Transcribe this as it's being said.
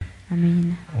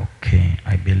Amen. Okay,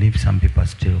 I believe some people are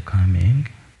still coming.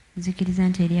 Nzikiriza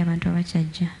nti eri abantu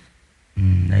abakyajja.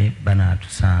 Naye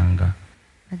banaatusanga.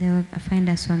 But they will find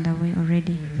us on the way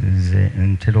already. Nze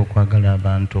ntera okwagala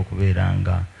abantu okubeera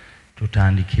nga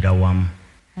tutandikira wamu.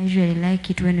 I usually like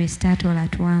it when we start all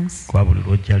at once. Kwa buli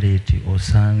lwojja leeti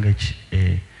osanga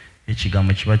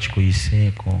ekigambo kiba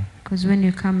kikuyiseeko. Because when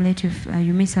you come late,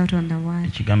 you miss out on the word.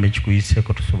 Ekigambo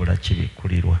ekikuyiseeko tosobola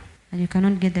kibikkulirwa. And you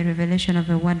cannot get the revelation of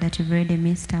a word that you've already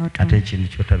missed out on. Ate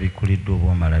ekintu kyotabikkuliddwa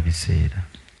oba omala biseera.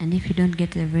 And if you don't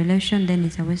get the revelation, then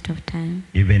it's a waste of time.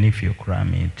 Even if you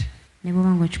cram it.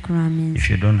 If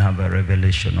you don't have a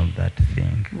revelation of that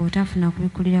thing,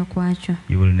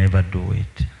 you will never do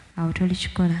it.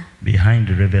 Behind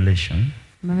the revelation,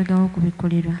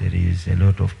 there is a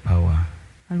lot of power.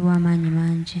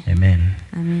 Amen.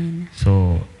 Amen.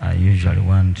 So I usually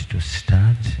want to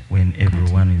start when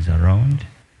everyone is around.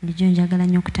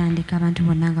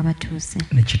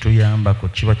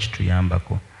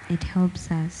 It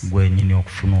helps us.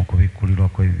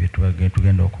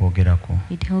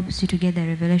 It helps you to get the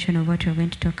revelation of what you're going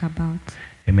to talk about.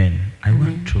 Amen. I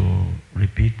want to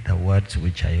repeat the words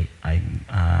which I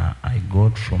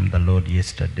got from the Lord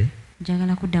yesterday.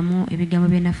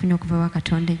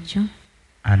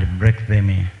 And break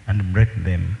them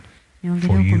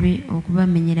for you.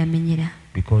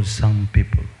 Because some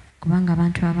people,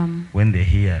 when they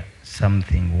hear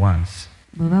something once,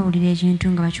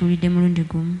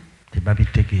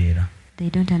 they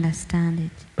don't understand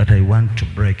it. But I want to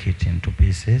break it into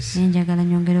pieces by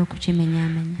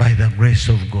the grace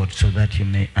of God so that you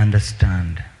may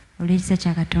understand.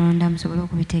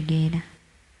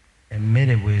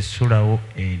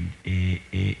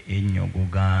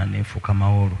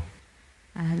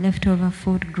 Leftover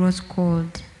food grows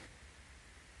cold.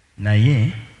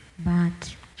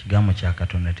 But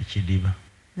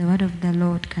the word of the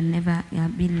Lord can never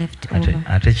be left over.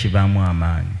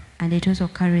 And it also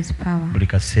carries power.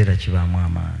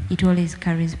 It always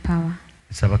carries power.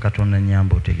 I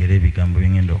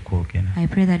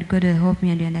pray that God will help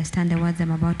me and you understand the words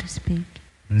I'm about to speak.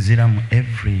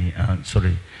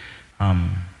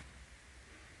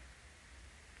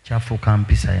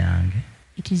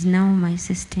 It is now my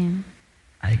system.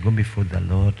 I go before the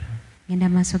Lord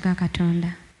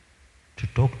to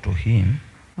talk to Him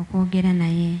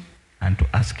and to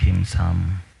ask Him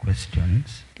some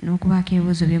questions, to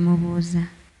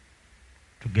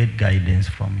get guidance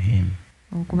from Him.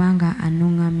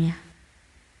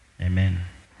 Amen.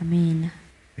 Amen.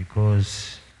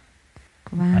 Because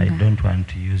I don't want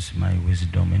to use my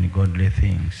wisdom in godly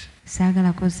things. I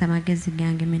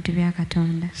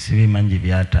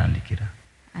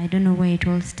don't know where it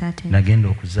all started.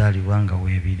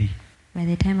 By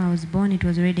the time I was born, it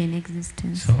was already in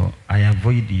existence. So I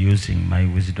avoid using my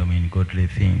wisdom in godly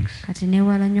things.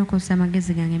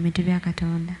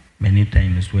 Many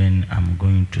times when I'm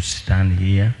going to stand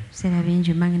here,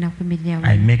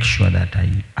 I make sure that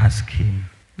I ask Him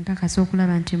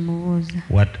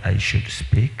what I should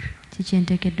speak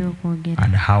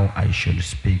and how I should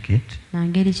speak it.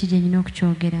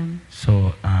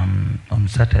 So on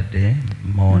Saturday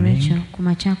morning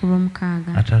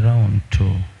at around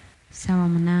 2,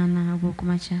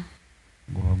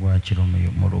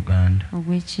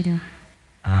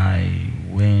 I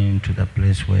went to the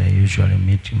place where I usually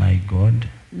meet my God.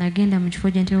 I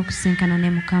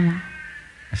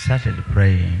started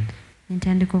praying.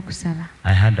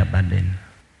 I had a burden.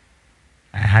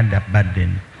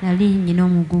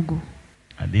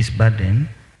 This burden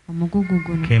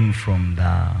came from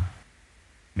the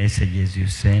messages you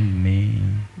sent me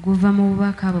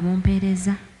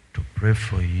to pray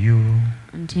for you.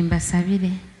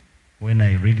 When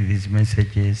I read these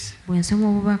messages,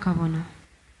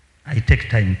 I take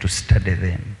time to study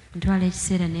them.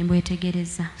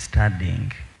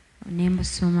 Studying.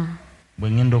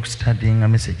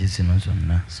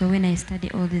 So when I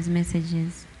study all these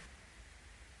messages,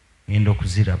 I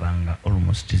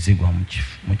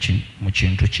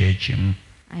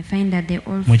find that they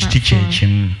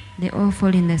all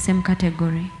fall in the same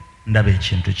category.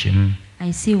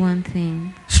 I see one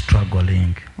thing.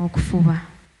 Struggling.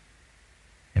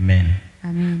 Amen.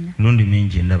 Amen.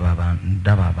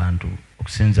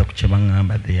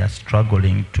 They are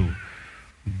struggling to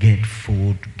get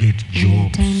food, get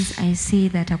jobs. Times I see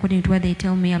that according to what they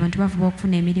tell me,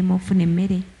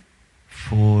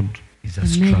 food is a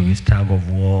struggle, it's tug of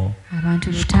war.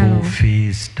 School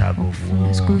fees, tug of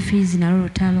war. School fees in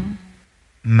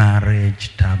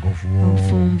marriage, tug of war.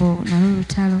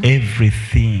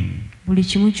 Everything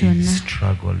is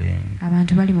struggling.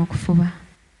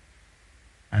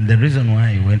 And the reason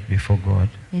why he went before God,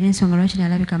 because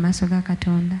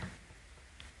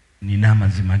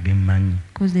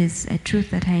there's a truth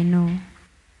that I know.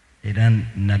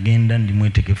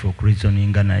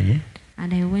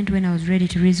 And I went when I was ready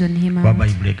to reason him out.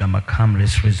 Let's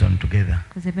reason together.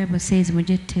 Because the Bible says, and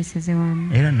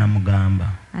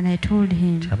I told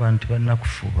him,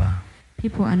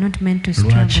 people are not meant to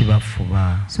struggle.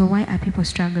 So why are people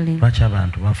struggling?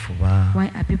 Why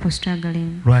are people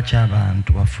struggling? Why are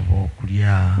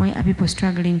people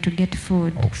struggling to get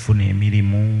food,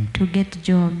 to get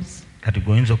jobs?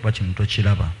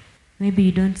 Maybe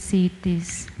you don't see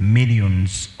this.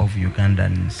 Millions of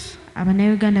Ugandans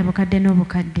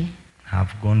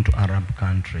have gone to Arab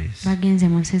countries to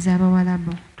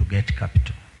get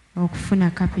capital.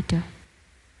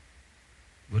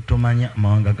 You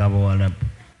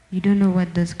don't know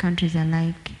what those countries are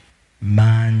like.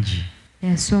 Manji.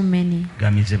 There are so many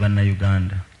that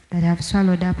have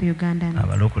swallowed up Ugandans,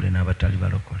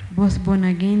 both born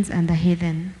agains and the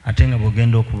heathen. And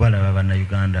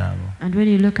when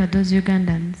you look at those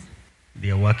Ugandans, they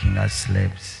are working as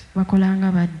slaves. They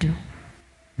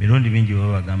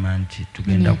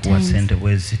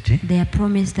are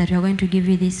promised that we are going to give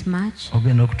you this much, and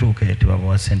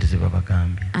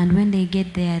when they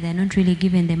get there, they are not really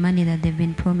given the money that they've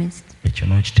been promised.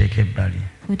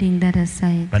 Putting that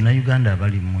aside, the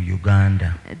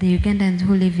Ugandans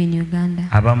who live in Uganda,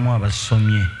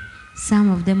 some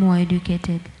of them who are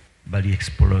educated,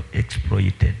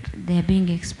 exploited. They are being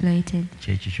exploited.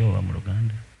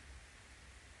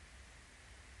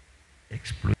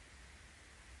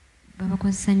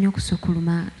 Babakozesa nnyo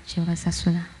okusukuluma kye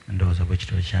basasula. Ndowooza bwe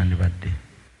kitabo kyandibadde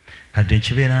kati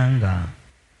ekibeera nga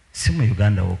si mu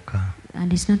Uganda wokka.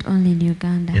 And it's not only in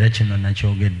Uganda. Era kino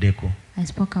nakyogeddeko. I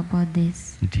spoke about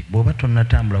this. Nti bw'oba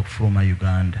tonnatambula kufuluma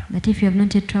Uganda. That if you have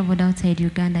not yet traveled outside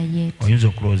Uganda yet, oyinza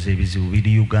okulowooza ebizibu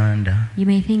biri Uganda. You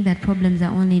may think that problems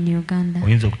are only in Uganda.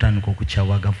 Oyinza okutandika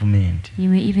okukyawa gavumenti. You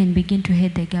may even begin to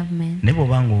hate the government. Ne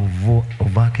bw'oba nga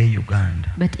ovaako e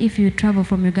Uganda. But if you travel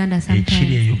from Uganda sometimes,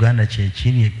 ekiri e Uganda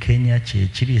kyekiri e Kenya,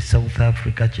 kyekiri e South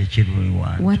Africa, kyekiri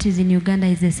Rwanda. What is in Uganda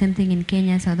is the same thing in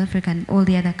Kenya, South Africa and all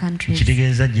the other countries.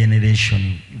 Kitegeeza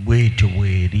generation bwetyo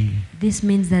bweri. This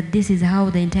means that this is how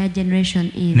the entire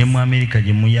generation is. Ne mu America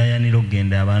gye muyaayanira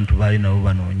okugenda abantu baali nabo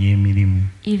banoonya emirimu.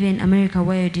 Even America,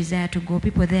 where you desire to go,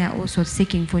 people there are also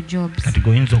seeking for jobs. Kati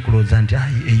goyinza okulowooza nti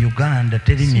e Uganda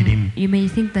teri mirimu. You may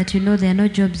think that there are no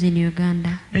jobs in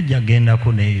Uganda. Ejja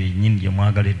gendako neyo yennyini gye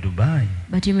mwagala e Dubai.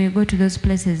 But you may go to those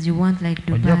places you want, like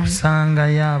Dubai. Ojja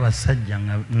kusangayo abasajja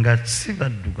nga si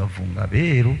baddugavu nga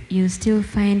beeru. You still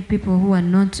find people who are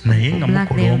not naye nga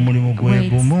mukola omulimu gwe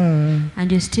gumu.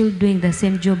 And you're still doing the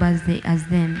same job as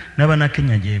them.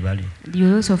 N'Abannakenya gye bali.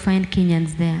 You'll also find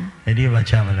Kenyans there. Eriyo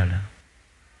baki abalala.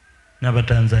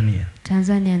 N'Abatanzania.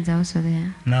 Tanzanians are also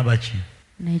there. N'abaki?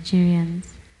 Nigerians.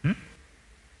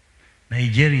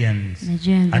 Nigerians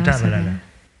are also there.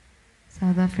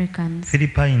 South Africans.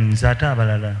 Philippines ate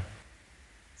abalala.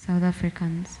 South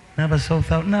Africans.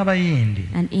 N'Abayindi.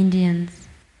 And Indians.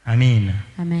 Amina.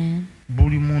 Amen.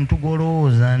 Buli muntu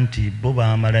gw'olowooza nti bo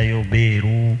baamalayo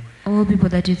beeru. All people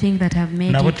that you think that have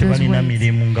made it those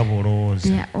ways,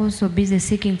 they are also busy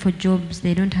seeking for jobs.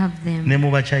 They don't have them. Ne mu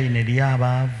Bachina eriyo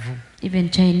abaavu. Even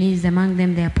Chinese, among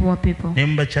them, they are poor people. Ne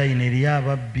mu Bachina eriyo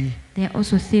ababbi. There are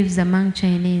also thieves among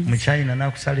Chinese. Mu China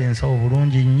n'akusala ensawo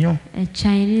bulungi nnyo. A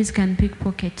Chinese can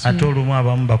pickpocket you. Ate olumu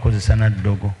abamu bakozesa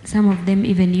n'addogo. Some of them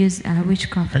even use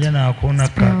witchcraft. Ajja n'akoona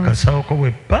kasawo ko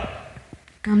bwe pa.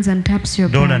 Comes and taps your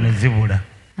dollar ne zibula.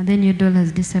 And then your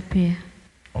dollars disappear.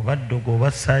 Oba ddogo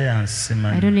oba science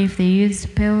man. I don't know if they use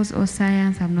spells or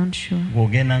science, I'm not sure.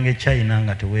 Bw'ogenda nge China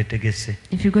nga teweetegese.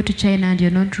 If you go to China and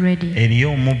you're not ready,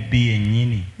 eriyo omubbi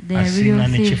yennyini asinga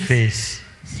ne kifeesi.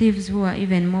 Thieves who are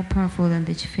even more powerful than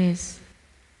the chiefs.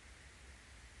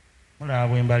 Mulaba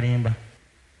bwe mbalimba.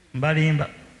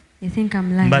 You think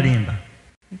I'm lying? Mbalimba.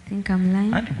 You think I'm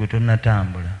lying? Anti gwe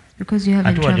tonnatambula. Because you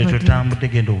haven't traveled yet. Totambudde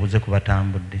genda obuze ku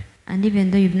batambudde. And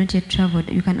even though you've not yet traveled,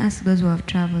 you can ask those who have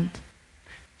traveled.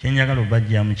 Kyenjagala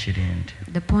obajjamu kiri nti.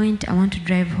 The point I want to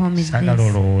drive home is this. Sagala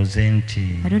olowooze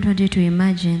nti. I don't want you to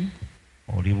imagine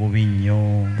oli bubi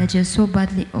nnyo. That you're so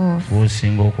badly off.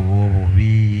 Osinga okuba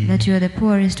obubi. That you are the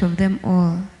poorest of them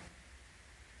all.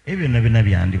 Ebyo byonna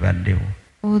byandibaddewo.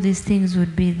 All these things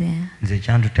would be there. Nze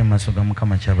kyantute mu maaso ga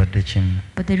Mukama kyabadde kimu.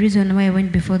 But the reason why I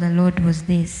went before the Lord was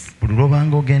this. Buli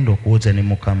lw'obanga ogenda okuwoza ne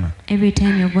Mukama. Every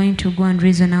time you're going to go and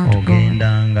reason out God.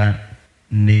 Ogendanga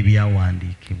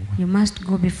n'ebyawandiikibwa. You must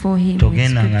go before Him with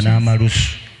togendanga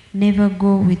n'amalusu. Never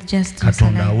go with just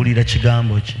Katonda awulira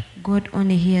kigambo kye. God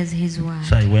only hears His word.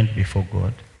 So I went before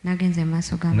God. Nagenze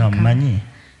maaso ga Mukama. Nga mmanyi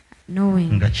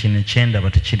knowing that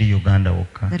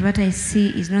what I see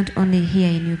is not only here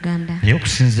in Uganda,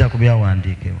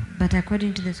 but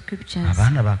according to the scriptures,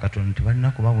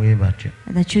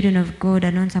 the children of God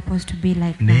are not supposed to be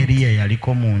like that.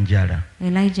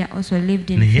 Elijah also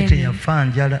lived in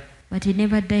famine, but he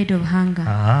never died of hunger.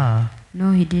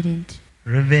 No, he didn't.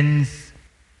 Ravens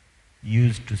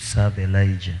used to serve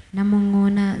Elijah.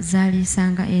 Namongona zali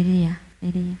sanga Elia.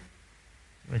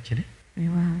 Bakiri?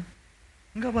 Wow.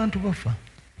 Nga bantu bafa.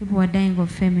 People were dying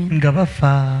of famine. Nga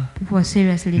bafa. People were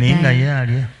seriously dying. Ninga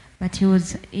yalya. But he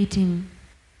was eating.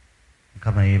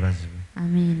 Kama yebazibu.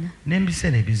 Amen.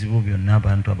 N'ebiseera ebizibu byonna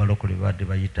abantu abalokole badde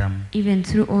bayitamu. Even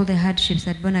through all the hardships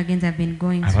that born agains have been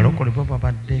going through. Abalokole bo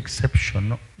babadde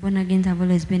exceptional. Born agains have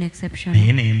always been exceptional.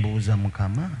 Naye ne mbuuza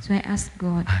Mukama. So I asked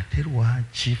God. Ate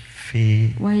lwaki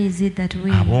ffe? Why is it that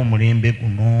we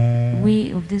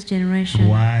of this generation?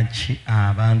 Lwaki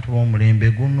abantu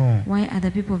b'omulembe guno? Why are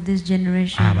the people of this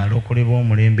generation? Abalokole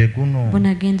b'omulembe guno. Born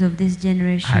agains of this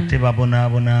generation. Ate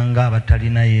babonaabona nga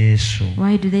abatalina Yesu.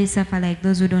 Why do they suffer like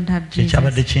those who don't have Jesus?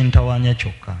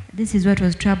 This is what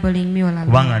was troubling me all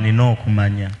along.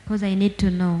 Because I need to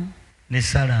know.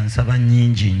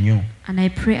 And I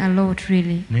pray a lot,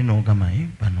 really.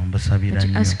 But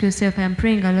you ask yourself, I am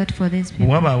praying a lot for these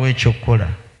people.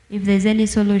 If there's any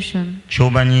solution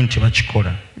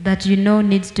that you know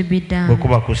needs to be done,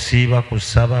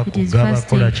 it is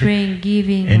fasting, praying,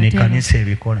 giving, whatever.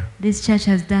 This church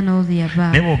has done all the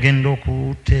above.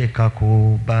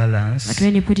 But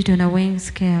when you put it on a weighing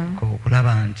scale,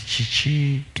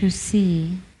 to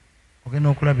see,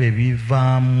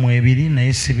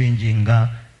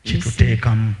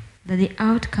 that the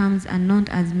outcomes are not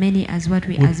as many as what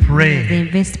we as the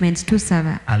investments to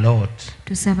serve a lot.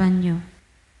 To serve you.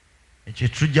 We're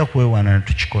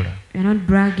not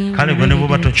bragging.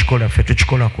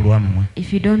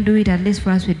 If you don't do it, at least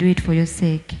for us, we do it for your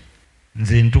sake. I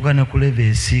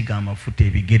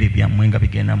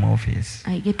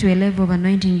get to a level of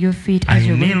anointing your feet as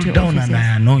you go to offices. And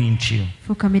I anoint you.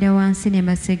 But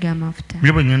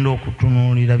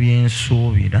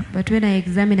when I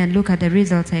examine and look at the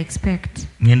results I expect,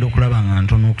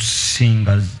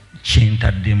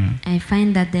 I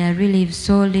find that they are really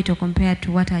so little compared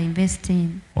to what I invest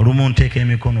in.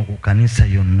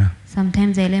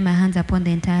 Sometimes I lay my hands upon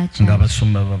the entire church.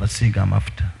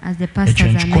 As the pastors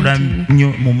anointing me.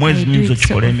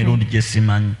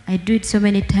 I do it so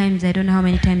many times, I don't know how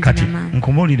many times in a month.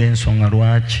 So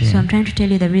I'm trying to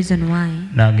tell you the reason why.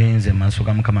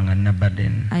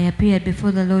 I appeared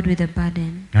before the Lord with a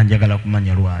burden.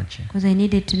 Because I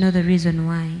needed to know the reason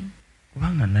why.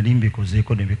 Because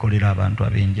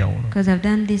I've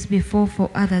done this before for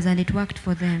others and it worked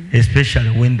for them.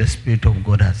 Especially when the Spirit of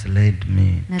God has led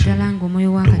me to do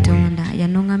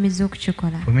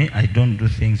it. For me, I don't do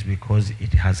things because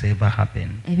it has ever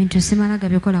happened.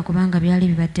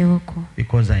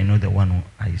 Because I know the one who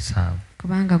I serve.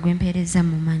 I know the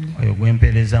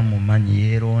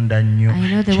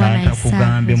one I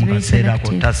serve is very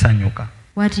selective.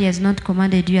 What he has not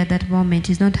commanded you at that moment,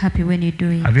 he's not happy when you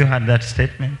do it. Have you heard that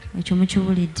statement?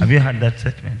 Have you heard that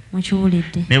statement?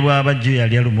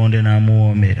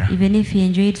 Even if he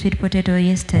enjoyed sweet potato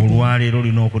yesterday,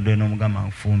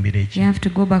 you have to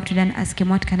go back to them and ask him,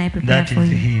 what can I prepare for you?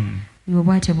 That is him. You will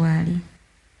watch a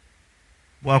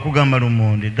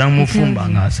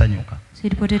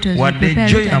sweet potatoes, you prepare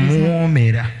it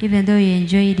even though you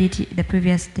enjoyed it the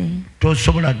previous day. You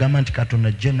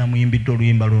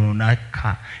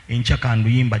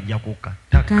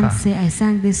can't say, I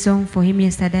sang this song for him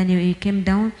yesterday and he came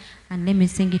down and let me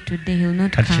sing it today. He will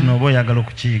not come. So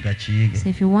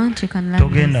if you want, you can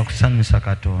learn this.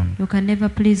 You can never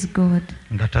please God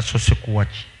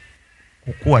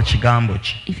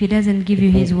if he doesn't give you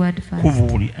his word first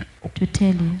to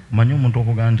tell you.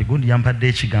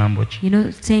 You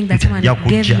know, saying that someone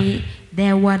gave me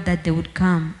their word that they would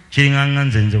come. Same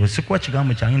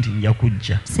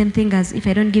thing as if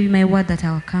I don't give you my word that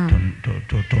I will come.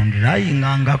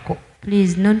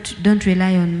 Please don't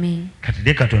rely on me.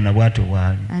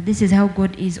 This is how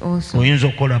God is also.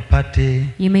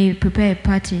 You may prepare a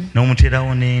party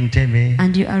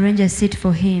and you arrange a seat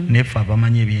for him.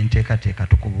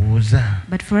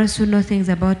 But for us who know things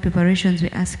about preparations, we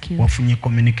ask you, did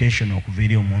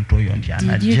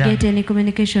you get any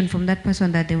communication from that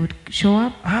person that they would show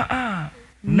up?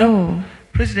 No.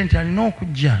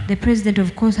 The president,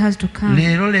 of course, has to come.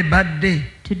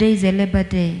 Today is a Labor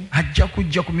Day. He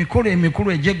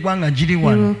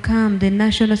will come. The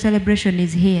national celebration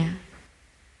is here.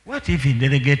 What if he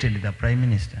delegated the Prime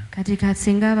Minister? Katika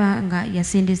singaba nga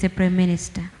yasindise Prime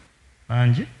Minister.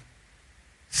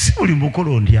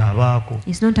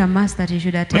 It's not a must that he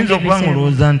should attend every ceremony.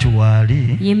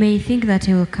 You may think that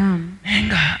he will come.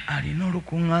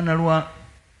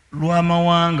 But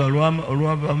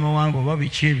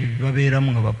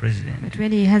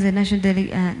when he has a international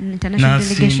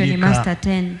delegation, he must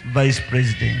attend. Vice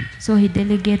President. So he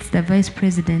delegates the Vice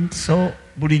President. So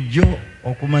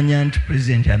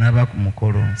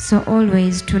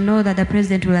always to know that the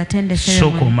President will attend the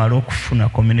ceremony.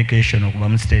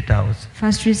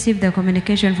 First receive the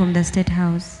communication from the State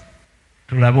House.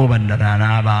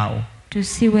 To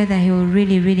see whether he will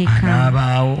really come.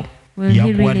 Will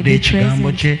he really be present?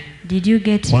 Did he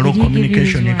give you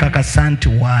his word?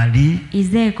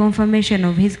 Is there a confirmation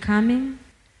of his coming?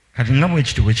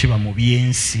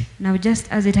 Now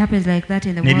just as it happens like that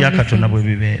in the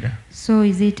worldly things, so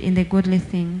is it in the godly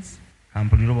things.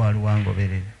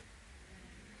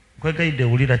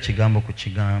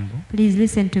 Please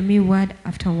listen to me word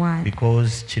after word.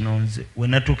 Because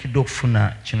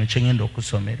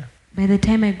by the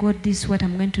time I got this, what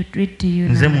I'm going to read to you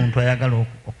now,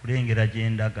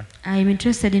 I'm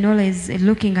interested in always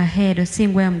looking ahead or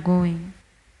seeing where I'm going.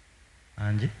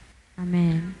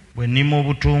 Amen. When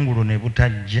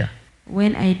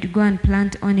I go and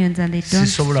plant onions and they don't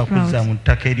sprout,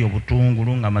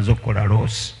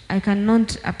 I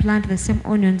cannot plant the same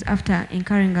onions after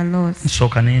incurring a loss.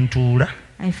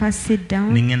 I first sit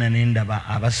down. I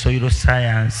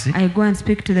go and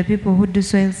speak to the people who do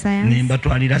soil science.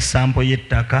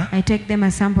 I take them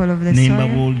a sample of the soil.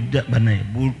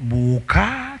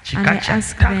 And I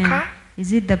ask them,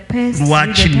 is it the pest? Is it the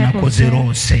type of soil?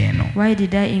 Why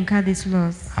did I incur this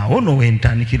loss?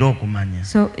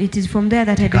 So it is from there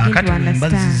that I begin to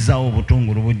understand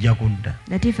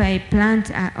that if I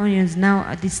plant onions now,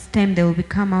 at this time they will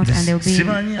come out and they will be in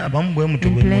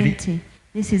plenty.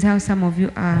 This is how some of you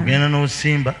are.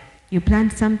 You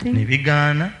plant something,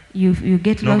 you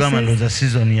get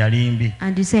losses,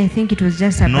 and you say, I think it was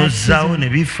just a bad season.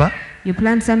 You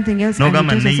plant something else and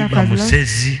it also suffers loss,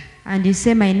 and you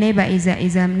say, my neighbor is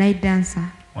a night dancer.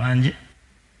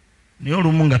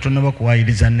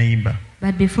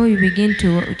 But before you begin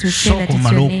to say that it's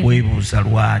your neighbor,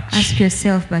 ask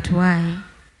yourself, but why?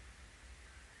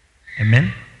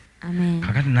 Amen. Amen.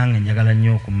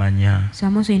 So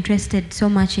I'm also interested so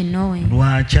much in knowing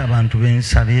why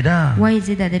is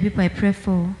it that the people I pray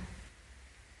for,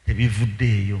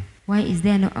 why is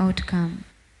there no outcome?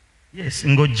 Yes,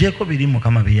 so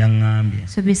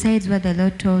besides what the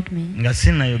Lord told me,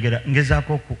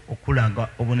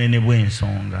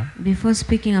 before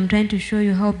speaking, I'm trying to show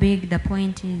you how big the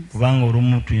point is.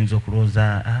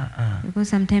 Because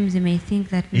sometimes you may think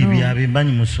that no,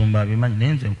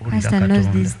 Pastor knows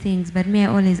these things, but me, I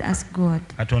always ask God.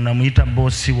 I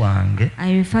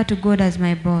refer to God as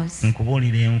my boss.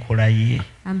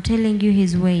 I'm telling you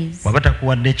his ways. If he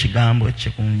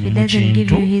doesn't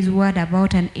give you his word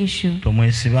about an issue,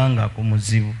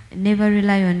 never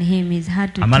rely on him. He's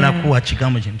hard to tell.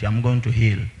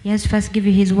 He has to first give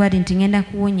you his word.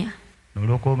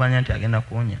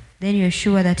 Then you're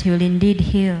sure that he will indeed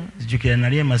heal.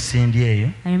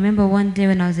 I remember one day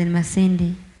when I was in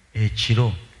Masindi,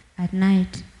 at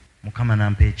night,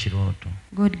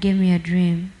 God gave me a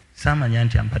dream.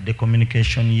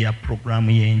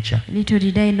 Little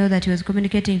did I know that he was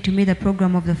communicating to me the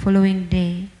program of the following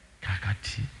day.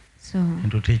 So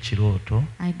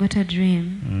I got a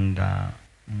dream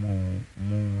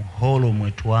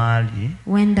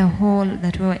when the hall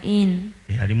that we were in,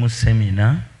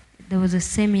 there was a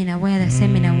seminar where the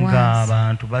seminar was.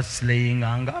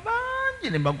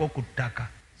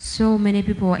 So many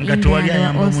people were in there and they were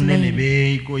all slain.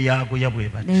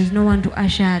 There was no one to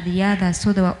usher the others,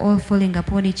 so they were all falling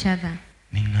upon each other.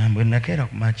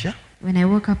 When I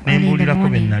woke up early in the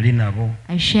morning,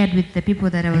 I shared with the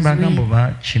people that I was with,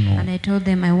 and I told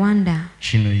them, I wonder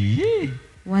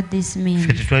what this means.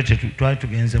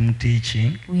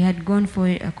 We had gone for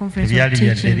a conference of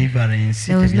teaching.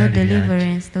 There was no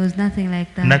deliverance. There was nothing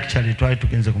like that.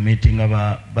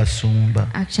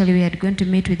 Actually, we had gone to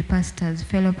meet with pastors,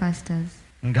 fellow pastors.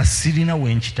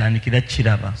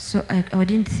 So I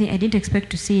didn't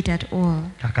expect to see it at all.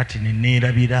 So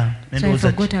I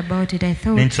forgot about it. I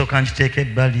thought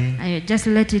I just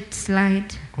let it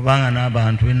slide.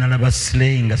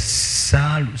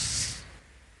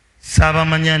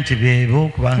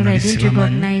 Because I didn't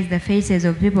recognize the faces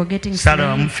of people getting slain.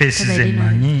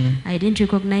 I didn't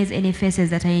recognize any faces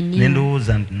that I knew.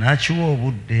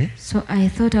 So I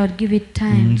thought I would give it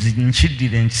time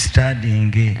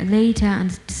later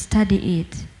and study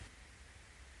it.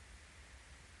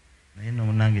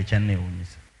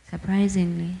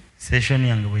 Surprisingly,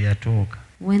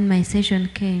 When my session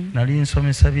came, I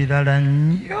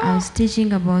was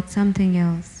teaching about something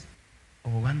else. I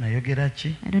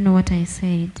don't know what I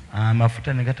said. Then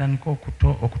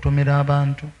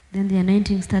the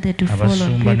anointing started to fall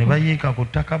on people.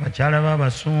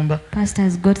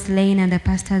 Pastors got slain and the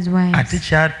pastors' wives.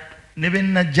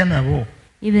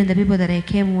 Even the people that I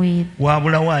came with, there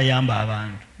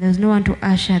was no one to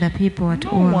usher the people at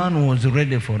all. No one was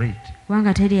ready for it.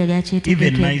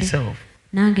 Even myself.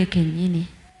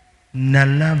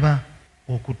 Nalaba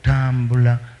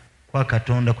okutambula kwa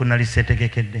Katonda kunali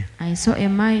setegekedde. I saw a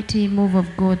mighty move of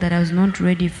God that I was not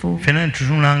ready for. Fena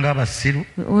tunulanga abasiru.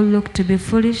 We all looked to be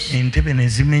foolish. Entebe ne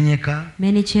zimenyeka.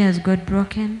 Many chairs got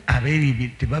broken.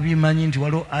 Aberi tebabimanyi nti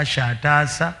waliwo asha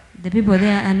ataasa. The people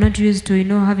there are not used to,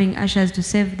 having ushers to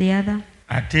save the other.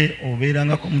 Ate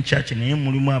obeerangako mu church naye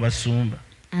mulimu abasumba.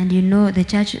 And the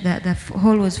church, the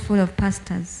hall was full of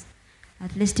pastors.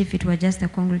 At least if it were just a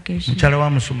congregation. The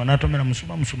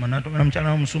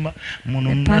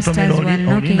pastors were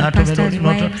knocking pastors'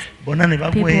 wives. People were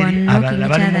knocking each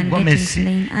other and getting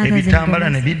slain. Others in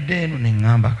and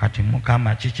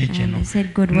they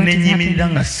said, God, what is happening?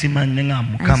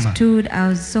 I stood, I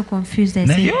was so confused. I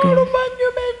said, God.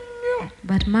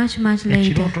 But much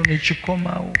later,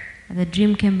 the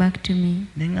dream came back to me.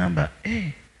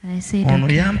 I said,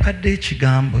 okay.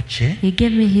 He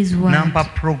gave me his word and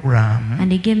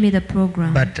he gave me the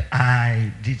program. But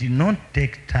I did not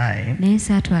take time to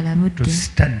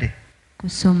study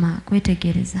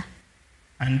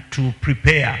and to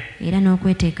prepare.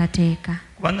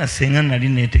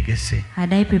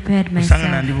 Had I prepared myself,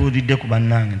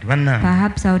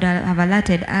 perhaps I would have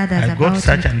alerted others I got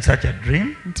such and such a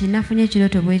dream.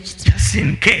 Just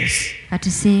in case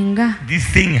this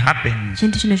thing happens,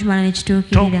 talk to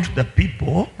the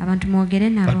people,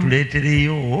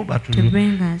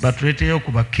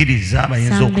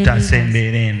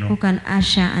 who can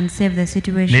usher and save the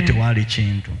situation.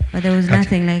 But there was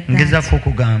nothing like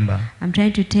that. I'm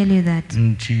trying to tell you that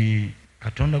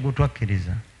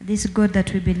this God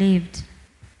that we believed,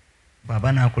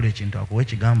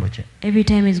 every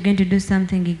time he's going to do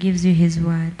something, he gives you his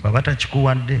word.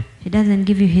 He doesn't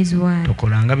give you his word.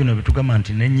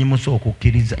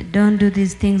 Don't do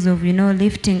these things of,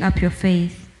 lifting up your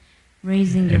faith,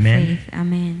 raising your faith.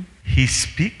 Amen. He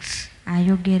speaks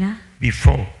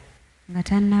before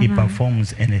he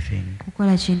performs anything.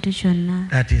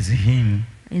 That is him.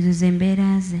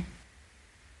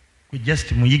 We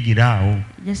just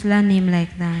learn him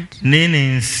like that.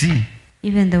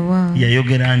 Even the world, he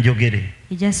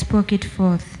just spoke it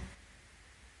forth.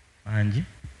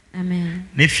 Amen.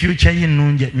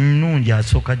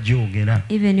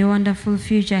 Even your wonderful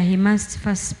future, he must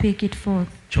first speak it forth.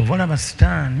 No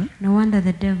wonder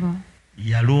the devil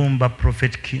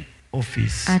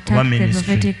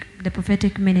attacked the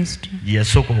prophetic ministry.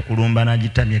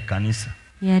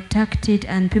 He attacked it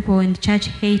and people in church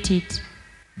hate it.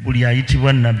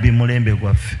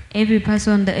 Every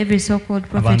person, every so-called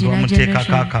prophet in our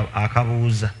generation,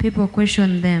 people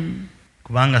question them.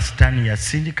 Because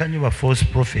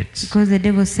the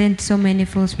devil sent so many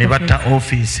false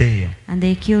prophets and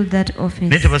they killed that office.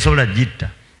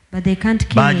 But they can't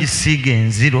kill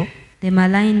it. They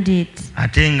maligned it.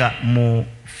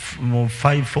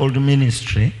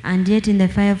 And yet in the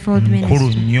fivefold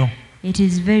ministry, it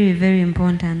is very, very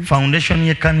important.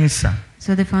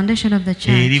 So the foundation of the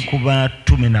church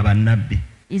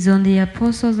is on the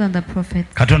apostles and the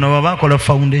prophets.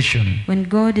 When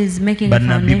God is making a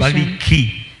foundation,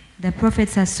 the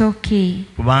prophets are so key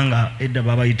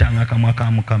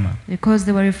because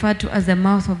they were referred to as the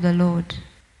mouth of the Lord.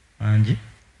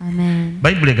 Amen.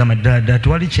 Bible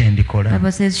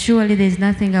says, surely there is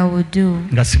nothing I will do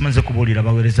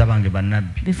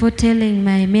before telling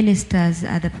my ministers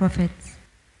are the prophets.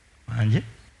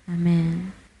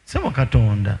 Amen. So God,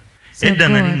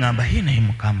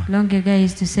 long ago I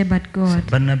used to say, but God,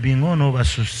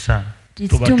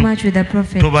 it's too much with the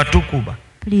prophet.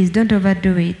 Please don't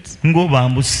overdo it. You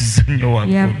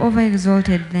have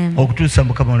over-exalted them.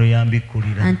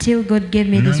 Until God gave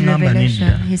me this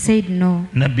revelation, he said no.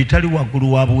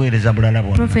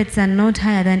 Prophets are not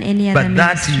higher than any other ministry. But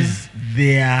that is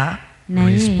their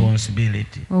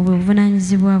responsibility.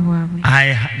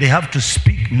 They have to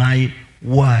speak my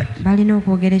word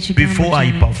before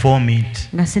I perform it.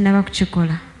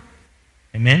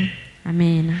 Amen.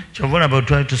 Amen. This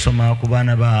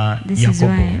is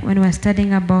why when we are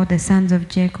studying about the sons of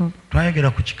Jacob,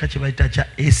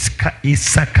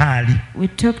 we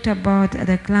talked about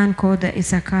the clan called the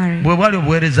Issachar.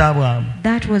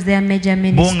 That was their major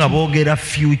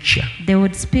ministry. They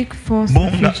would speak forth the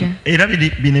future.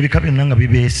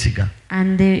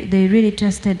 And they really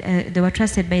trusted, they were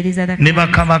trusted by these other clans,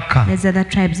 these other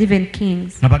tribes, even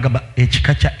kings. The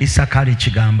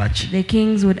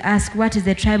kings would ask, what is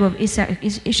the tribe of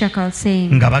Issachar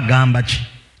saying?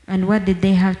 And what did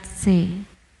they have to say?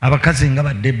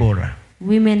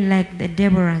 Women like the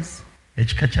Deborahs.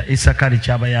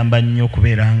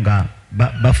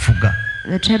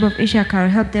 The tribe of Issachar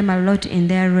helped them a lot in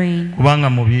their reign.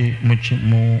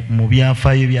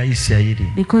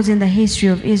 Because in the history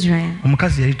of Israel,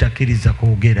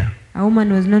 a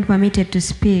woman was not permitted to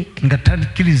speak. They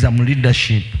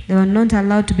were not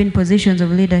allowed to be in positions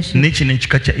of leadership.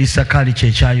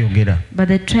 But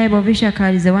the tribe of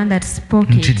Issachar is the one that spoke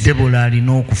it.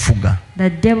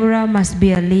 That Deborah must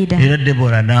be a leader.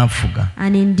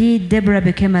 And indeed, Deborah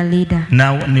became a leader. And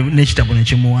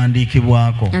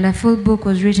a full book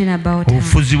was written about her.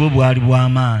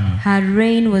 Her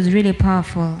reign was really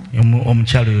powerful. The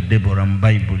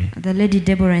lady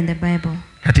Deborah in the Bible.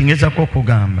 So I'm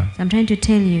trying to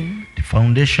tell you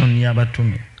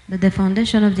that the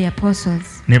foundation of the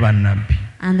apostles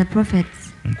and the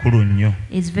prophets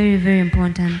is very, very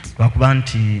important.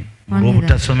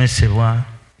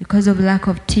 Because of lack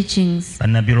of teachings.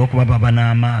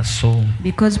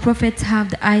 Because prophets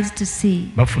have the eyes to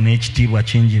see. They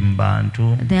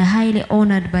are highly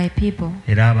honored by people.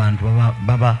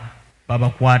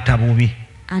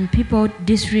 And people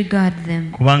disregard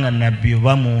them.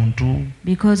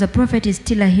 Because a prophet is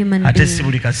still a human being.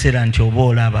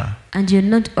 And you're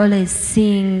not always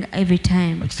seeing every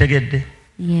time.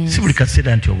 Yes.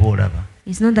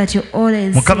 It's not that you're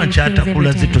always seeing things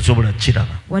every time.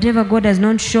 Whatever God has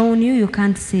not shown you, you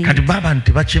can't see it.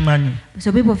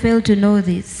 So people fail to know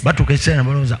this. Time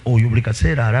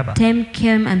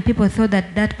came and people thought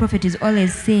that that prophet is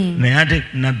always seeing.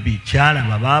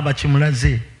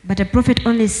 But a prophet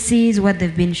only sees what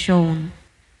they've been shown.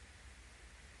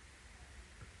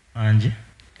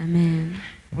 Amen.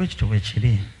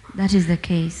 That is the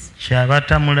case.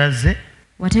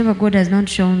 Whatever God has not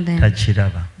shown them,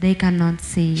 they cannot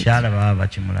see it.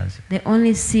 They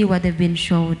only see what they've been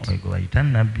showed.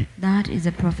 That is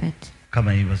a prophet.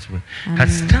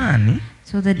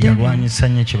 So the devil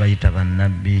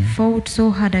fought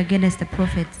so hard against the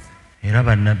prophets.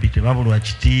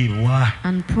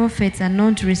 And prophets are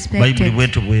not respected.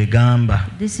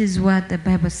 This is what the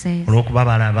Bible says. Or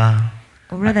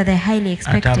rather, they're highly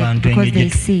expected because they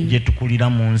see.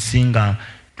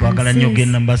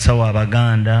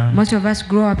 Most of us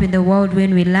grow up in the world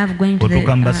when we love going to the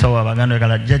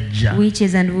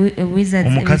witches and wizards.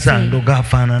 And we say,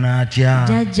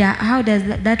 Jaja, how does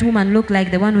that woman look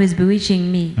like the one who is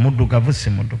bewitching me?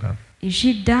 Is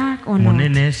she dark or not?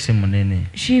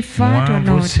 She fat or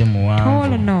not?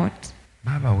 Tall or not?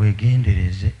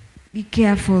 Be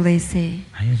careful, they say.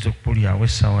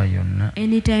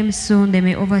 Anytime soon they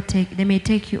may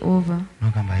take you over.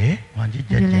 You're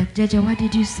like, Jaja, what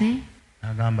did you say?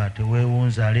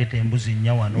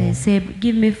 They say,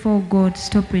 give me 4 goats,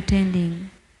 stop pretending.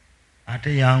 And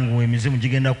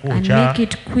make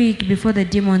it quick before the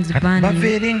demons burn you.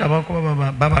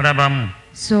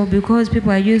 So because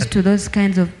people are used to those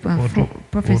kinds of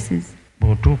prophecies.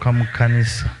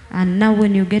 And now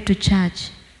when you get to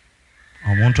church,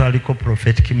 and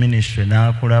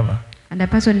the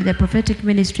person in the prophetic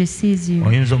ministry sees you,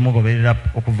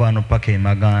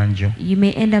 you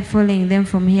may end up following them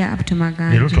from here up to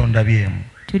Maganjo.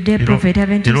 Today, prophet,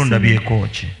 haven't you seen?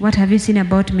 What have you seen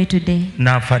about me today?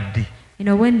 You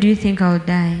know, when do you think I'll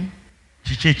die?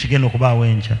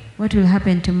 What will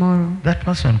happen tomorrow? That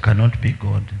person cannot be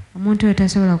God.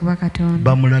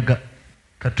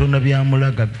 Only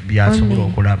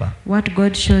what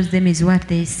God shows them is what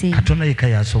they see. Only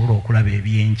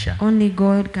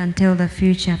God can tell the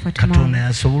future for tomorrow.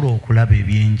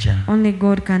 Only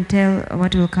God can tell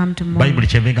what will come tomorrow.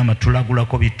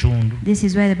 This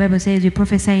is why the Bible says we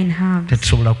prophesy in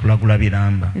halves.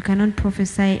 You cannot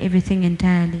prophesy everything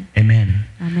entirely. Amen.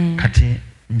 Amen.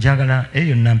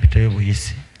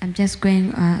 I'm just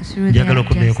going through the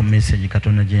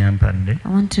I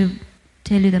want to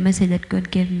tell you the message that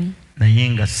God gave me.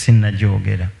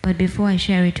 But before I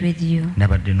share it with you,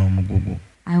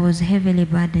 I was heavily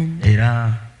burdened.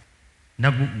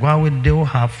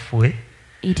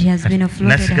 It has been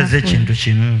floated halfway.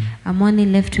 I'm only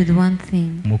left with one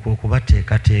thing.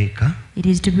 It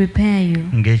is to prepare you.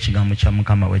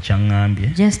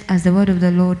 Just as the word of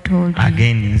the Lord told me.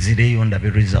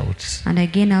 And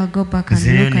again I'll go back and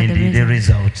look at the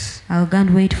results. I'll go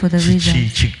and wait for the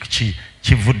results.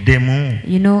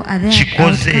 You know, are there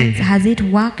outcomes? Has it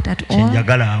worked at all?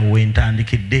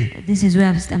 This is where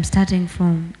I'm starting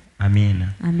from. Amen.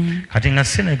 Amen. Kati nga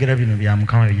sinegera bino bya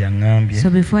Mukama byangambye. So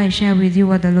before I share with you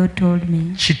what the Lord told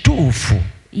me. Kituufu.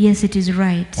 Yes, it is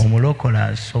right. Omulokola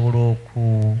asobola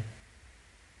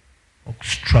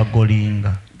struggling.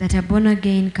 That a born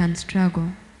again can struggle.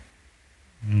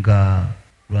 Nga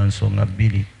lwansonga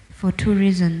bbiri. For two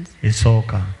reasons.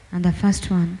 Esooka. And the first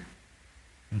one.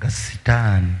 Nga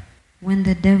Sitaani. When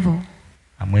the devil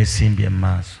amwesimbye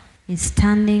maaso. Is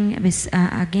standing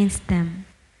against them.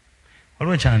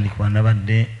 There's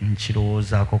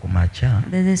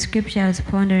a scripture I was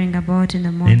pondering about in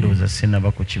the morning.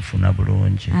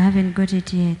 I haven't got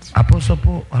it yet. Apostle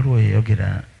Paul,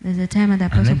 there's a time that the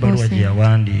Apostle Paul said,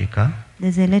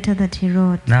 there's a letter that he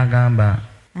wrote,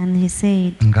 and he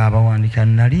said,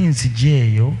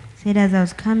 as I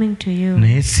was coming to you,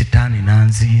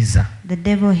 the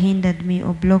devil hindered me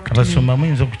or blocked me.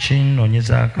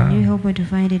 Can you help me to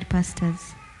find it,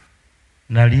 pastors?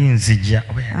 I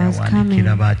was coming.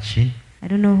 I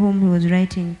don't know whom he was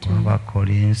writing to.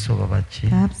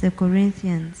 Perhaps the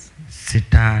Corinthians.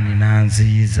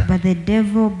 But the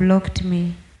devil blocked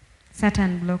me.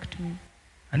 Satan blocked me.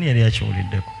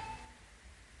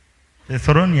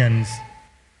 Thessalonians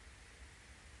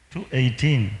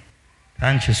 2:18.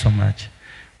 Thank you so much.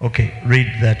 Okay,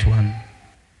 read that one.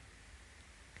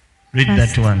 Read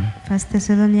that one. 1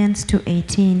 Thessalonians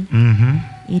 2:18.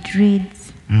 It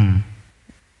reads,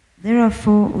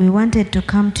 Therefore we wanted to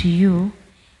come to you,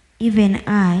 even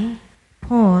I,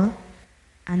 Paul,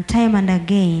 and time and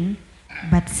again,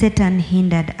 but Satan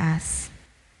hindered us.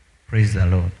 Praise the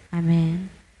Lord.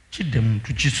 Amen.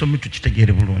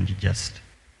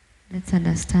 Let's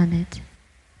understand it.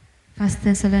 1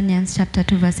 Thessalonians chapter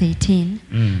 2 verse 18.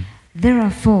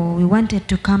 Therefore we wanted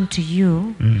to come to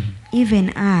you,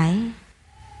 even I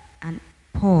and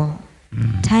Paul,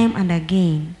 time and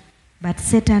again, but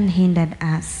Satan hindered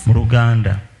us.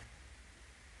 Muruganda.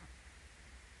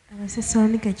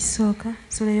 Abasesalonika ekisooka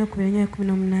ssula y'okubiri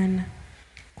 18.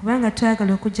 Kubanga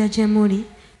twagala okujja gye muli,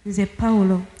 nze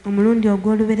Pawulo, omulundi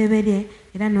ogw'olubereberye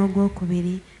era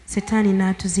n'ogwokubiri, Setaani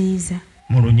n'atuziyiza.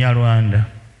 Mu Lunyalwanda.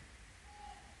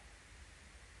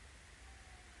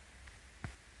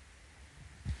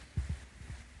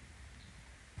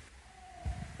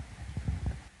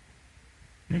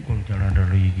 Niko Lunyalwanda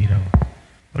luyigirawo.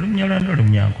 Oli Munyalwanda oli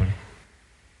Munyankole?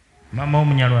 Mama wo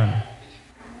Munyalwanda?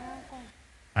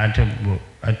 Ate bo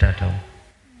atatawo?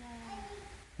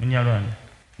 Munyalwanda?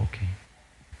 Okay.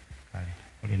 Kale,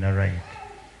 olina right.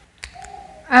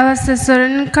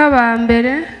 Abasesalonika ba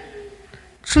mbere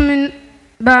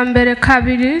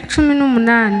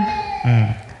 2:18.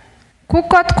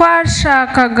 Kuko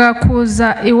twashakaga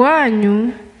kuza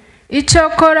iwanyu,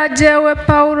 icyokora jewe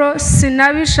Paulo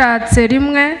sinabishatse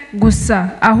rimwe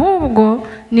gusa, ahubwo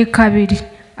ni kabiri,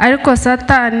 ariko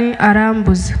Satani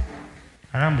arambuza.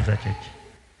 Arambuza cyeki?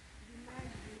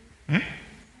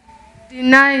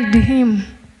 Denied him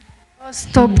or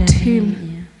stopped him.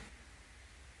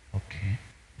 Okay.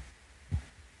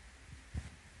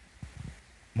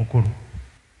 Mukuru.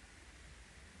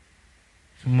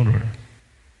 Sumurura.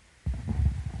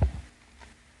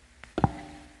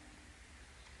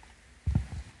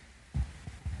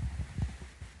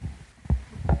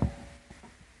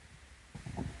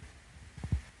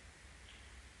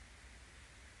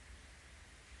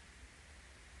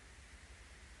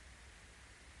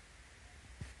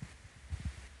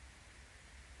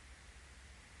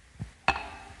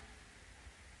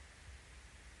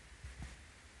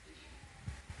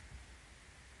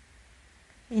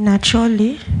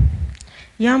 Inacholi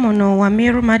yamono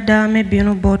wamiru madame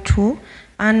binu botu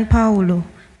an Paulo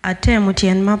atemu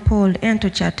tien mapol ento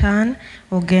chatan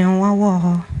ogenwa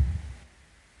woho.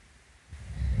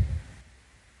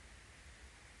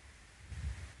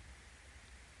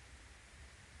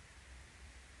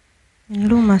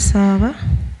 Nluma saba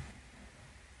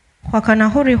wakana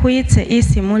huri huitse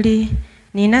isi muli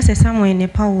ninase samwene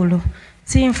Paulo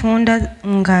simfunda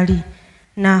ngali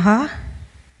naha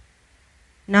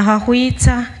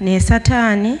huitsa ne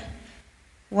Satani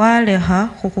waleha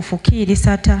hukufukiri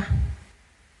sata.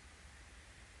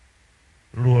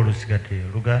 Luo lusigate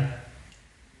luga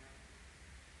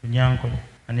Lunyankole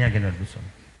ani agenda lusoma.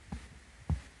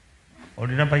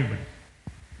 Olina Bible?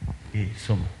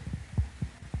 Soma.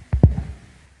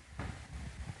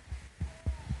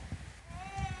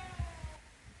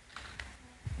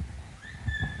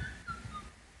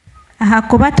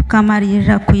 Hakuba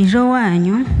tukamalirira kwija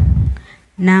wanyu,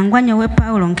 nangwa nyowe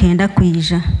Paulo nkenda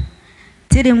kwija.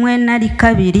 Tiri mwena ali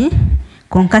kabiri,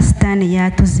 konka Satani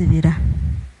yatuzibira.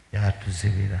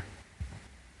 Yatuzibira.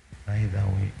 Either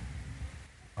way.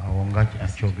 Awonga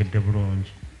akyogedde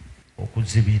bulungi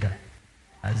okuzibira.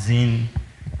 Azin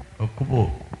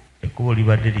Ekkubo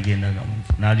libadde ligenda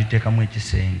n'aliteekamu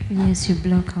ekisenge. Yes, you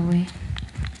block away.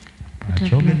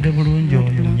 Akyogedde bulungi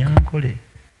oyo Munyankole.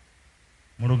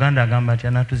 Mu Luganda agamba ati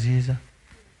anatuziyiza.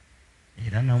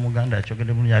 Era n'Omuganda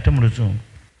akyogedde bulungi ate mu Luzungu.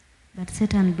 But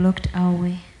Satan blocked our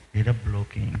way. Era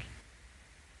blocking.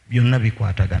 Byonna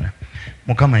bikwatagana.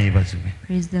 Mukama yeebazibwe.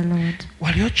 Praise the Lord.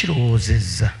 Wali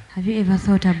okirowoozezza? Have you ever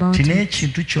thought about it?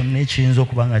 Ekintu kyonna ekiyinza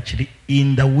okuba nga kiri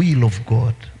in the will of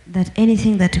God. That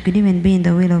anything that could even be in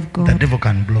the will of God, the devil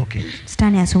can block it.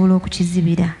 Satan asobola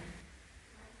okukizibira.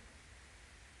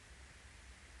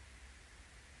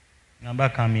 Ngamba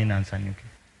kamina nsanyuke.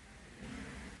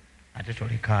 Ate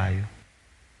tolikaayo.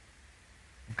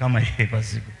 Mukama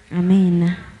yeebazibwe.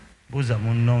 Amen. Buuza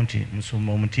munno nti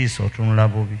musumba omutiisa otunula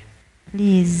bubi.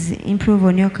 Please improve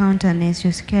on your countenance.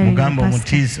 You're scaring the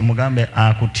pastor. Mugambe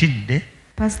akutidde.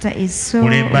 Pastor is so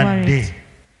worried.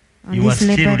 You are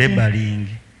still laboring.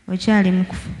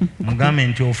 Mugambe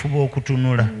nti ofuba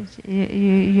okutunula.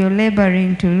 You're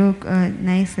laboring to look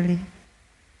nicely.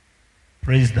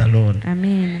 Praise the Lord.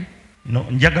 Amen. No,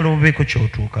 njagala obeeko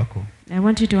ky'otuukako. I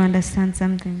want you to understand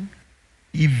something.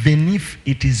 Even if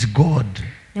it is God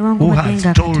who has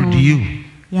told you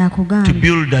to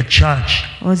build a church,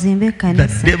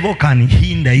 the devil can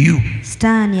hinder you.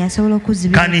 Can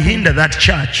hinder that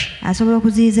church.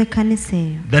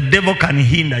 The devil can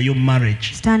hinder your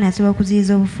marriage.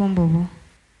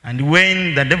 And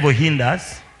when the devil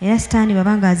hinders, if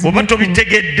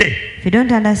you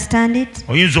don't understand it,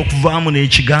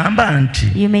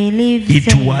 you may leave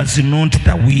it was not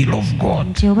the will of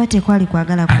God,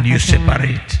 and you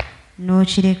separate. No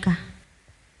chireka.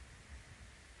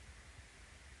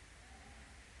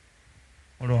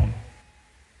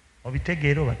 Are we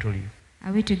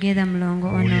together, Mlongo,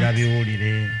 or not?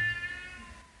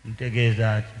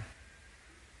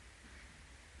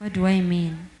 What do I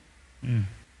mean?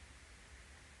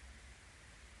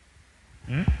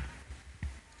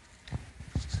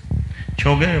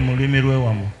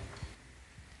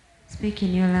 Speak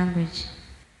in your language.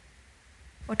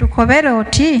 Otukobere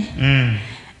oti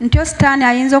ntyo Sitaani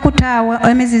ayinza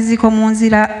okutaawa emiziziko mu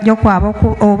nzira gy'okwaba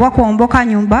oba kwomboka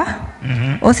nyumba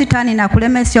o Sitaani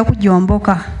nakulemesya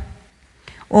okujomboka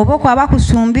oba okwaba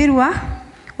kusumbirwa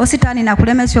o Sitaani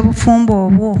nakulemesya obufumbo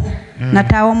obwo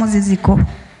nataawa omuziziko.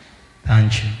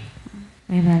 Thank you.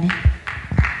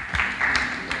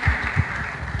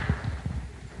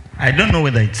 I don't know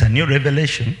whether it's a new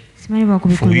revelation for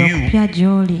you.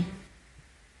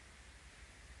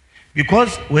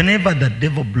 Because whenever the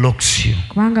devil blocks you,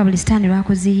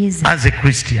 as a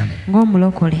Christian,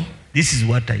 this is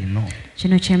what I know.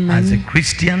 As a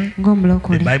Christian,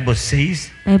 the Bible says,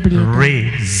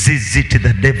 resist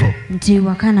the devil, and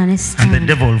the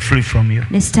devil will flee from you.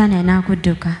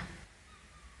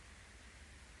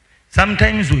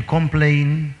 Sometimes we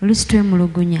complain. And you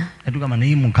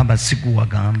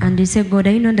say, God,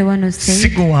 are you not the one who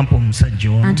said?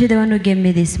 Aren't you the one who gave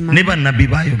me this man? The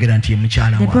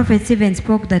prophets even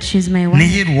spoke that she's my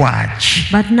wife.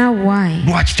 But now why?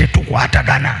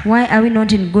 Why are we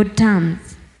not in good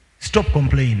terms? Stop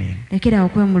complaining.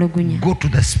 Go to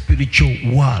the spiritual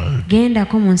world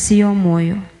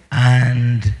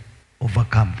and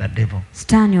overcome the devil.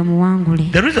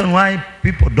 The reason why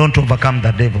people don't overcome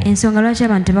the devil,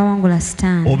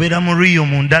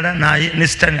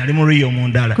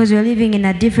 because you're living in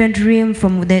a different realm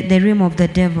from the realm of the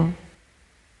devil.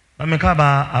 How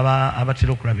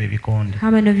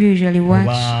many of you usually watch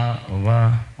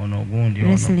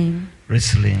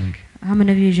wrestling? How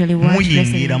many of you usually watch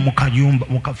wrestling? You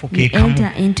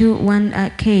enter into one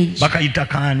cage,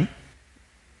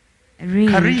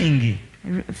 ring,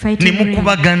 fighting ring,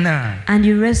 and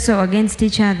you wrestle against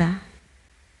each other.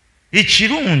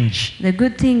 The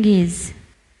good thing is,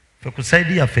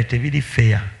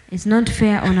 it's not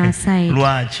fair on our side.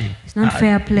 It's not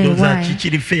fair play. Why?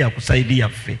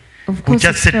 Of course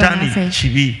it's fair on our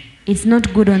side. It's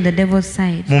not good on the devil's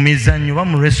side. In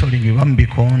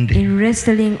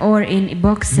wrestling or in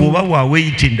boxing, you're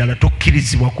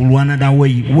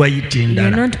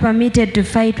not permitted to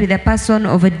fight with a person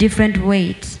of a different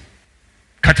weight.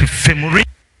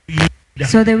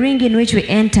 So the ring in which we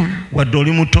enter,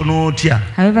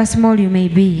 however small you may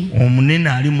be,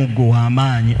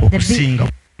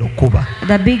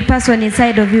 the big person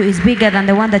inside of you is bigger than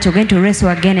the one that you're going to wrestle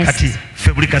against.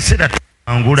 So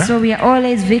we are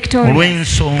always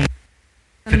victorious.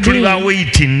 That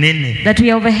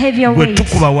we are of a heavier weight,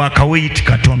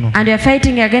 and we are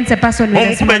fighting against a person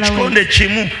with a smaller weight.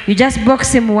 You just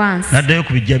box him once, and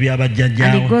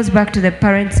he goes back to the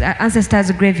parents'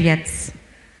 ancestors' graveyards.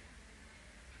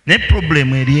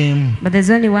 But there's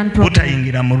only one problem.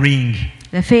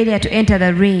 The failure to enter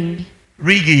the ring.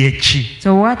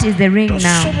 So what is the ring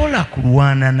now?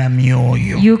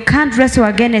 You can't wrestle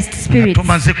against spirits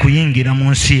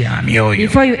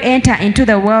before you enter into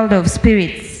the world of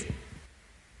spirits.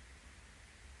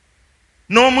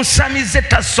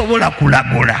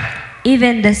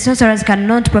 Even the sorcerers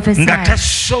cannot prophesy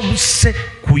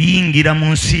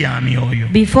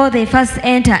before they first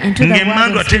enter into the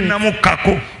world of spirits,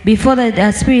 before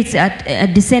the spirits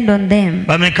descend on them.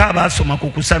 If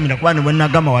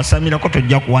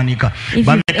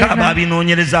you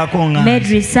made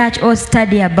research or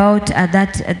study about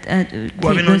those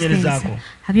things,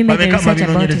 have you made a research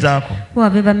about it? Who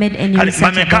have ever made any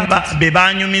research about it?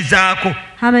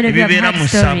 How many of you have heard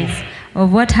stories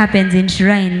of what happens in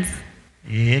shrines?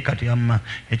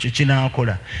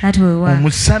 That will work.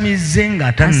 A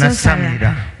sorcerer,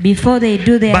 before they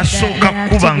do their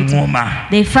activity,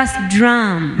 they first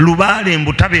drum.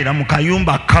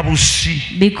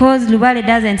 Because Lubale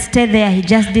doesn't stay there, he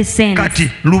just descends.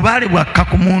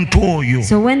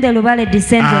 So when the Lubale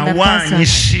descends on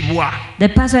the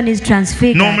person is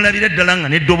transfigured.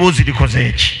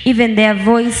 Even their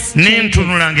voice changes.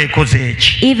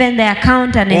 Even their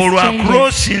countenance changes.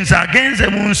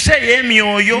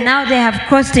 Now they have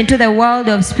crossed into the world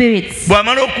of spirits.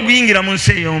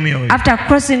 After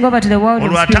crossing over to the world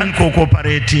of spirits,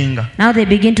 now they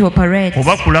begin to operate.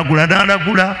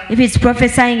 If it's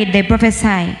prophesying, they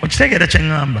prophesy.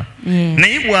 Yes.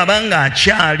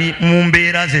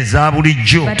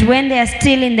 But when they are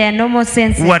still in their normal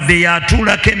senses,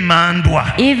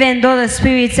 even though the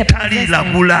spirits are prophesying,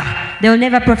 they will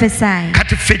never prophesy.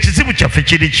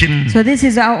 So this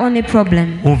is our only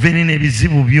problem.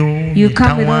 You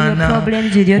come with all your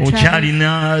problems, with your troubles.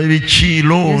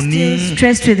 You're still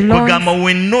stressed with loans.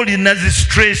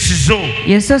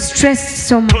 You're so stressed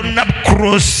so much.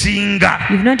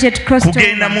 You've not yet crossed over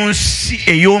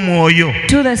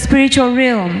to the spiritual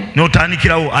realm.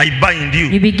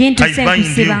 You begin to say,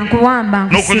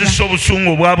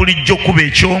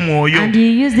 and you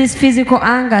use this physical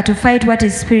anger to fight what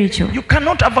is spiritual. You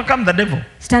cannot overcome the devil.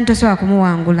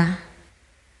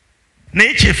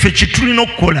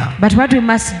 But what we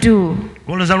must do.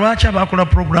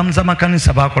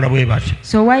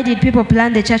 So why did people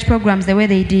plan the church programs the way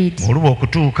they did?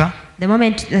 The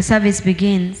moment the service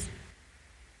begins,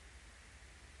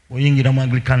 when you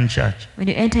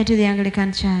enter into the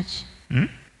Anglican church,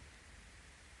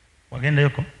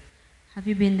 have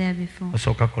you been there before?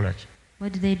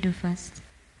 What do they do first?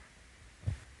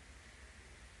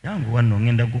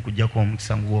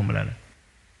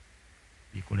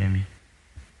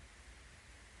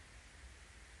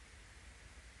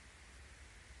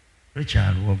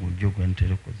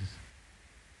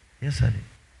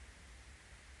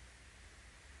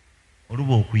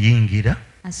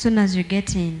 As soon as you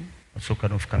get in,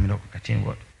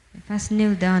 first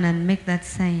kneel down and make that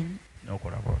sign.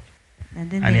 And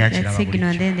then that signal,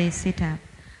 and then they sit up.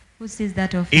 Who sees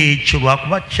that often?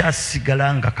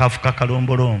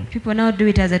 People now do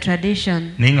it as a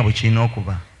tradition.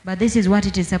 But this is what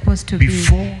it is supposed to be.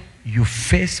 Before you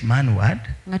face manward,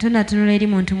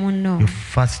 you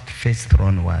first face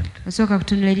throneward.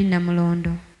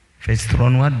 Face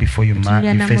throneward before you face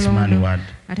manward.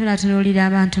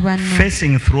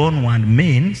 Facing throneward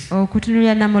means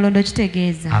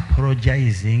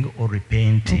apologizing or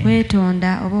repenting,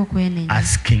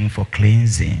 asking for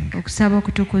cleansing.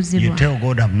 You tell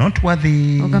God, I'm not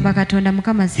worthy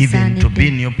even to be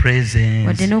in your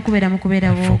presence.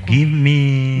 Forgive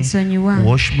me,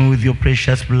 wash me with your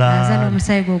precious blood.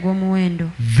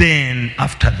 Then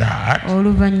after that,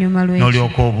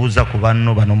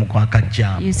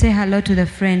 you say hello to the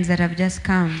friends that have just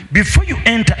come. Before you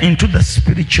enter into the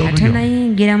spiritual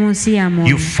realm,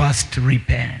 you first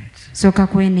repent.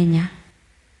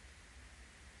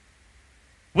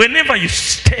 Whenever you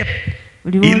step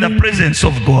in the presence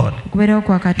of God,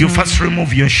 you first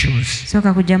remove your shoes.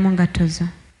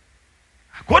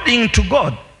 According to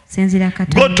God,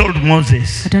 God told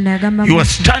Moses, you are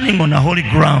standing on a holy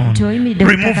ground.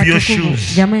 Remove your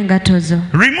shoes.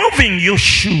 Removing your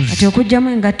shoes,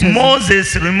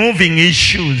 Moses removing his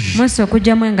shoes, was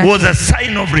a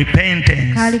sign of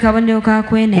repentance.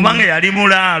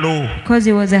 Because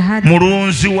he was a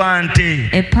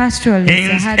pastoralist.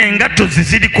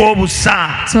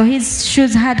 So his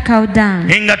shoes had cow dung.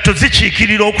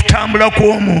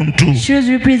 Shoes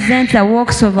represent the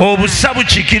works of a man.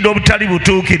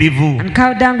 And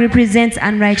cow dung represents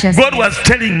unrighteousness. God was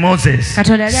telling Moses,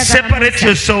 separate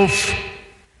yourself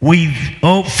with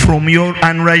or from your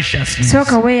unrighteousness.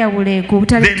 Then we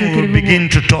will begin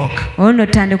to talk.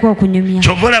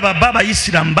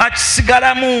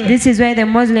 This is why the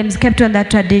Muslims kept on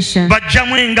that tradition.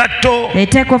 They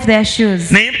take off their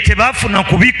shoes, but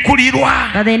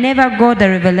they never got the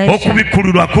revelation. The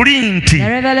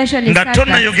revelation is that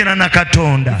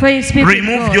before you speak,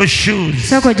 remove your shoes.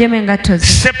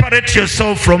 Separate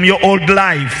yourself from your old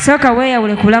life.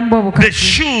 The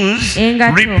shoes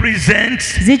represent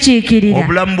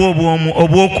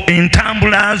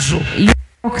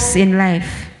yokes in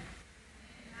life.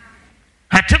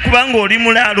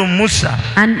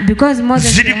 And because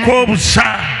Moses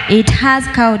it has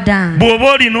cow down.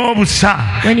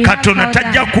 When you have cow down,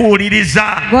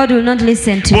 God will not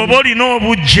listen to you.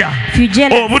 If you're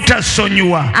jealous and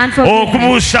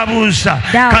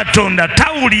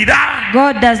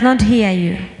God does not hear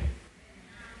you.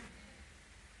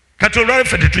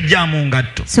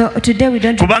 So today we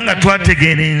don't,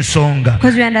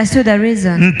 because we understood the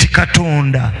reason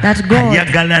that God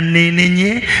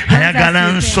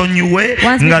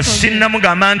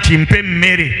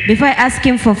before I ask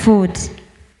him for food.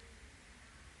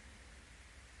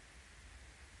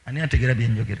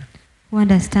 Who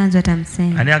understands what I'm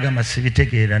saying?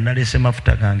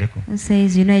 Who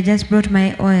says, you know, I just brought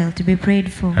my oil to be prayed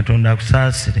for.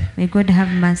 May God have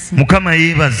mercy.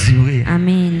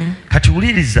 Amen.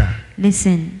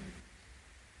 Listen.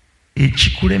 The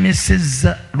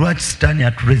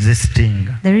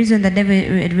reason the devil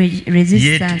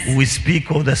resists us, yet we speak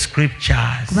of the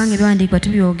scriptures,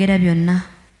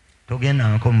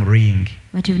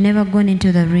 but you've never gone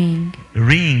into the ring.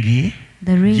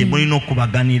 The ring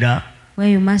where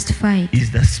you must fight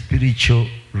is the spiritual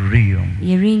realm.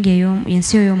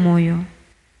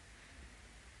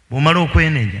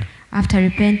 After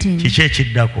repenting,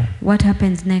 what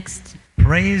happens next?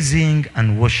 Praising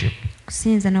and worship.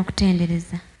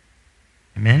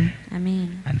 Amen.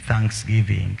 Amen. And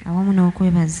thanksgiving.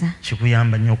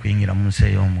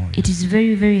 It is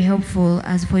very, very helpful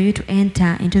as for you to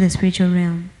enter into the spiritual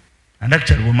realm. And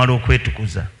actually,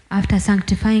 after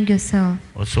sanctifying yourself,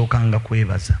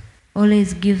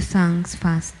 always give thanks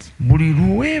first.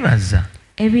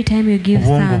 Every time you give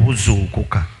thanks,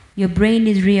 your brain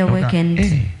is reawakened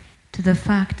to the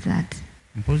fact that,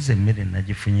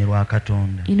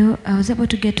 you know, I was able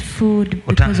to get food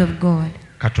because of God.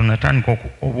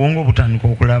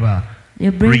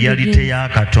 Your brain begins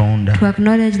to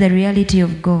acknowledge the reality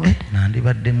of God.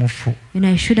 You know,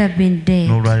 I should have been dead,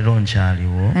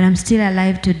 but I'm still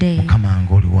alive today.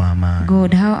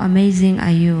 God, how amazing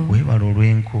are you?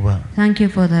 Thank you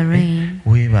for the rain.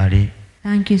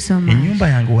 Thank you so much.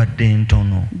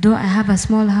 Though I have a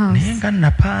small house,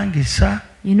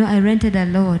 you know, I rented a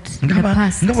lot in the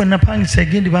past. One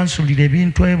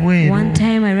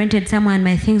time I rented somewhere and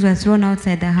my things were thrown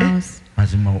outside the house.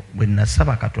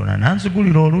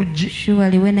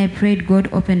 Surely when I prayed, God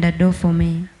opened a door for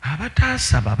me.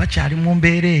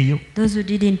 Those who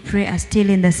didn't pray are still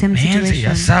in the same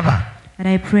situation. But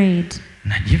I prayed,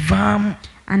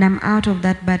 and I'm out of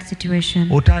that bad situation.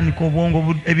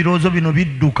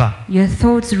 Your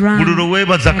thoughts run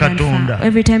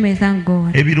every time I thank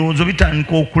God. Your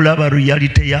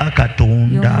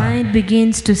mind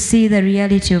begins to see the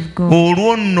reality of God. By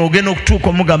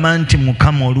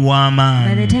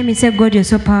the time you say, God, you're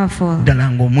so powerful,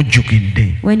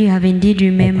 when you have indeed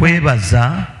remembered,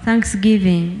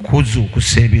 thanksgiving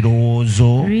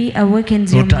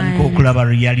reawakens your mind,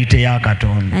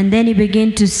 and then you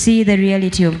begin to see the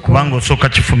reality of God,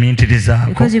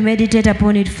 because you meditate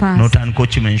upon it first, and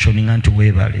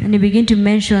you begin to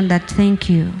mention that thank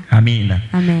you. Amen.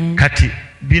 Amen.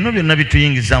 All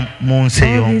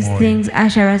these things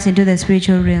usher us into the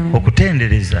spiritual realm.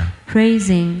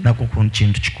 Praising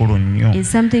is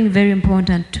something very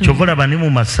important too.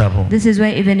 This is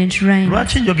why even in shrine, why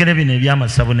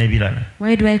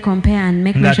do I compare and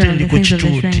make mention of the things of the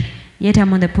shrine? Yet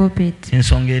I'm on the pulpit. This is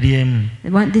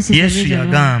the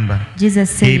reason why Jesus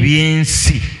said,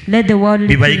 let the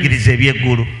worldly things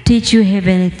teach you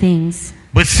heavenly things.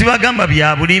 If I don't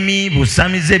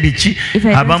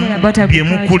tell about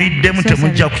agriculture,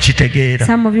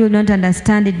 some of you will not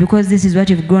understand it because this is what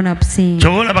you've grown up seeing.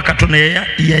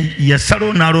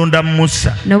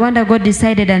 No wonder God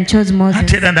decided and chose Moses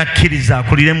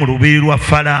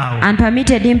and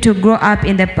permitted him to grow up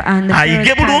in the palace,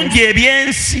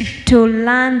 to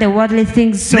learn the worldly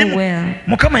things so well.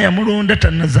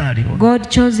 God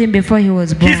chose him before he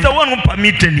was born. He's the one who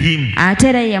permitted him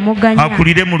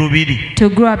to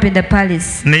grow up in the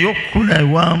palace.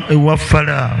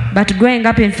 But growing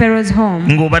up in Pharaoh's home,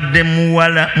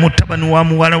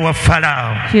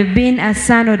 you've been a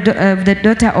son of the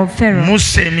daughter of Pharaoh.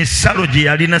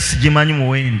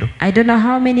 I don't know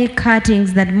how many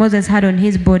cuttings that Moses had on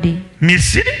his body.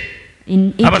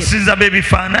 In Egypt,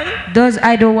 those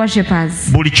idol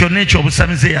worshippers, I'm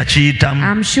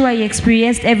sure he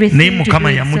experienced everything to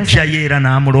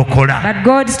but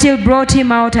God still brought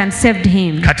him out and saved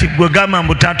him.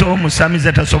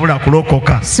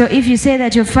 So if you say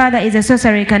that your father is a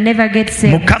sorcerer, he can never get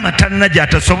saved,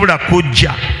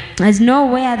 there's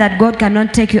nowhere that God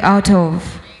cannot take you out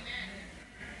of.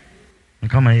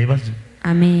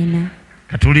 Amen.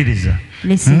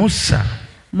 Listen.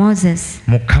 Moses,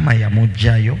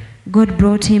 God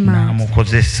brought him out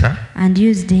and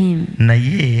used him.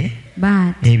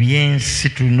 But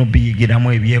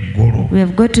we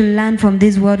have got to learn from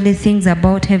these worldly things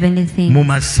about heavenly things.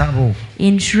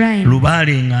 In shrine,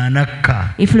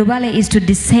 if Lubale is to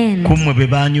descend,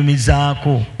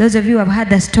 those of you who have heard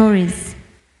the stories,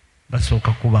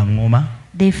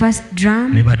 they first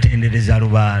drum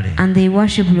and they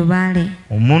worship Lubale.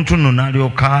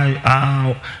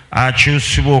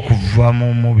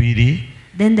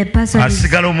 Then the person is,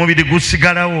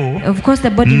 of course the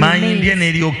body remains,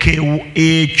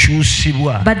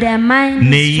 but their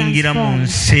mind is transformed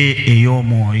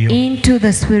into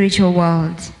the spiritual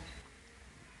world.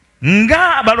 So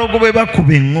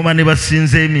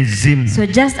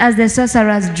just as the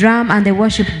sorcerers drum and they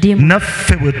worship demons,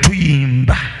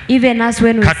 even as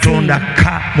when we sing,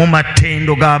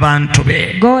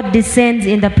 God descends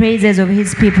in the praises of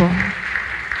his people.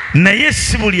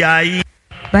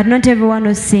 But not everyone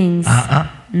who sings.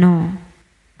 No.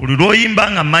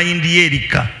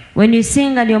 When you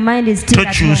sing and your mind is still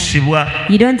at home,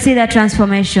 you don't see that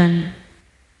transformation.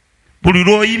 When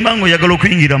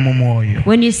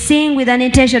you sing with an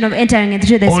intention of entering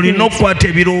into the Spirit,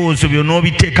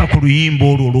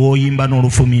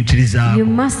 you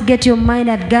must get your mind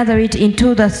and gather it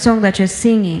into the song that you're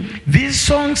singing. These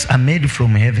songs are made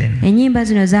from heaven, and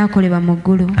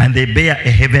they bear a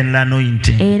heavenly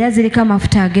anointing.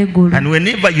 And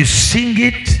whenever you sing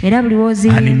it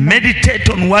and meditate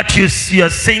on what you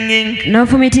are singing,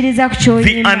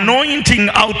 the anointing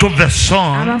out of the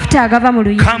song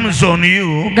comes on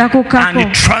you and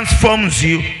it transforms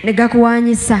you.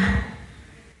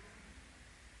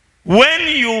 When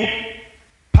you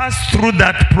pass through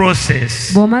that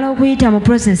process,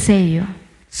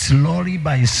 slowly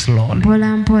by slowly,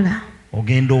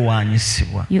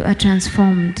 you are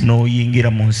transformed.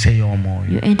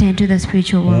 You enter into the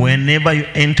spiritual world. Whenever you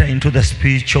enter into the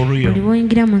spiritual realm,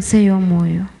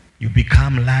 you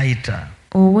become lighter.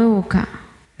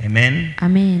 Amen.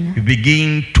 Amen. You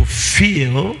begin to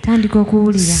feel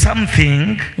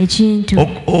something,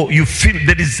 or you feel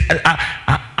there is a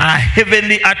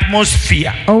heavenly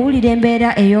atmosphere.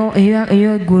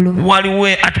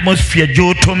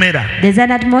 There's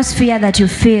an atmosphere that you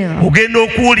feel,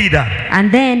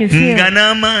 and then you feel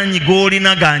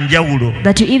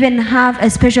that you even have a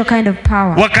special kind of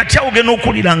power. You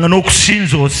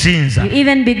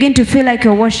even begin to feel like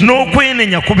you're worshiping,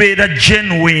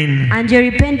 and your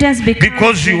repentance becomes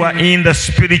because you are in the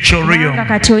spiritual realm.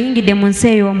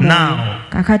 Now,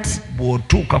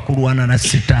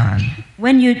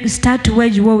 when you start to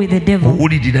wage war with the devil,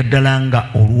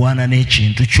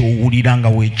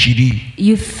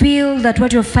 you feel that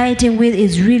what you're fighting with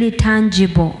is really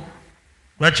tangible.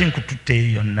 Why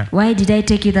did I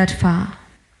take you that far?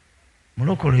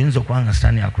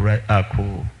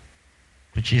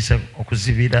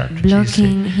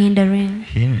 Blocking, hindering,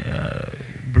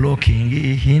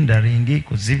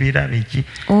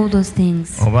 all those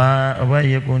things.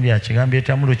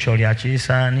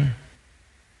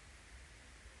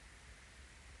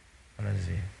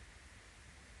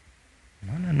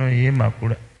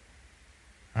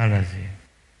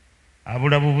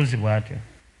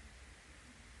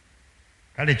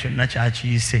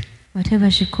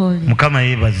 Whatever she called it.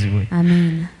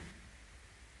 Amen.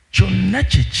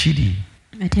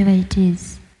 Whatever it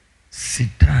is,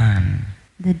 Satan,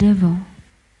 the devil,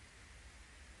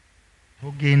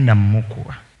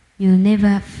 you'll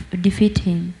never defeat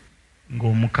him.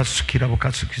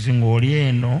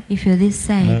 If you're this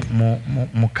side, in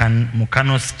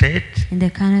the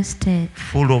carnal state,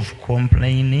 full of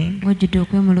complaining,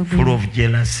 full of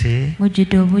jealousy, and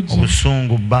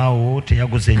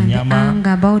the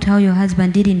anger about how your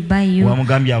husband didn't buy you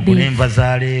beef.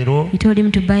 You told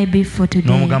him to buy beef for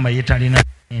today,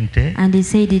 And he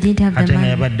said he didn't have the money.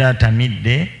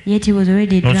 Yet he was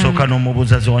already drunk. So he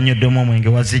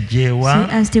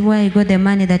asked him where he got the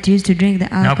money that he used to drink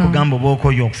the alcohol.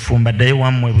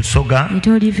 He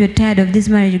told you, if you're tired of this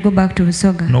marriage, go back to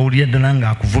Busoga.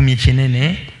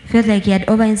 Felt like he had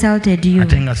over insulted you.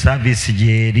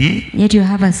 Yet you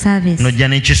have a service. So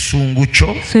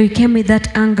you came with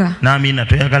that anger. You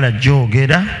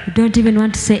don't even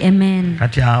want to say amen.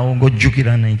 Then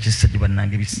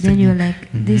you're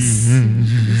like, this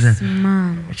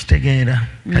man.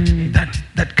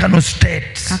 That kind of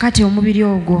state.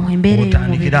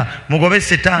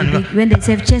 When they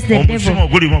say chase the devil,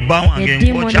 the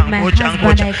demon in my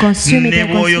husband, I consume it.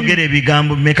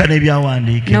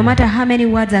 No matter how many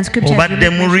words and scriptures you've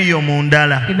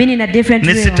been in a different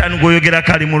room. The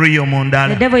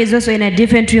devil is also in a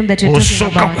different room that you're talking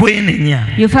about.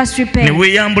 You first repent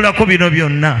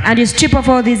and you strip off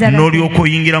all these other things.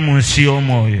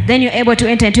 Then you're able to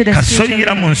enter into the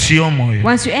spiritual world.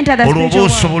 Once you enter the spiritual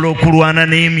world,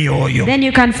 then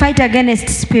you can fight against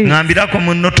spirits.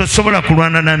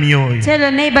 Tell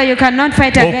your neighbor you cannot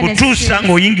fight against spirits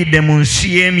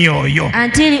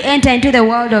until you enter into the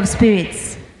world of spirits.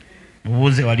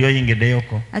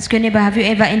 Ask your neighbor, have you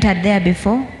ever entered there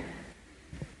before?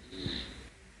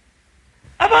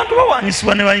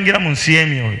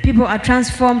 People are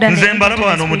transformed and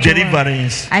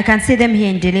I can see them here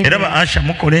in deliverance.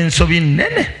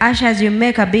 Ushers, you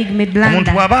make a big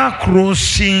blunder.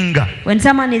 When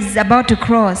someone is about to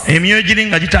cross, when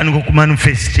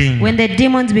the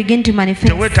demons begin to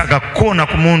manifest, you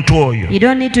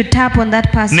don't need to tap on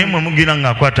that person.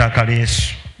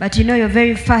 But you know you're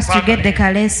very fast to get the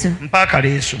kaleso.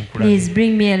 Please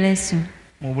bring me a leso.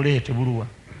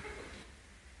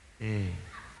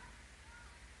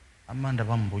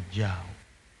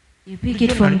 You pick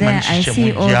it from there. I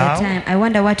see all the time. I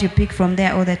wonder what you pick from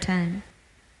there all the time.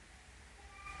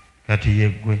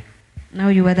 Now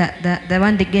you are the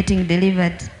one getting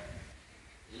delivered.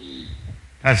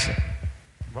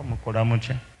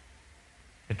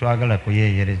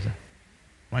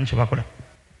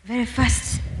 Very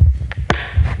fast.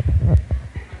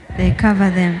 They cover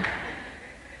them.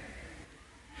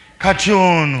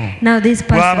 Now this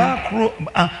person,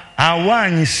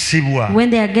 when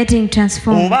they are getting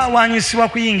transformed,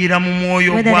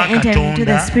 whether they enter into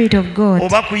the Spirit of God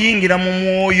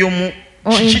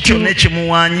or into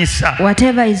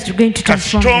whatever is going to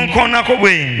transform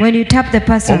them, when you tap the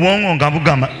person,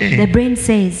 the brain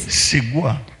says,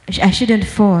 I shouldn't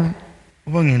fall.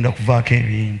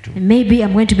 Maybe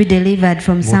I'm going to be delivered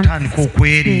from some spirits.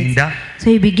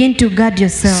 So you begin to guard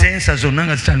yourself. And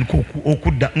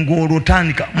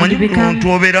you become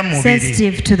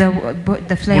sensitive to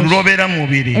the flesh.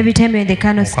 Every time you're in the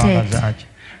carnal state.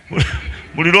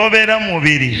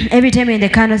 Every time you're in the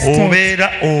carnal state.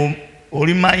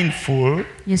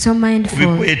 You're so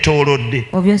mindful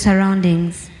of your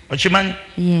surroundings.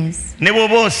 Yes.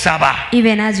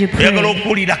 Even as you pray, you know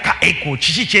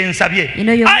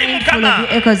you're mindful of your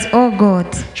echoes. Oh God.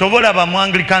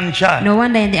 No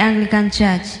wonder in the Anglican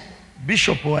Church, the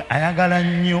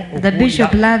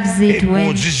bishop loves it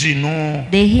when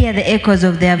they hear the echoes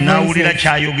of their voices,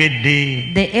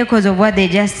 the echoes of what they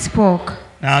just spoke.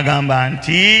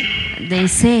 They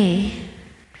say,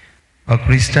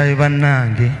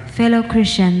 fellow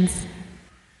Christians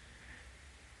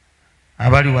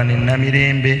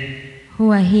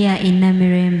who are here in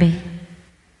Namirembe,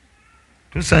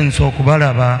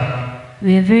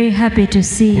 we are very happy to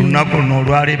see you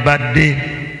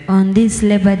on this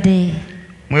Labor Day.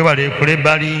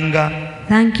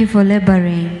 Thank you for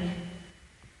laboring.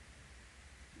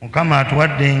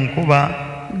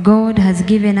 God has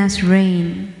given us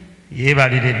rain.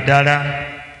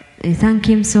 We thank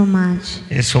Him so much.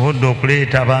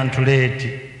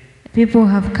 People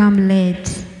have come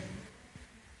late.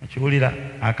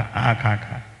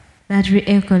 That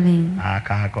re-echoing.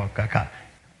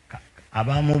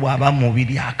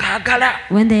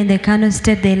 When they're in the carnal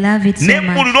state, they love it so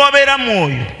much.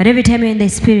 But every time you're in the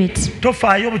spirit,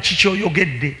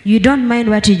 you don't mind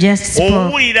what you just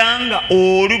spoke.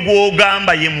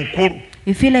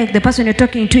 You feel like the person you're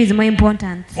talking to is more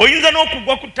important. You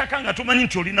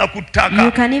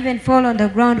can even fall on the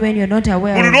ground when you're not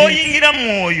aware of it.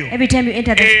 Every time you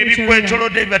enter the spiritual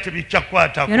realm,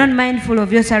 you're not mindful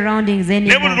of your surroundings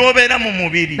anymore.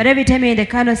 But every time you're in the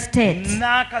carnal state,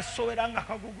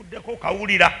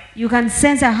 you can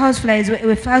sense a housefly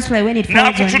when it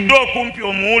falls on you.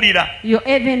 You're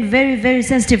even very, very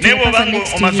sensitive to the person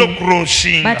next to you.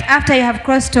 But after you have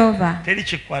crossed over,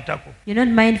 you're not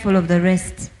mindful of the rest.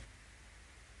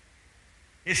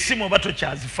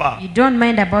 You don't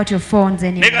mind about your phones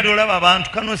anymore.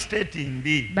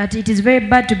 But it is very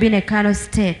bad to be in a carnal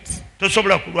state.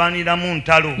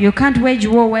 You can't wage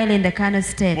war while in the carnal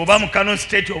state.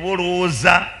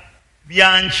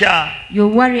 You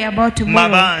worry about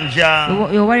tomorrow.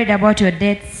 You're worried about your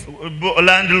debts.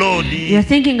 You're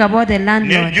thinking about the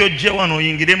landlord.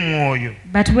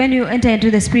 But when you enter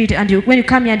into the spirit, and when you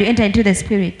come here and you enter into the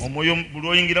spirit,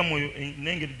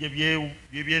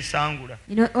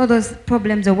 you know, all those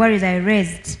problems or worries are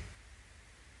erased.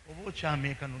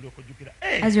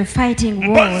 As you're fighting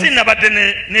wars,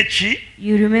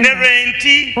 you remember,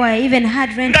 oh, I even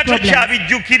had rent problems.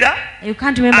 You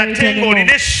can't remember it anymore.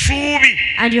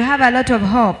 And you have a lot of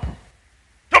hope.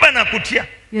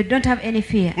 You don't have any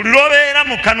fear.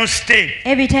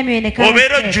 Every time you're in a carnal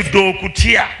state,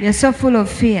 you're so full of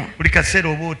fear.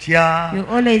 You're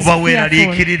always fearful.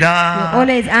 You're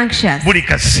always anxious.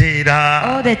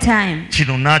 All the time.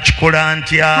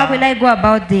 How will I go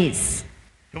about this?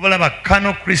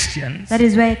 Carnal Christians that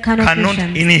is why carnal cannot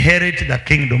Christians inherit the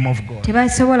kingdom of God.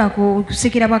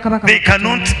 They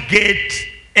cannot get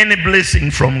any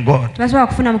blessing from God. Carnal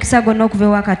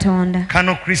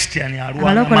Christian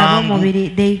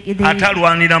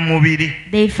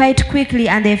they fight quickly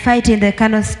and they fight in the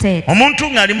carnal state.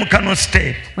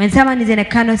 When someone is in a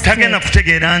carnal state, they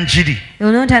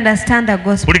will not understand the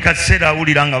gospel.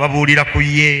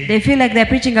 They feel like they're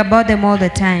preaching about them all the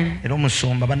time.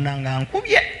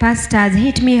 Pastors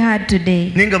hit me hard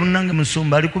today.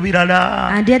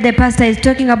 And yet the pastor is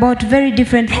talking about very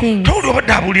different things.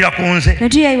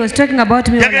 He was talking about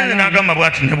me all along.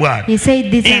 He said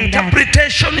this and that.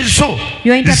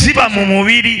 Your interpretation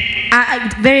are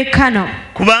very carnal.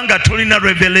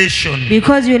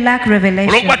 Because you lack revelation.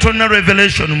 And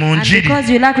because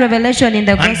you lack revelation in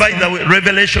the gospel. And by the way,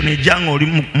 revelation and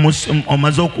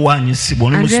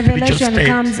revelation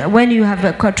comes when you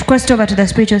have crossed over to the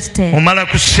spiritual state. You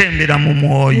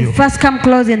first come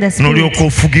close in the spirit.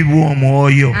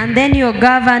 And then you're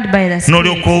governed by the spirit.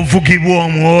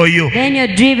 Then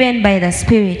you're driven by the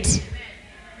spirit.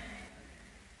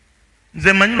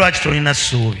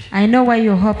 I know why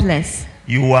you're hopeless.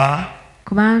 You are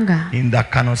in the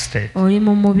carnal state.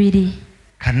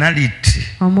 Carnality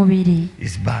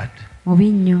is bad.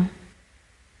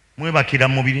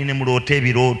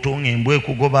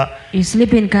 You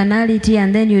sleep in carnality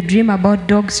and then you dream about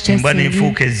dogs chasing you.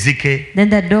 Then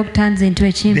the dog turns into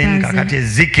a chimpanzee.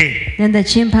 Then the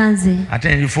chimpanzee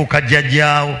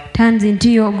turns into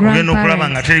your grandparent.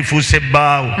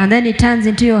 And then it turns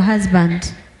into your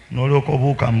husband.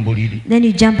 Then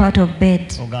you jump out of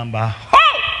bed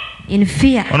in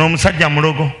fear.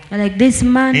 Like this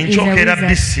man is a wizard.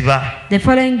 The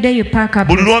following day you pack up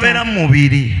your stuff.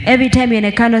 Every time you're in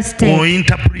a carnal state,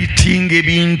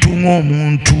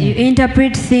 you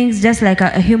interpret things just like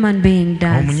a human being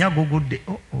does.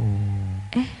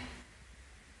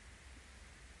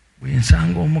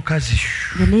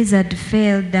 The lizard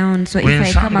fell down. So if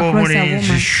I come across a woman,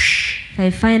 if I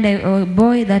find a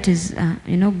boy that is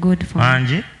good for me.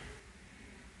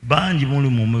 So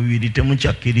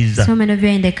many of you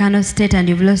are in the carnal state and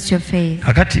you've lost your faith.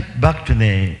 Back to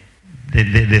the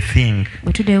thing.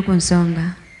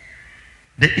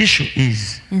 The issue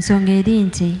is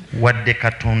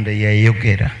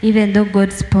even though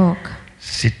God spoke,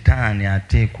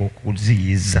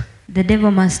 the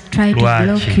devil must try to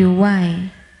block you.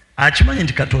 Why?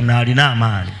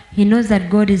 He knows that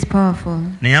God is powerful,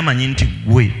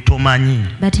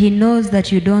 but he knows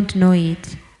that you don't know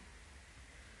it.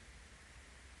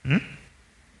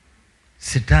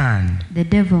 Satan, the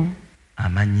devil,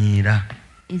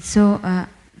 it's so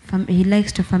he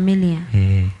likes to familiar.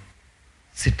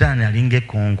 Satan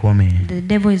the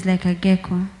devil is like a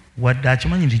gecko. Though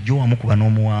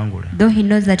he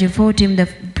knows that you fought him the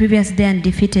previous day and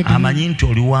defeated him,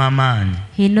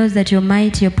 he knows that you're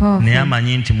mighty, you're powerful,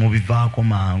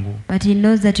 but he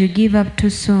knows that you give up too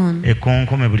soon.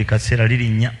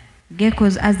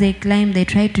 Geckos, as they climb, they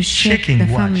try to shake the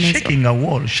firmness. Shaking a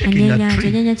wall, shaking a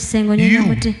tree. You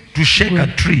to shake a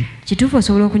tree.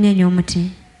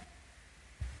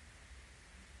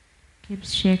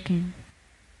 Keeps shaking.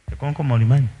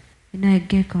 You know a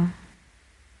gecko.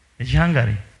 It's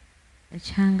hungry. It's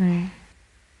hungry.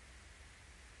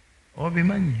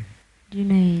 Do you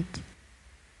know it?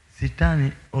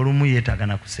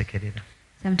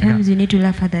 Sometimes you need to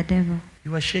laugh at the devil.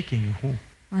 You are shaking who?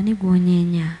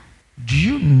 Do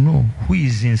you know who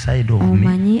is inside of me?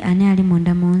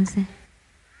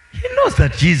 He knows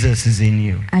that Jesus is in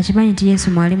you. Achimanyi nti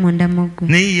Yesu mwali munda mu ggwe.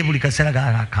 Naye ye buli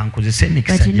kaseera kankozesa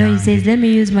emikisa But you know, he says, let me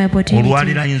use my opportunity.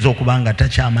 Olwaliro ayinza okuba nga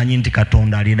takyamanyi nti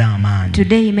Katonda alina amaanyi.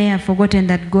 Today he may have forgotten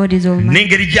that God is almighty.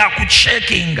 N'engeri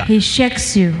gy'akushakinga. He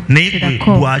shakes you to the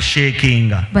core.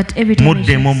 But every time he shakes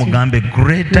you, mugambe,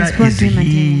 greater is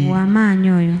he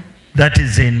that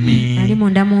is in me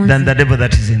than the devil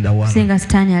that is in the world.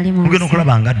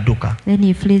 Then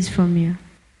he flees from you.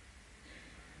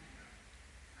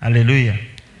 Hallelujah.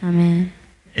 Amen.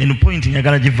 Eno point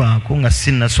njagala givaako nga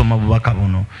sinnasoma bubaka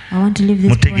buno.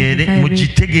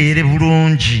 Mukitegeere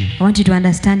bulungi. I want you to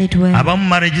understand it well. Abamu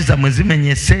marriages zammwe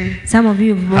zimenyese. Some of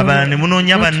you abalala ne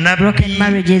munoonya bannabbi. Broken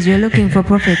marriages. You're looking for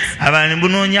prophets. Abalala ne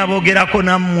munoonya aboogerako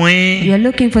nammwe. You're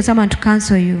looking for someone to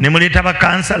counsel you. Ne muleeta ba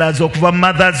counselors okuva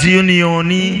Mothers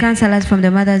Union. Counselors from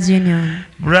the Mothers Union.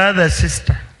 Brother,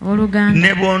 sister.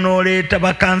 Ne bw'onooleeta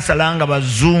bakansala nga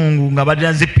bazungu nga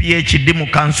balina zi PhD mu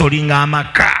counseling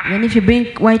amaka. Even if you bring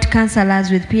white counselors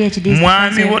with PhDs,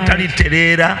 mwami wo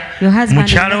talitereera,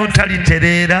 mukyala wo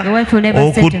talitereera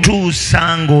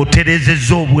okutuusa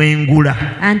ng'oterezezza obwengula,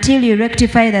 until you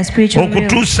rectify the spiritual will,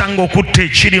 okutuusa ng'okutta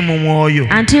ekiri mu mwoyo,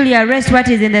 until you arrest what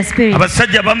is in the spirit.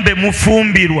 Abasajja bamu be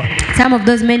mufumbirwa, some of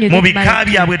those men you mu get bika married,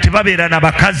 byabwe tebabeera na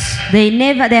bakazi.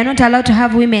 they are not allowed to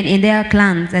have women in their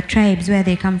clans, the tribes where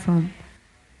they come from.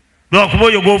 Lwakuba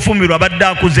oyo gw'ofumbirwa abadde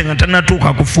akuze nga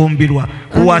tannatuuka kufumbirwa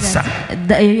kuwasa.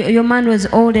 Your man was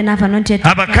old enough and not yet.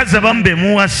 Abakazi abamu be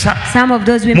muwasa,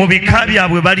 mu bika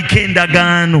byabwe baliko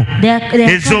endagaano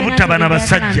ez'obutaba na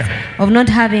basajja, of not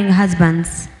having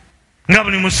husbands. nga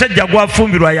buli musajja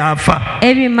gwafumbirwa yafa.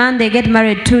 Every man they get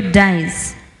married to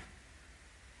dies.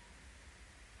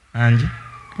 Anje.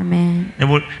 Amen.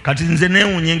 Kati nze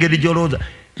neewuunya engeri gy'olowooza.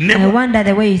 I wonder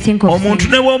the way you think of omuntu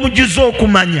ne bw'omujjuza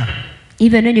okumanya.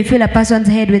 Even when you fill a person's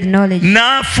head with knowledge, you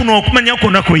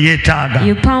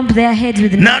pump their heads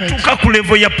with knowledge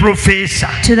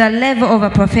to the level of a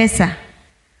professor.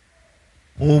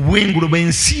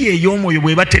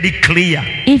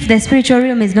 If the spiritual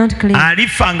realm is not clear,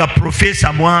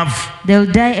 they'll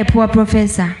die a poor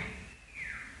professor.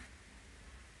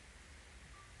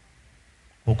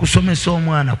 It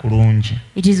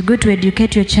is good to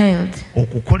educate your child,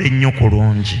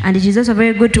 and it is also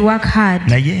very good to work hard.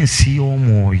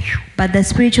 But the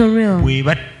spiritual realm,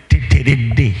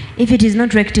 if it is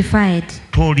not rectified,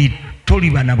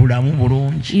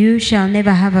 you shall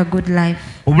never have a good life.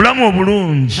 A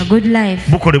good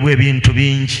life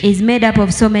is made up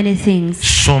of so many things.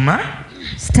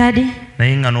 Study,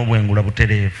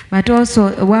 but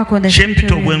also work on the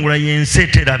spiritual realm.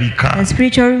 The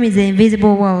spiritual realm is the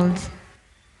invisible world.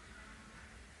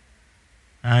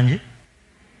 I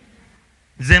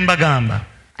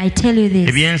tell you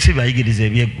this.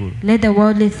 Let the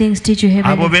worldly things teach you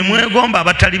heavenly things.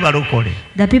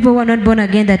 The people who are not born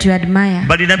again that you admire,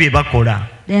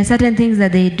 there are certain things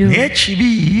that they do.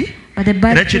 But the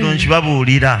bad thing,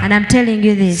 and I'm telling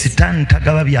you this,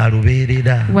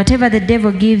 whatever the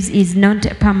devil gives is not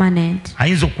permanent.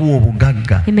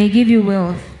 He may give you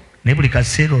wealth,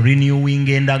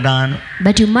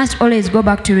 but you must always go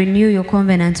back to renew your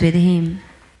covenants with him.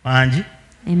 Amen.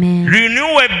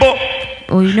 Renewable.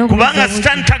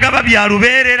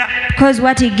 Because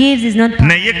what he gives is not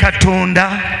permanent.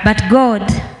 But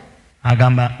God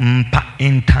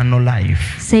internal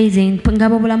life says when I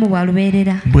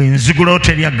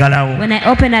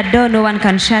open a door, no one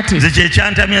can shut it.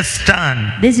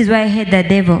 This is why I hate the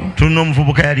devil.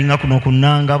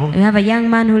 We have a young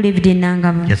man who lived in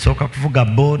Nangabo.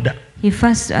 He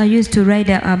first used to ride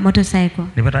a motorcycle.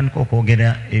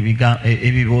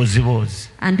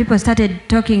 And people started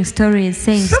talking stories,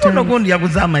 saying stories. You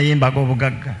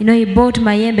know, he bought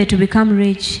Mayembe to become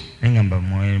rich. And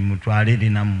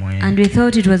we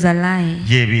thought it was a lie.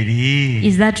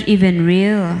 Is that even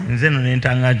real?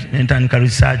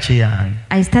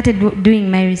 I started doing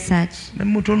my research.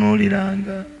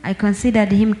 I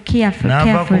considered him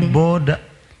carefully.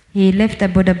 He left the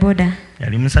border.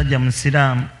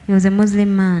 He was a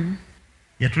Muslim man.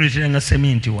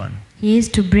 He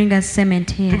used to bring us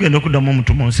cement here.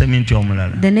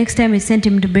 The next time we sent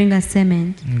him to bring us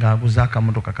cement, he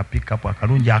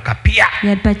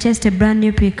had purchased a brand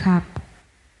new pickup.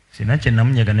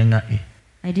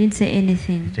 I didn't say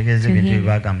anything to him.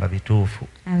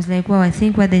 I was like, wow, I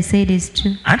think what they said is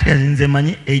true.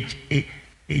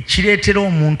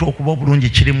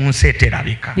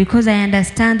 Because I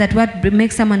understand that what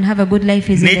makes someone have a good life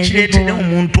is in the invisible world.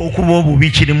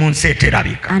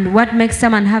 And what makes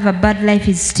someone have a bad life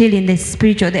is still in the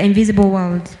spiritual, the invisible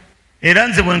world.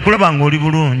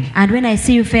 And when I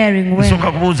see you faring well,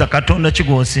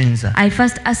 I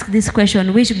first ask this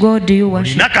question: which God do you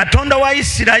worship?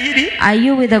 Are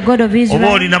you with the God of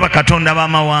Israel,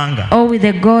 or with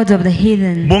the gods of the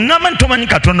heathen?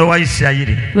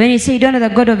 When you say you don't know the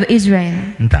God of Israel,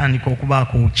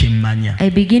 I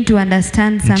begin to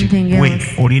understand something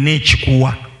else.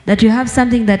 That you have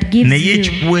something that gives you.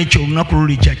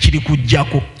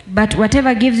 But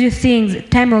whatever gives you things,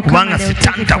 time will come and they will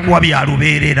take it from you.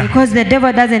 Because the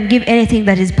devil doesn't give anything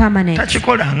that is permanent.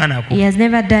 He has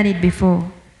never done it before.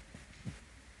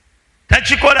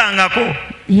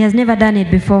 He has never done it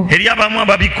before.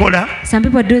 Some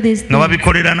people do this thing,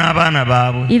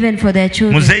 even for their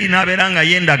children.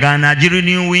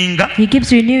 He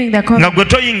keeps renewing the covenant,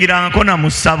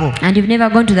 and you've never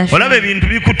gone to the shrine.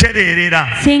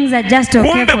 Things are just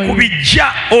okay for you. Yes.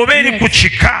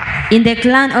 In the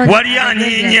clan or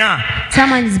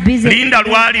someone is busy.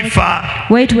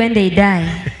 Wait when they die.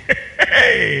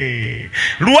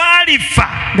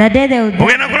 The day they will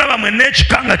die,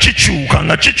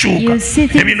 you'll see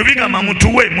things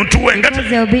because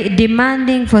they'll be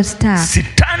demanding for stuff.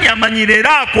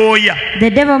 The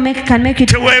devil can make you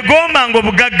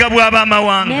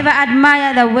never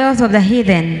admire the wealth of the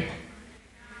heathen.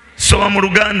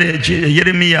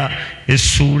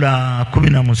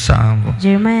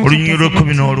 Jeremiah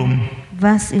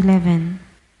verse 11.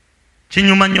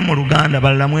 Kinyuma nnyo mu Luganda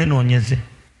balala mwenoonyeze.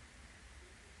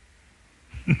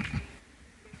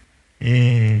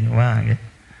 Wange.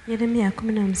 Yeremiya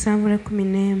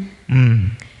 17:11.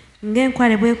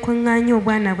 Ng'enkwale bwekwaŋŋaanya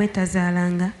obwana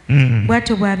bwetazaalanga,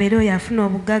 bw'atyo bw'abeera oyo afuna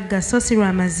obugagga so si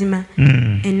lwa mazima,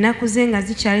 ennaku ze nga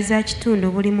zikyali za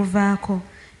kitundu bulimuvaako,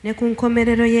 ne ku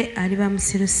nkomerero ye aliba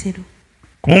musirusiru.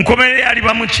 Ku nkomerero ye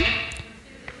aliba muki?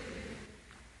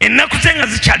 Ennaku ze nga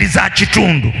zikyali za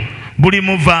kitundu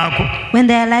bulimuvaako. When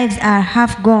their lives are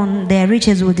half gone, their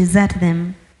riches will desert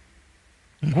them.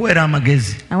 I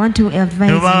want to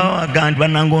advise you.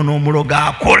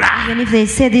 Even if they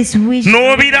say this witch,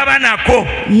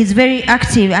 he is very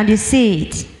active and you see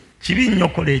it. It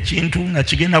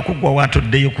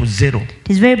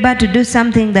is very bad to do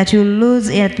something that you lose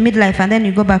at midlife and then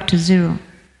you go back to zero.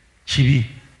 It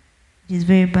is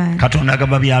very bad.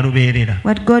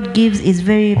 What God gives is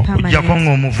very permanent.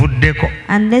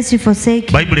 Unless you forsake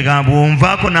him.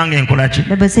 The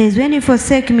Bible says, when you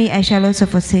forsake me, I shall also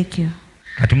forsake you.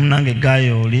 So that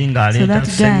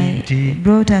guy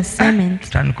brought us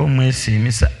cement, and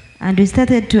we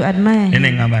started to admire him.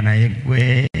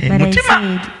 But I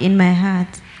said in my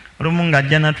heart,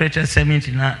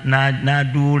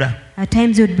 at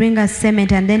times he would bring us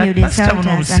cement and then he would insult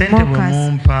us and mock us.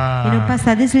 You know,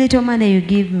 Pastor, this little money you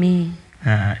give me.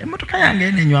 You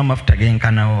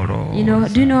know,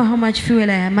 do you know how much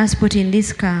fuel I must put in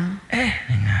this car?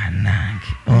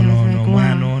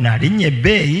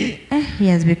 He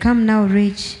has become now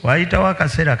rich.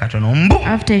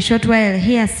 After a short while,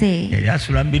 here say,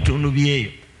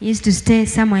 he used to stay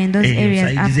somewhere in those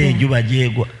areas up there.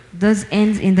 Those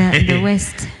ends in the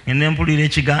west. Then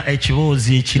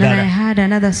I heard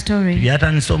another story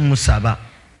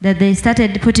that they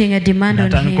started putting a demand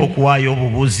on him.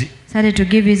 Started to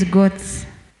give his goats.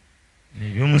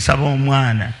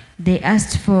 They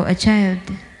asked for a child.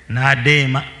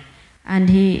 And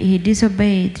he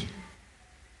disobeyed.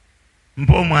 Give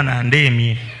him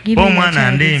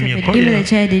the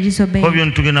child, he disobeyed.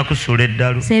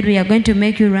 Said, we are going to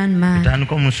make you run mad.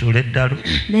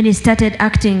 Then he started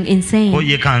acting insane.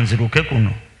 He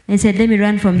said, let me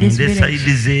run from this village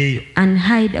and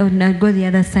hide or not go the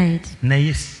other side.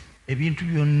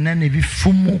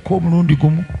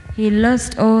 He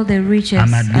lost all the riches at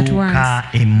once,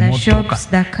 the shops,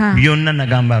 the car. He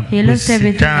lost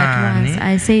everything at once.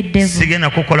 I say, devil,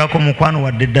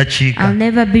 I'll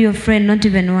never be your friend, not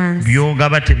even once. Because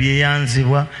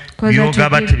what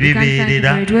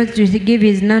you give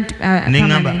is not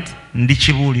permanent. I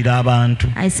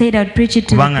said I'd preach it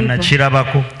to the people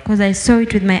because I saw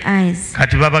it with my eyes.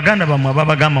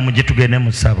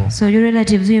 So your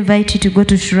relatives will invite you to go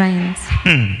to shrines.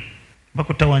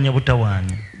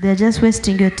 They're just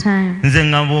wasting your time. I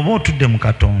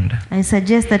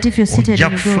suggest that if you're seated in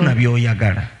God,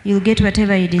 you'll get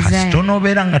whatever you desire,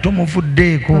 provided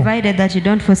that you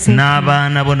don't forsake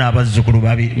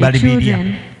Him. Your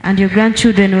children and your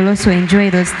grandchildren will also enjoy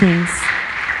those things.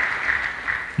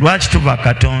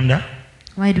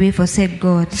 Why do we forsake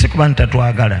God? It's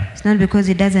not because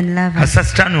He doesn't love us.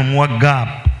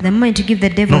 The moment you give the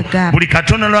devil a gap,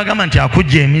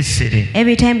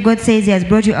 every time God says He has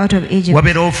brought you out of Egypt,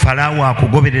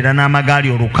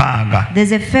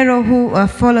 there's a Pharaoh who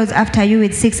follows after you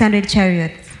with 600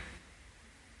 chariots.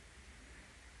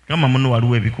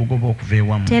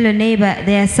 Tell your neighbor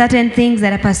there are certain things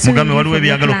that are pursuing you from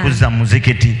your plan.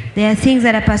 There are things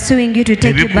that are pursuing you to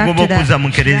take you back to the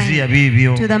shrine,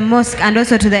 to the mosque and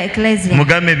also to the ecclesia.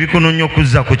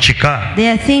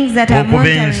 There are things that are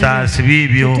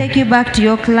monitoring you to take you back to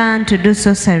your clan to do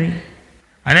sorcery.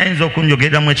 This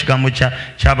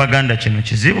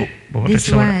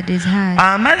word is hard.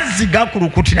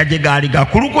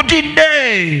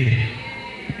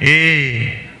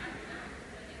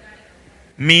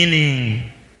 Meaning,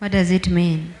 what does it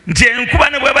mean?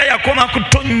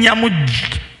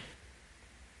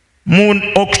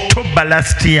 October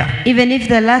last year. Even if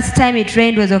the last time it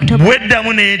rained was October,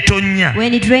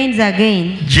 when it rains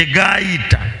again,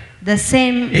 the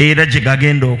same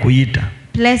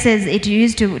places it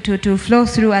used to flow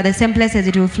through are the same places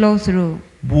it will flow through.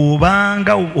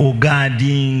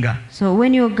 So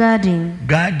when you're guarding,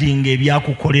 guard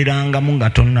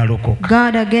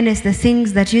against the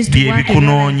things that used to work in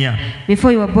your life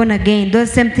before you were born again.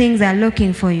 Those same things are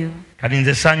looking for you.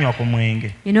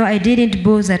 You know, I didn't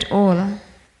booze at all.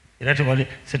 And the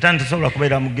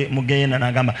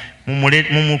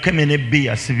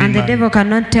devil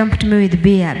cannot tempt me with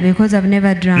beer because I've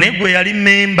never drunk.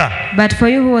 But for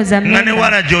you who was a member,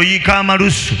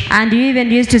 and you even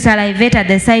used to salivate at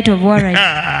the sight of warrant,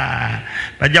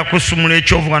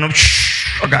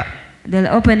 they'll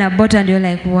open a bottle and you're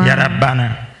like, wow.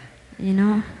 You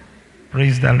know?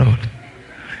 Praise the Lord.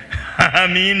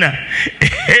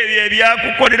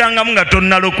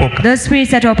 Those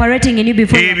spirits that are operating in you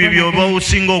before you are born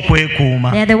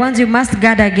again, they are the ones you must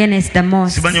guard against the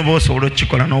most. Can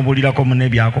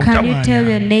you tell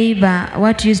your neighbor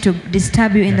what used to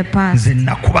disturb you in the past?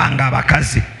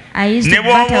 I used to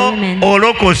batter women.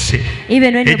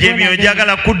 Even when you're born again,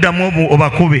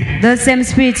 those same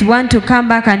spirits want to come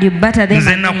back and you batter them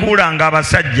again. I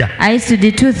used to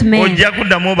detooth men.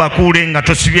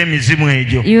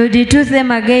 You detooth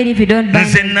them again if you don't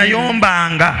bind them. I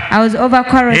was over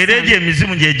quarrelsome.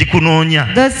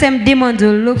 Those same demons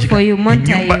will look for you,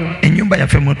 monitor you.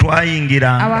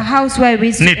 Our house where we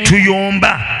used to enter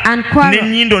and quarrel.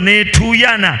 And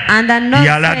the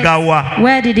nonsense,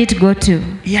 where did it go to?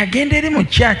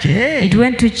 It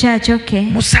went to church,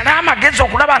 okay.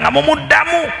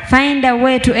 Find a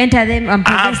way to enter them and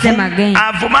possess them again.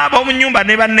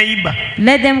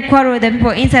 Let them quarrel with the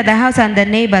people inside the house and the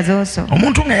neighbors also. If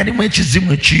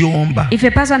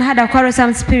a person had a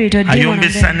quarrelsome spirit or demon on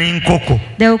them,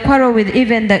 they will quarrel with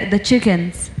even the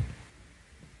chickens.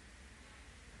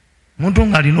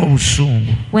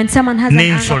 When someone has an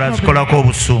anger problem,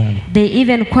 they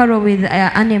even quarrel with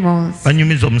animals.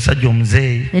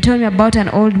 They told me about an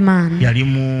old man. He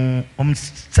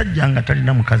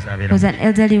was an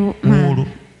elderly man,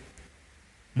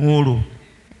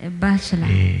 a bachelor.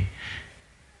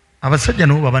 Abasajja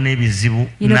nabo baba n'ebizibu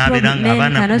n'aberanga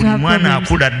abaana buli mwana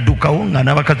akula addukawo nga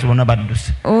n'abakazi bonna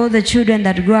badduse. All the children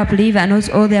that grow up leave and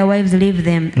all their wives leave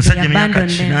them. They abandon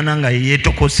them.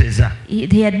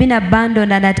 He had been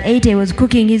abandoned and at 80 he was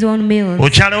cooking his own meals.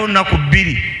 Okyalawo nnaku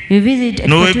bbiri. You visit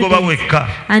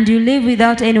and you live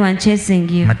without anyone chasing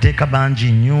you. Mateeka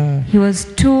bangi nnyo. He was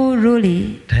too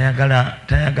ruly.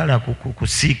 Tayagala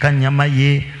kusiika nnyama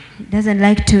ye. He doesn't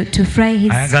like to fry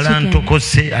his chicken.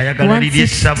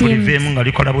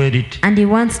 And he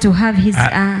wants to have his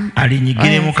and he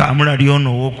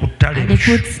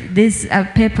puts this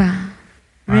pepper,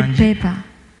 red pepper.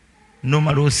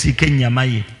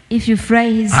 If you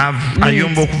fry his meat,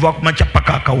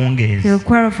 he'll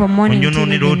quarrel from morning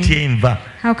till evening.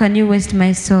 How can you waste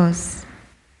my sauce?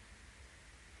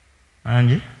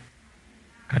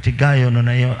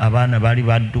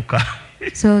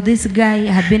 So this guy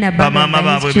had been abandoned by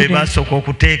his children.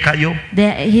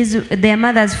 Their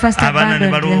mothers first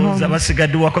abandoned the home.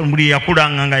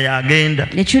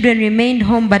 The children remained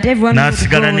home, but everyone would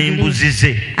go with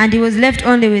him. And he was left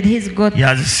only with his goat. He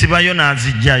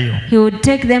would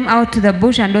take them out to the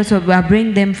bush and also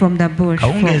bring them from the bush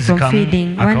from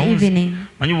feeding one evening.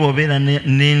 You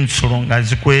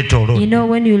know,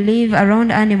 when you live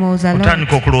around animals a lot,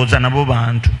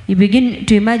 you begin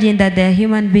to imagine that they are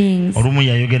human beings.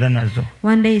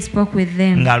 One day he spoke with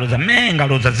them.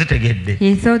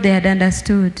 He thought they had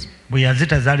understood. He let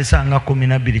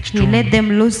them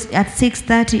loose at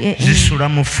 6:30 a.m.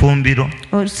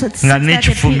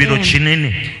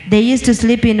 They used to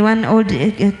sleep in one old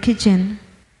kitchen,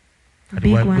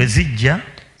 big one.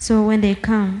 So when they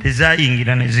come, rather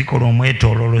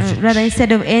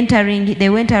instead of entering, they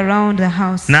went around the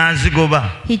house.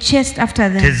 He chased after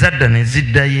them.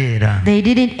 They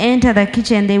didn't enter the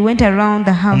kitchen, they went around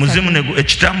the house.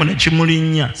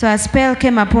 So a spell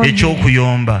came upon him,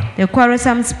 the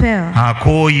quarrelsome spell.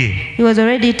 He was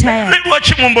already tired.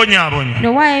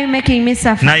 No, why are you making me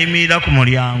suffer?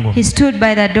 He stood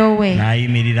by the doorway.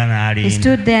 He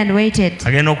stood there and waited.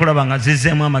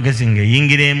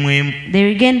 They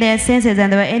regained their senses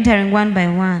and they were entering one by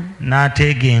one.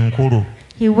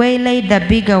 He waylaid the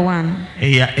bigger one,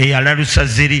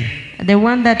 the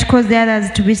one that caused the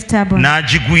others to be stubborn. And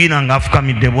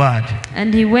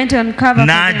he went on cover.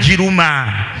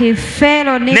 He fell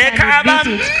on it and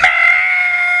he beat it.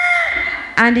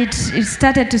 And it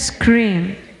started to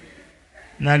scream.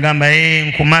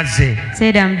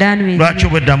 Said, I'm done with you.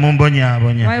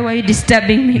 Why were you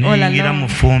disturbing me all along?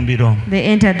 They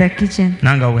entered the kitchen.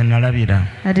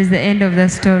 That is the end of the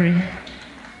story.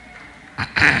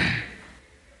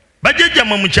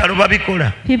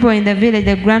 People in the village,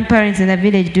 the grandparents in the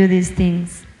village do these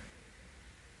things.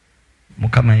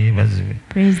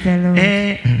 Praise the Lord.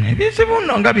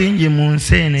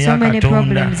 So many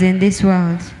problems in this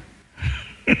world.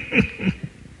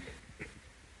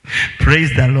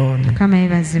 Praise the Lord.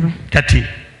 Kati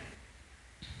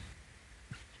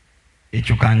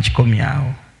ekyo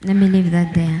kankikomyawo. Let me leave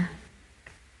that there.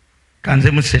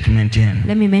 Kanzemu statement eno.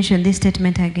 Let me mention this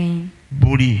statement again.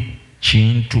 Buli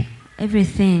kintu,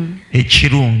 everything,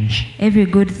 ekirungi, every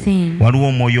good thing, waliwo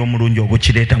omwoyo omulungi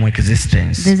ogukireeta mu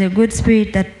existence. There's a good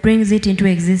spirit that brings it into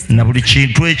existence. Na buli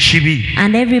kintu ekibi,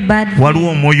 and every bad thing, waliwo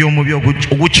omwoyo omubi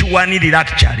ogukiwanirira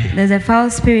actually. There's a foul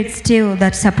spirit still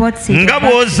that supports it. Nga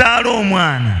bw'ozaala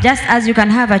omwana, just as you can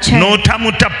have a child,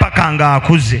 n'otamutta paka nga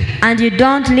akuze, and you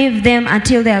don't leave them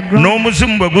until they are grown.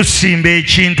 N'omuzimu bwe gusimba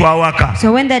ekintu awaka,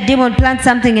 so when the demon plants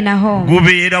something in a home,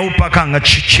 gubeerawo paka nga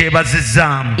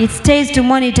kyebazizaamu. It stays to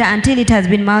monitor until it has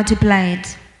been multiplied.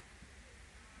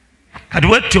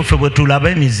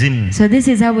 So this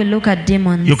is how we look at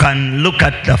demons. You can look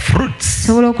at the fruits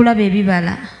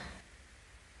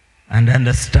and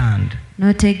understand.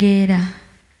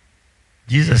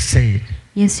 Jesus said,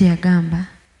 Yesu yagamba,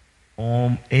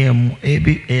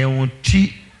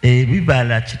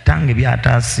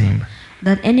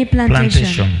 that any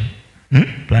plantation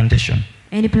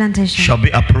any plantation shall be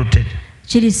uprooted.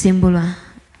 Jesus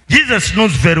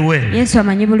knows very well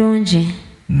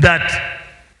that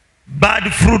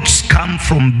bad fruits come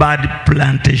from bad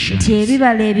plantations.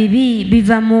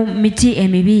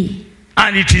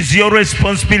 And it is your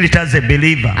responsibility as a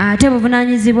believer to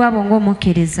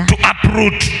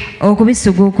uproot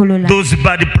those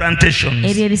bad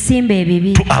plantations,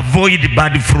 to avoid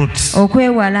bad fruits.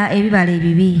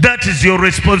 That is your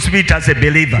responsibility as a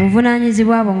believer.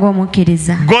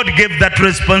 God gave that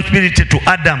responsibility to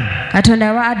Adam.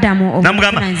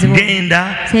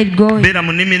 Said, go,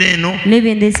 live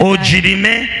in this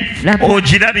garden,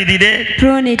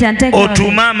 prune it and take care of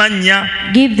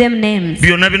it. Give them names.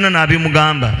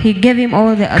 He gave him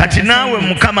all the other.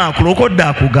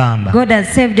 God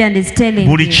has saved and is telling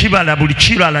you,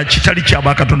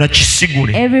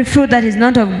 every fruit that is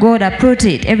not of God, uproot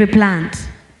it, every plant.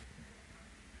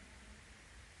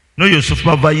 No, your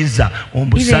supervisor,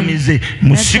 ombusamize,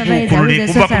 musigukulule,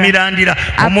 kuva ku mirandira,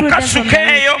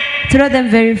 omukasukeeyo, throw them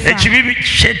very far. Ekibibi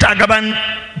kyetaaga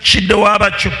kiddewo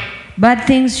abakyo. Bad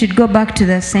things should go back to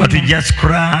the same. But we just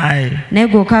cry.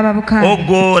 Oh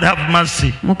God, have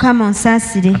mercy.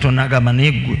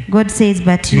 God says,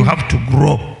 but you have to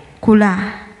grow.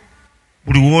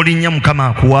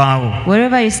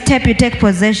 Wherever you step, you take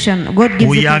possession. God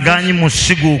gives you possession. Uproot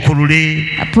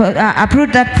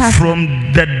that person.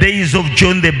 From the days of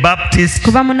John the Baptist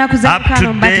up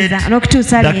to date,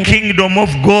 the kingdom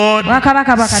of God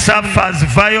suffers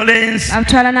violence,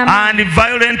 and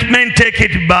violent men take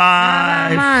it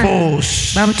by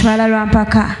force.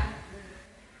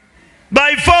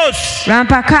 By force.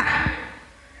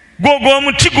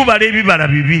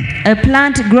 A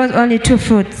plant grows only two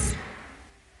fruits.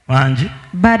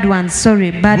 Bad ones,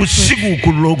 sorry, bad fruits.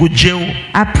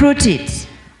 Uproot it.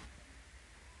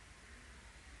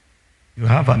 You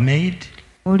have a maid.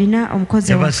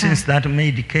 Ever since that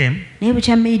maid came,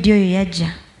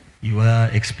 you are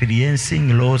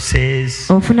experiencing losses,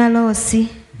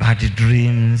 bad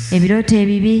dreams,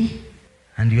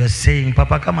 and you are saying,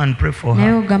 Papa, come and pray for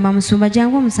her.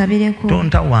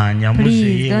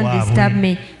 Please don't disturb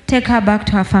me. Take her back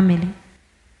to her family.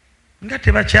 They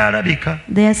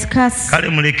are scarce. Let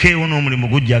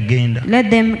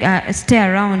them stay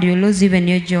around. You lose even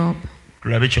your job.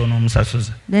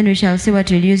 Then we shall see what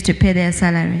you'll use to pay their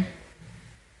salary.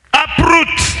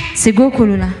 Uproot.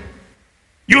 Sigukulula.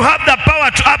 You have the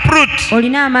power to uproot.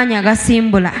 Olina amaanyi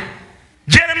agasimbula.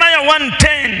 Jeremiah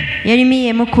 1:10.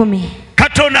 Yeremiya 10.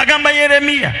 Katonda agamba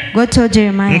Yeremiya. God told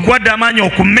Jeremiah. Nkwadde amaanyi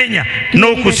okumenya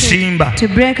n'okusimba.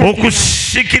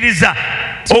 Okusikiriza.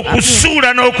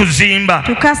 Okusuula n'okuzimba.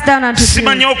 To cast down and to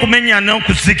simanyi okumenya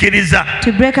n'okusikiriza.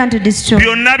 To break and to destroy.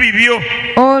 Byonna bibyo.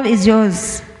 All is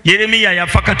yours. Yeremiya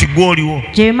yafa kati gw'oliwo.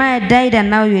 Jeremiah died and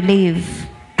now you live.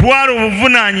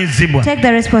 Take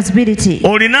the responsibility.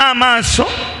 You have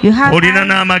eyes, you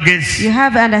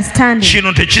have understanding.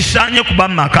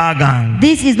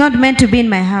 This is not meant to be in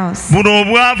my house. This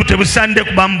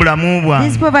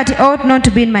poverty ought not to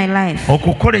be in my life.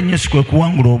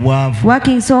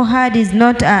 Working so hard is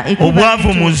not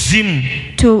equivalent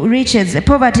to riches.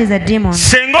 Poverty is a demon.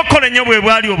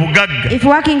 If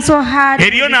working so hard,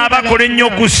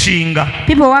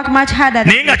 people work much harder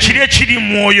than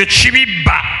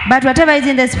but whatever is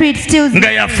in the spirit still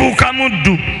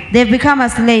they've become a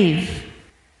slave.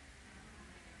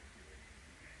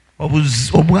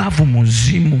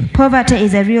 Poverty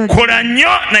is a real demon.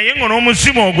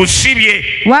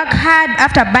 Work hard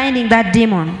after binding that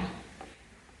demon.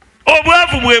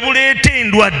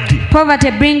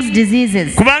 Poverty brings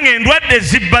diseases.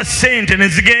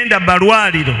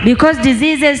 Because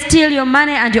diseases steal your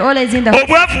money and you're always in the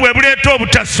hospital.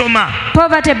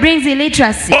 Poverty brings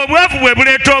illiteracy.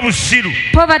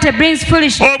 Poverty brings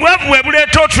foolishness.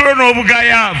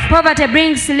 Poverty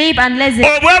brings sleep and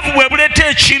laziness.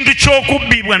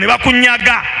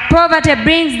 Poverty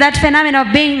brings that phenomenon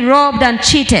of being robbed and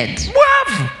cheated.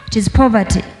 It is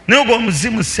poverty.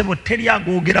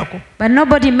 But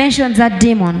nobody mentions that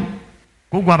demon.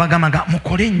 You know,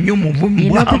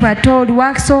 people are told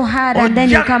work so hard and then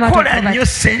you come out of poverty. You will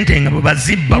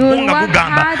work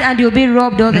hard and you'll be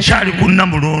robbed all the time.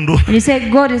 And you say,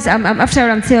 God is, after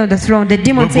all, I'm still on the throne. The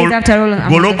demon says, after all,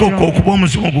 I'm on the throne.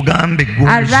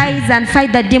 Arise and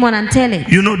fight that demon and tell it.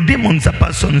 You know, demons are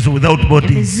persons without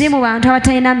bodies. They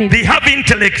have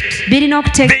intellect.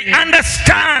 They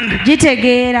understand.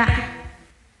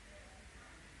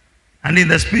 And in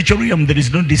the spiritual realm, there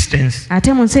is no distance. Throw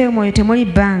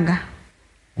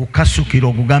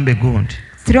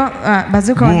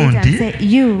bazooka on it and say,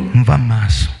 you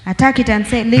attack it and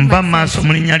say, leave my sight.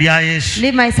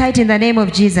 Leave my sight in the name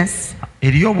of Jesus.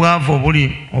 There is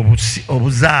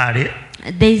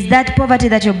that poverty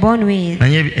that you're born with.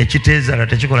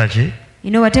 You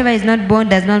know, whatever is not born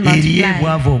does not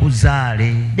multiply.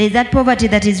 There is that poverty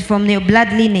that is from your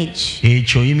blood lineage.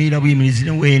 That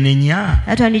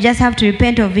one you just have to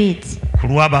repent of it. For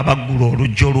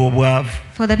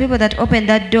the people that open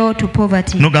that door to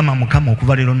poverty. And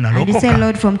you say,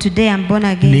 Lord, from today I'm born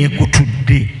again.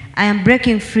 I am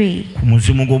breaking free from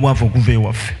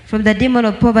the demon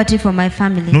of poverty for my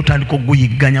family. We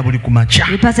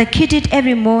persecute it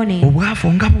every morning.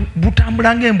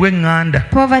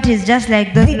 Poverty is just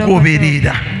like those local dogs.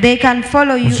 They can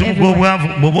follow you everywhere.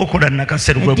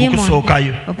 The demon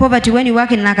of poverty, when you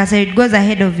work in Nakasero, it goes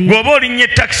ahead of you.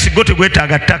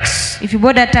 If you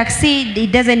board a taxi, it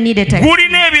doesn't need a taxi.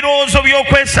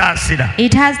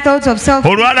 It has thoughts of self.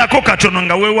 When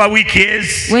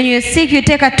you're sick, you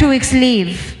take a 2 weeks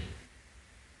leave.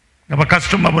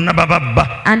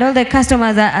 And all the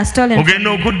customers are stolen. When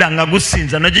you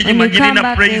come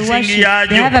back, they worship.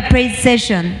 They have a praise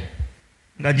session.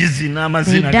 They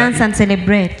dance and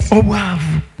celebrate.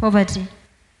 Poverty.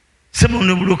 It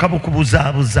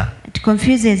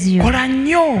confuses you.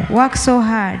 Work so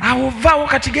hard.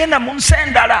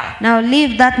 Now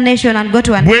leave that nation and go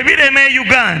to another.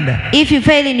 If you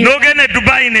fail in your go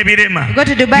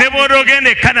to Dubai.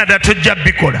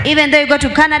 Even though you go to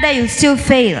Canada, you still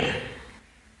fail.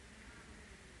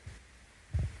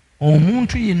 The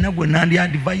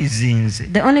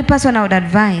only person I would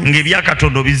advise,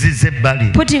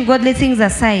 putting godly things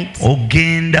aside, to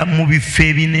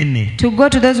go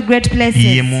to those great places,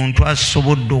 is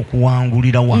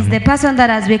the person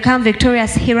that has become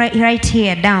victorious right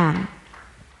here down.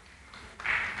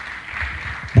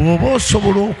 If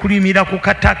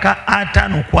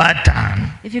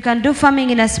you can do farming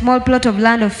in a small plot of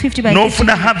land of 50 by 50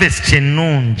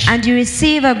 and you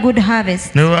receive a good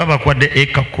harvest,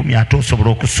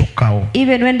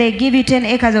 even when they give you 10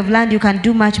 acres of land, you can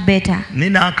do much better.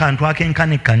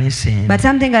 But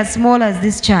something as small as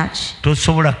this church,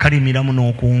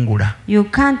 you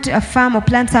can't farm or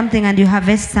plant something and you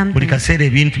harvest something.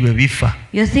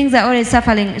 Your things are always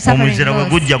suffering loss.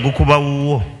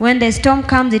 When the storm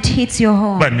comes, it hits your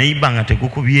home and it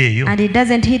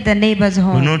doesn't hit the neighbor's home.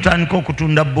 home.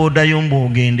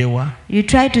 You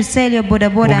try to sell your border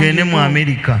and you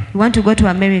want to go to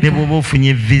America.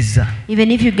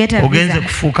 Even if you get a visa,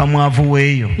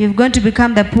 you're going to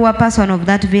become the poor person of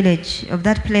that village, of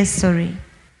that place, sorry.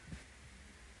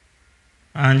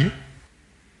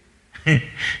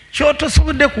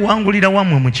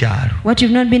 What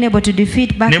you've not been able to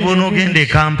defeat back in the village.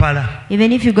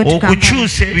 Even if you go to Kampala,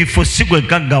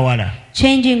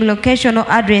 changing location or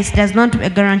address does not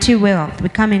guarantee wealth,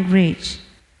 becoming rich.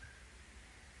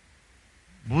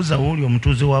 Ask,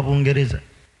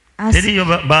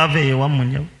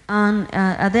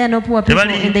 are there no poor people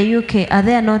in the UK? Are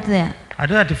there not there? We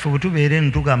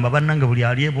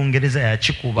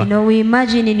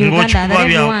imagine in Uganda that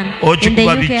everyone in the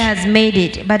UK has made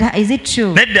it, but is it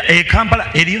true?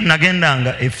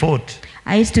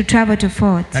 I used to travel to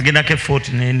Fort. I went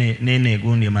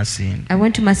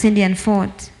to Masindi and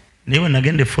Fort. When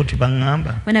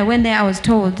I went there, I was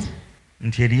told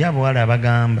there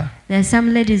are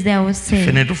some ladies there who say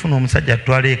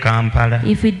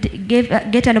if we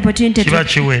get an opportunity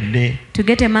to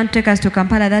get a man to take us to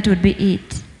Kampala, that would be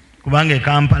it. People of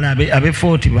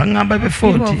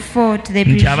Fort, they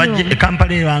presume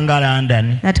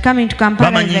that coming to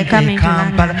Kampala is like coming to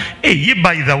London. Hey,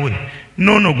 by the way,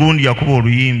 no gundi yakuba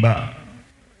oluyimba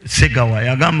Segawa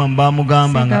yagamba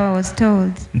mbamugamba Segawa was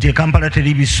told Kampala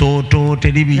teri bisooto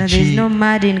teri biki there is no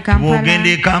mud in Kampala.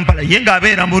 Ogende Kampala yenga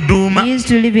abeera Muduma. He used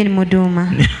to live in Muduma.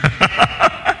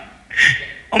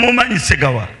 Omumanyi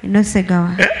Segawa? You know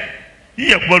Segawa?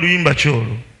 Yakuba oluyimba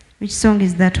kyolo. Which song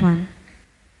is that one?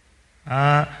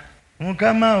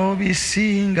 Mukama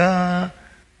obisinga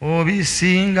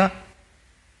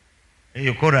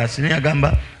eyo chorus ne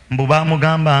yagamba mbuba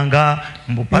mugambanga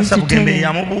mbu Pastor Bugembe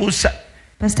yamubuusa.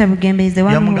 Pastor Bugembe is the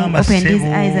one who opened his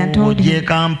eyes and told him,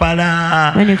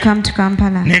 when you come to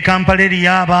Kampala, there are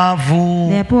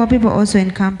poor people also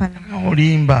in Kampala.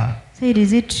 Said,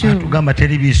 is it true? It's a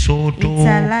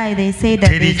lie. They say that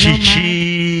there is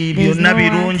no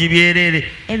man,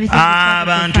 everything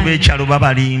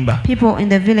is. People in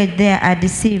the village there are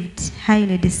deceived,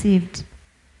 highly deceived.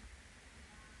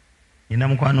 There's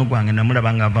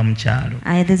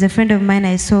a friend of mine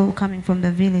I saw coming from the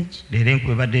village. It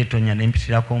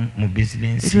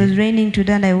was raining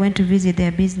today and I went to visit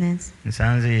their business. They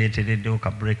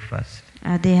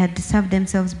had served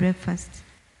themselves breakfast.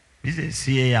 The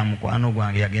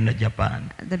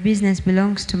business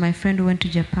belongs to my friend who went to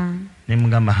Japan. So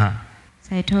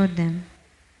I told them,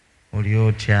 how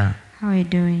are you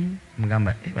doing? Said,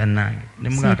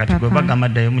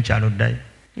 Papa,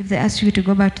 if they ask you to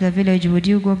go back to the village, would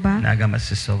you go back?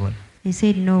 He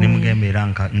said, no way.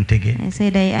 I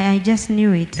said, I just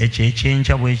knew it.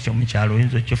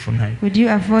 Would you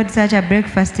afford such a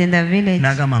breakfast in the village? He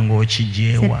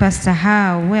said, Pastor,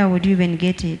 how? Where would you even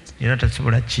get it?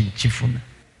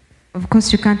 Of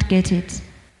course you can't get it.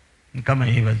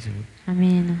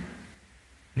 Amen.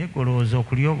 You think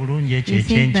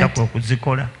that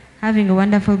having a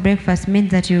wonderful breakfast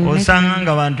means that you make money. You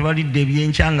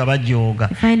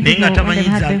find people when they've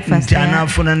had breakfast there,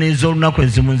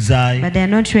 but they are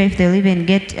not sure if they'll even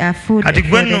get food for the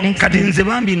next day.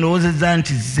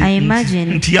 I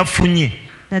imagine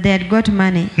that they had got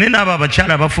money.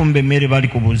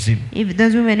 If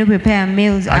those women who prepare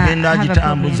meals have a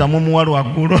problem,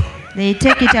 they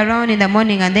take it around in the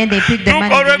morning and then they pick the money.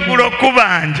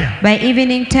 By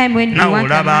evening time when you want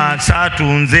the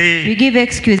money, you give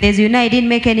excuses. You know I didn't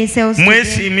make any sales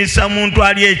today.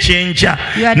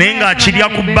 You are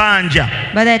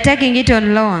but they're taking it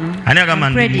on loan,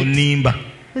 on credit.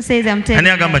 Who says I'm telling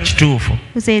you?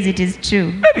 Who says it is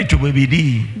true?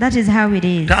 That is how it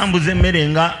is.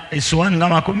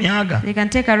 They can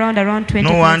take around 20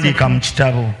 places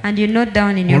and you note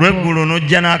down in your book. You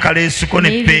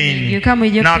come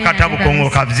with your pen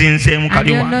and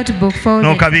your notebook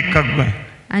folded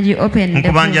and you open the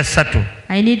book.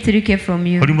 I need 3K from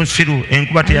you. Don't you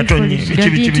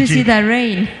see the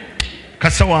rain?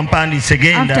 After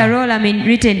all, I'm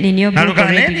written in your book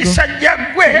already.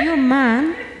 You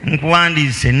man, I've not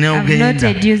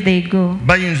reduced, they go.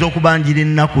 They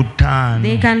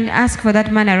can ask for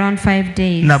that man around 5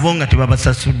 days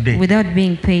without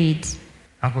being paid.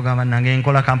 But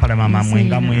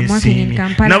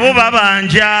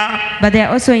they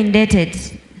are also indebted.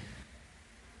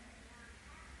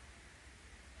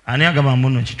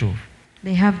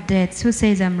 They have debts. Who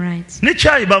says I'm right?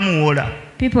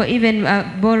 People even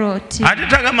borrow tea.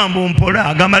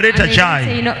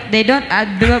 They don't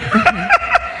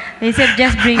They said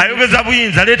just bring. Ayogeza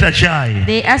buyinza leeta chai.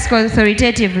 They ask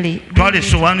authoritatively. Twale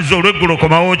sowani zo olweggulo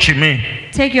komawo kime.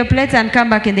 Take your plates and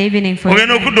come back in the evening for.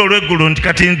 Ogenda okudda olweggulo nti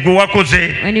kati gwe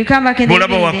wakoze. When you come back in the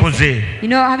evening. Say, you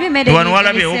know, have you made any sales?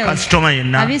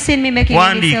 Have you seen me making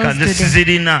any sales today?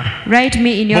 Write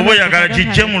me in your notes.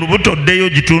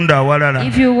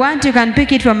 If you want, you can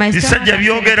pick it from my store.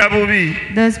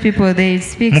 Those people, they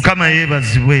speak.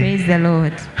 Praise the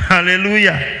Lord.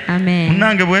 Hallelujah. Amen.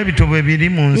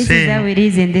 This is how it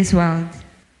is in this world.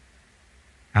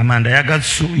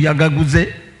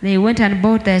 They went and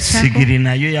bought the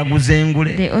charcoal.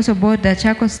 They also bought the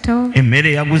charcoal stove.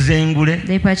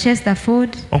 They purchased the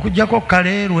food.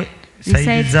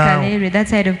 Besides Kalerwe, that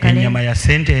side of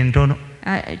Kalerwe.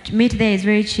 Meat there is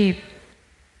very cheap.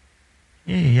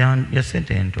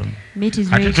 Meat is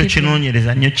very cheap.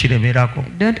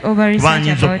 Don't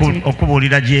over-research about it.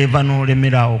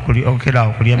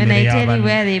 When I tell you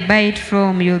where they buy it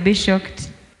from, you'll be shocked.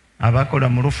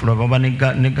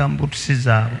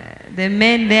 The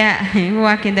men there who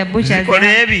work in the butchers,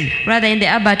 rather in the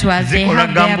abattoirs, they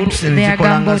have their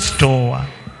gumboots.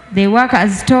 They work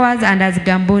as stores and as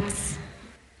gumboots.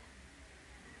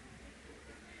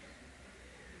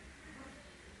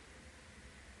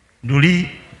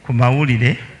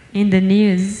 In the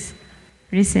news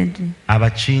recently,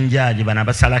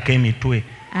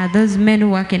 those men who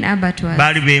work in abattoirs,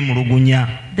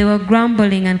 they were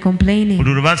grumbling and complaining. The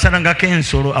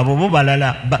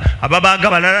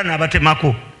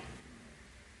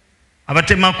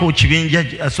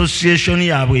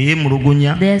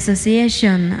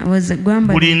association was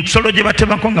grumbling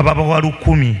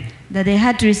that they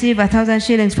had to receive 1,000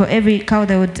 shillings for every cow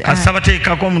they would kill.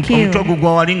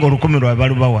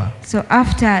 So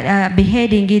after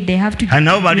beheading it, they have to receive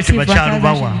 1,000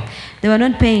 shillings. They were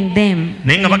not paying them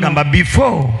anymore.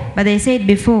 But they said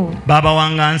before,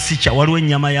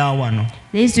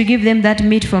 they used to give them that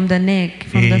meat from the neck,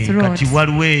 from the throat.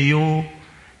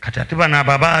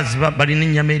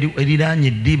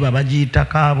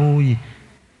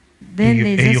 Then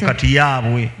there's also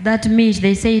that meat,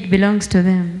 they say it belongs to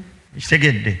them. So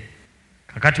they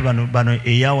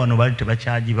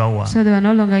were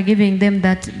no longer giving them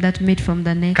that meat from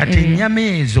the neck area.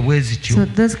 So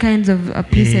those kinds of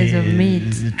pieces of meat,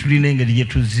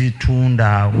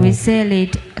 we sell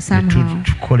it somehow.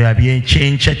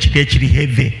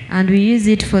 And we use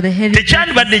it for the heavy. Not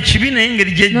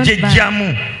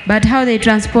bad, but how they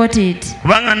transport it.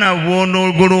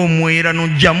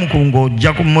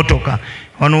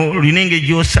 They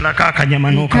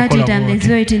cut it and they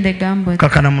throw it in the gumboot.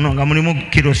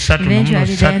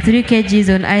 Eventually there are 3 kgs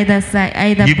on either side,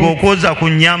 either boat.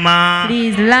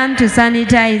 Please learn to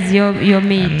sanitize your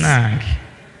meat.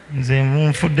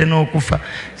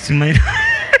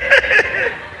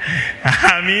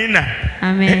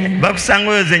 Amen.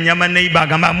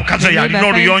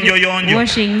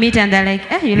 Washing meat and they're like,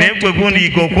 you like to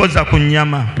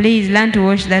please learn to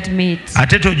wash that meat.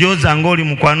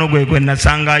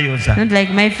 Not like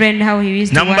my friend how he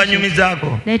used to wash it. Let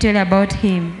me tell you about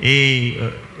him.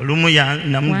 One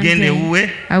day,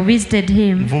 I visited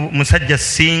him.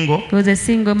 He was a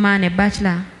single man, a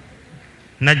bachelor.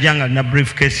 He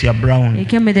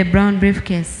came with a brown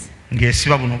briefcase.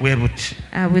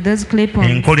 With those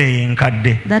clip-ons,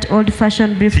 that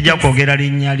old-fashioned briefcase.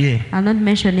 I'll not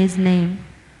mention his name.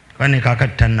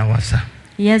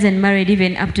 He hasn't married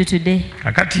even up to today.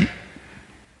 I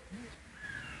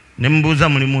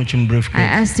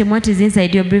asked him, what is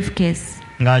inside your briefcase?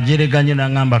 He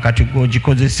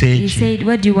said,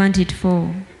 what do you want it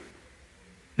for?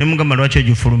 I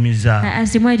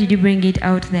asked him, why did you bring it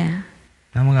out there?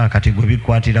 Why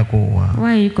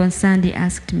are you concerned? He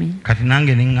asked me. I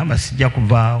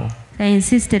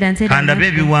insisted and said, let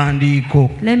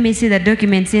me see the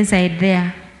documents inside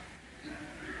there.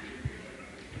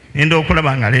 He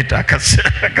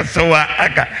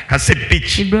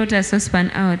brought a saucepan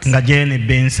out and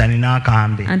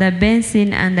a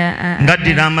basin and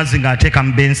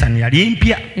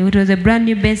it was a brand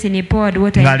new basin. He poured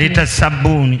water into it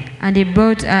and he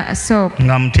brought a soap.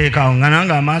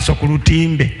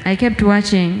 I kept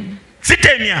watching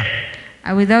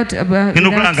without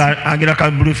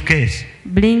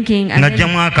blinking, and he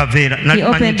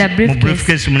opened the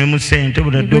briefcase. He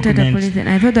brought out a polythene.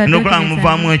 I thought that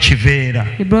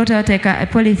he brought out a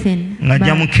polythene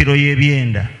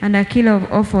and a kilo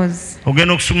of offals. When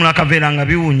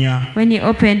he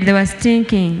opened, they were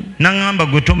stinking.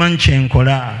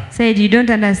 Said, you don't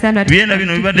understand what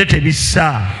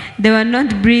they were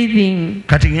not breathing.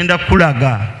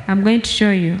 I'm going to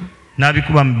show you.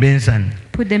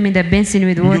 Put them in the basin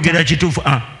with water.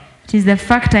 It is the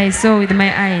fact I saw with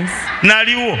my eyes.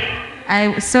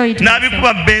 I saw it.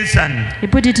 He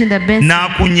put it in the basin.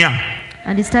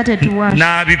 And he started to wash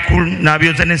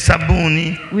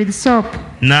with soap.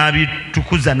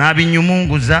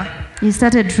 He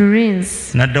started to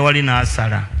rinse.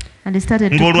 And he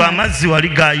started to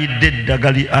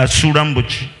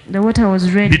the water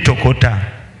was ready.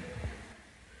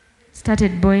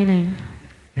 Started boiling.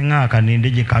 I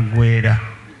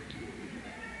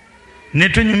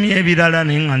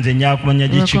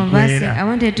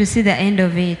wanted to see the end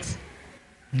of it.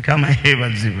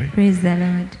 Praise the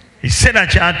Lord.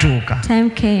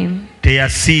 Time came.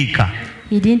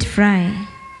 He didn't fry.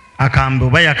 I don't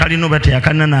know whether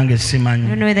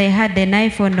he had the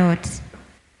knife or not.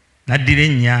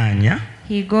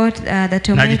 He got the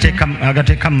tomato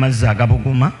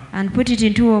and put it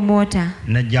into warm water.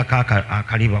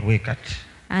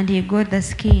 And he got the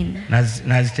skin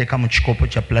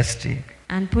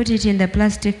and put it in the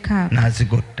plastic cup.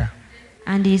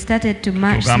 And he started to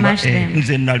smash them.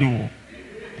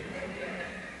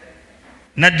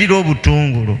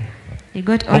 He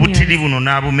got onions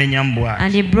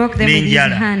and he broke them with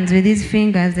his hands, with his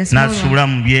fingers, the small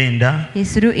one. He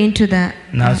threw into the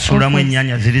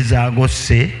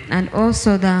and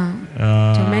also the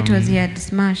tomatoes he had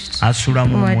smashed,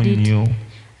 poured it,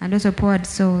 and also poured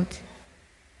salt.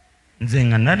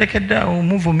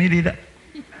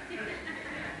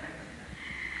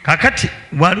 Kakati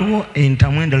waliwo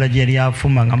entamu endala gye yali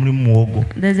afumba nga muli muwogo.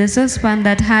 There's a saucepan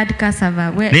that had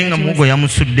cassava where nenga muwogo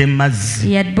yamusudde mazzi.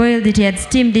 He had boiled it, he had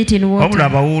steamed it in water. Wabula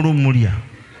abawuulu mulya.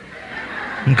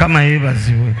 Nkama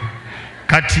yeebazibwe.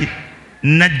 Kati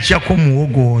najjako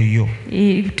muwogo oyo.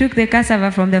 He took the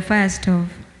cassava from the fire stove.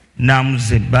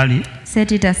 N'amuzza ebbali.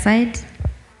 Set it aside.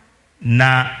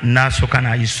 N'asooka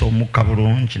n'ayisa omukka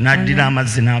bulungi n'addira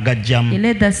amazzi n'agajjamu. He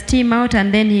let the steam out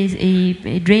and then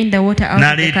he drained the water out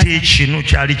of the cassava. N'aleeta ekinu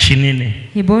kyali kinene.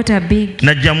 He bought a big.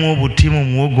 N'aggyamu obuti mu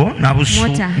muwogo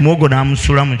muwogo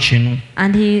n'amusula mu kinu.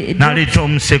 And he n'aleeta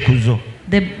omusekuzo.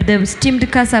 The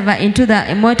steamed cassava into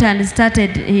the mortar and he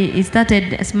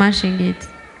started smashing it,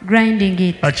 grinding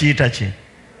it. Bakiyita ki?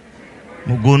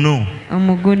 Mugunu.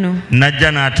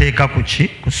 Najja n'ateeka ku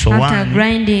sowaani. After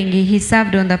grinding, he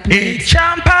served on the plate.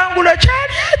 Ekyampangula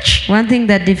kyali eki. One thing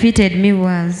that defeated me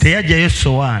was teyajjayo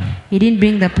sowaani. He didn't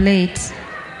bring the plate.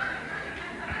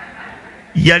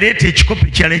 Yaleeta ekikopo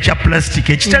ekirala ekya plastic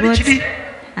ekitali kiri.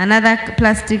 Another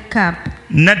plastic cup.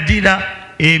 N'addira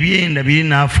ebyenda biri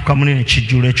n'afukamu ne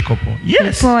kijjula ekikopo.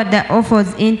 Yes. He poured the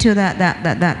offals into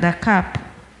the cup.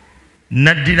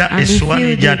 N'addira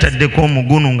essowaani gy'ataddeko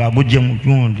omugunu ng'agugye mu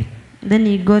gundi. Then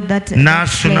he got that.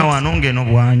 N'asuna wano ng'eno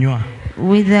bw'anywa.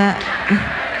 With the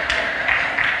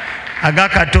aga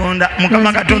Katonda,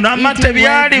 Mukama Katonda amatte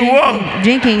byaliwo.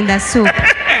 Drinking the soup.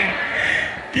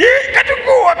 Kati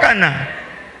kuwakana.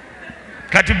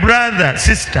 Kati brother,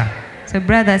 sister. So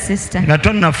brother, sister. Nga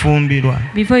tonnafumbirwa.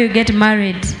 Before you get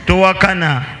married.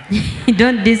 Towakana.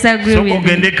 Don't disagree with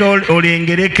him.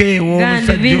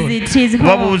 Visit his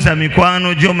home.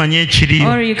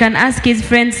 Or you can ask his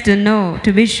friends to know,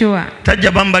 to be sure.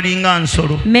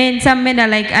 Some men are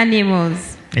like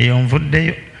animals. Good,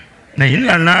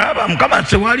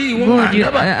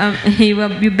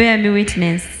 you bear me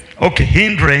witness. Okay,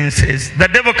 hindrances. The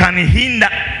devil can hinder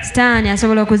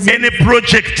any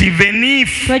project, even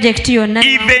if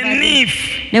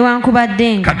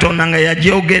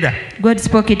God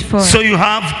spoke it for. So you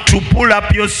have to pull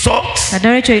up your socks and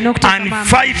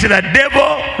fight the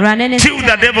devil till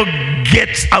the devil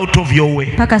gets out of your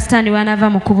way.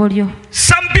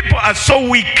 Some people are so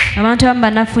weak.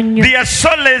 They are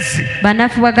so lazy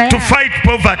to fight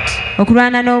poverty.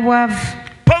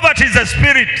 Poverty is a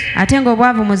spirit.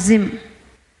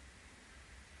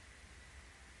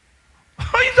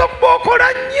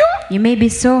 You may be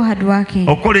so hardworking.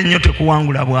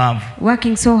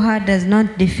 Working so hard does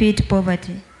not defeat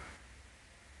poverty.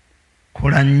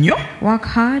 Work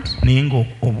hard,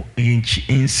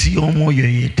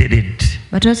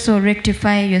 but also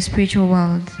rectify your spiritual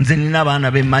world. There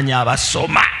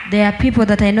are people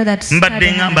that I know that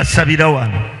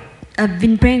I've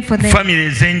been praying for them.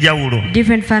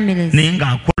 Different families.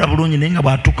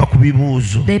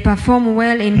 They perform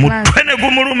well in class.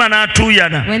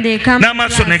 When they come to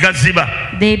class,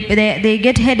 they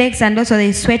get headaches and also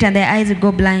they sweat and their eyes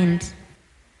go blind.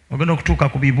 When the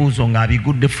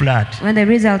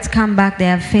results come back, they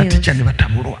have failed.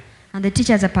 And the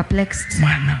teachers are perplexed.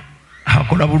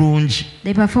 akola bulungi.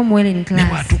 They perform well in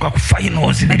class. Batuka ku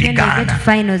finals But when they get to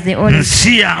finals, they always.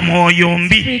 Nsi ya mwoyo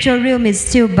mbi. Spiritual realm is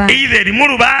still bad. Either eri mu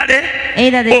lubaale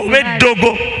Either they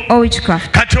obeddogo or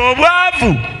witchcraft. Kati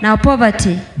obwavu Now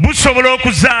poverty busobola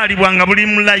okuzaalibwa nga buli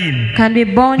mu line can be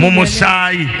born mu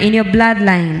musaayi. in your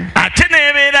bloodline. Ate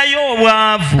neebeerayo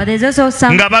obwavu But there's also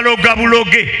some nga baloga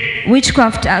buloge.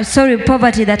 witchcraft,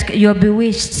 poverty that you're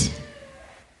bewitched.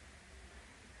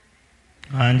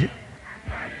 Anje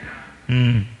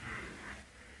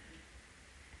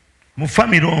mu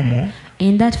family omwo,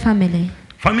 in that family,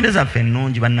 family zaffe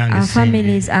ennungi bannange. Our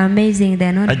families are amazing,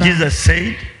 they're not bad. Jesus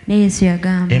said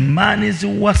a man is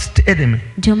worst enemy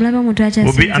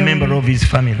will be a member of his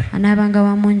family.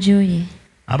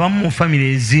 Abamu mu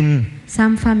family ezimu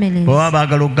some families, baba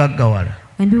baagala okugaggawala,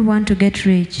 when people want to get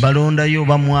rich, balondayo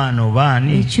oba mwana oba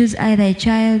ani, they choose either a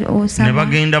child or ne someone.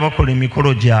 bagenda bakola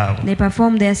emikolo gyabwe, They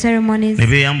perform their ceremonies, ne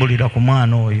beeyambulira ku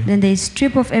mwana oyo. then they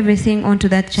strip off everything onto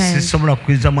that child. Sisobola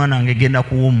kukkiriza mwana wange genda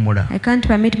kuwummula. I can't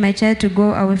permit my child to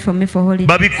go away from me for holidays.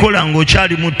 Babikola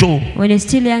ng'okyali muto. When you're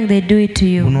still young, they do it to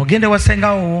you. Buno ogende wa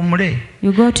ssenga wo owummule.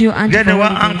 You go to your aunt for Gende wa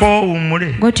uncle holidays. wo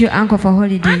owummule. Go to your uncle for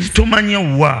holidays.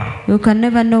 Tomanye wa. You can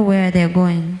never know where they're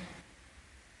going.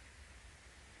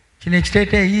 Kino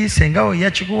ekiteeteeyi ssenga wo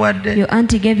yakikuwadde. Your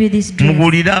auntie gave you this dress.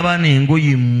 Mugulire abaana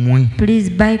engoye mmwe. Please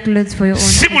buy clothes for your own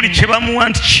Si buli children. kye bamuwa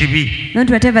nti kibi. Not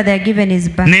whatever they are given is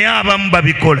bad. Naye abamu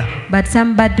babikola. But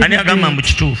some bad Ani people agamba do mbu it.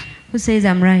 kituufu? Who says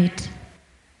I'm right?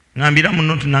 Ngambira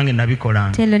muno nti nange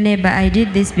nabikola. Tell your neighbor, I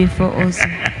did this before also.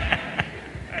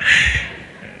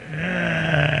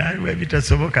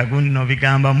 Bitasoboka gunno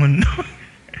bigamba muno.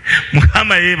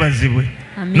 Mukama yeebazibwe.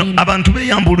 No, Amen. abantu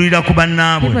beeyambulira ku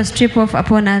bannaabwe. People strip off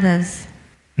upon others.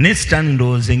 Ne Sitaani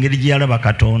ndowooza engeri gye yalaba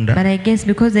Katonda, But I guess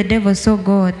because the devil saw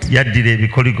God, yaddira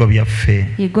ebikoligo byaffe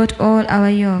he got all our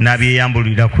yokes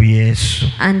n'abyeyambulira ku Yesu.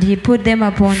 and he put them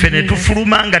upon Ffe ne Jesus.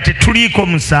 tufuluma nga tetuliiko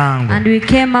musango. And we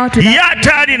came out to Ye that,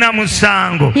 ataalina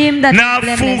musango Him that is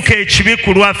n'afuuka ekibi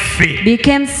ku lwaffe.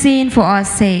 became sin for our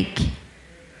sake.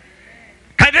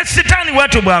 Kale Sitaani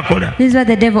bw'atyo bw'akola. This is what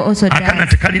the devil also Akana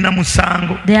does. tekalina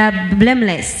musango. They are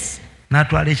blameless.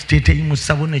 N'atwala ekiteeteeyi mu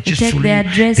ssabo ne They take kisuli their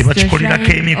dress ne to bakikolirako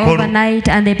shrine emikolo. overnight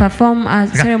and they perform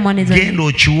ceremonies on Genda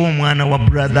it. okiwe omwana wa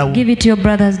brother wo Give it to your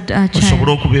brother's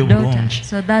osobole okuba child, daughter, obulungi.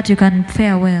 so that you can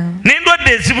fare well. N'endwadde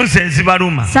ezimu ze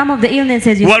zibaluma. Some of the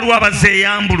illnesses, Waliwo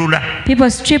abazeeyambulula. people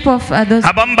strip off those.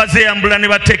 Abamu bazeeyambula ne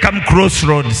bateeka mu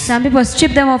crossroads. Some people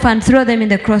strip them off and throw them in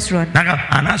the crossroad. Naga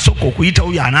anaasooka okuyita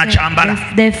oyo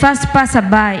anaakyambala. The first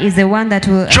passerby is the one that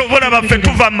will. Kyova olaba ffe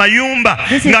tuva mu mayumba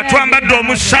This is nga where twambadde we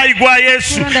omusaayi gwa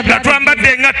Yesu, Put on the nga blood of twambadde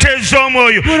Jesus. engatto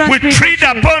ez'omwoyo. Put on We spiritual tread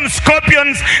shoes. upon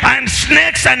scorpions and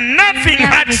snakes and nothing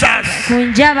hurts us. Ku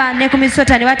njaba ne ku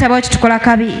misota ne batabawo kitukola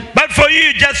kabi. But for you,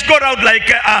 you just got out like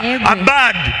a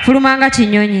bird. Fuluma nga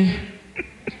kinyonyi.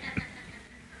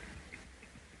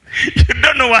 You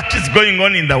don't know what is going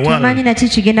on in the world. Tumanyi naki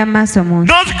kigenda mu maaso mu nsi.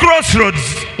 Those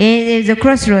crossroads, Ezo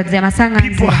crossroads people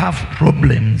amasanganzira. have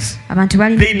problems. Abantu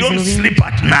balina They don't ebizibu bingi. sleep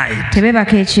at night.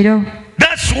 Tebebaka ekiro.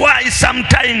 That's why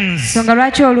sometimes Nsonga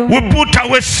lwaki we olumu put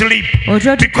away sleep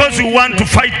because we want to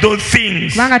fight those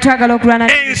things. kubanga twagala okulwana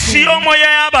Ensi y'omwoyo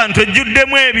y'abantu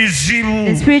ejjuddemu The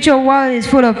ebizibu. spiritual world is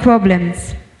full of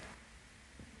problems.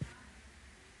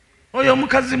 Oyo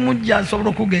omukazi mujja asobola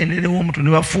okugendera ew'omuntu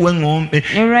ne bafuwa eŋŋombe.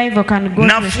 A rival can go to the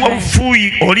Nafuwa shrine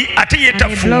bufuuyi oli ate ye and they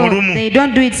tafuwa blow. olumu. They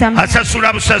don't do it sometimes.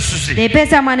 Asasula busasuzi. They pay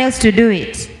someone else to do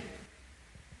it.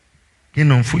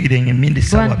 Genda onfuuyire ng'emmindi Go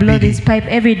ssaawa and blow 2. this pipe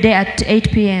every day at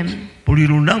 8 p.m. Buli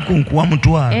lunaku nkuwa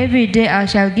mutwalo. Every day I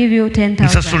shall give you 10,000.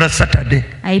 Nsasula Saturday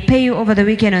I pay you over the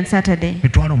weekend on Saturday.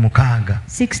 mitwalo 6.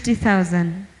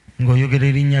 60,000. Ng'oyogera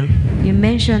erinnya You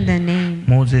mention the name.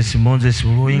 Moses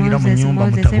olwoyingira mu Moses, nnyumba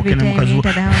Moses, every mutabuke ne time you mukazi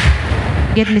enter the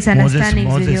house. Get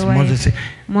misunderstandings with your wife.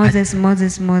 Moses.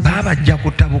 Moses. Baba bajja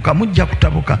kutabuka, mujja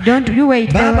kutabuka. Don't you wait,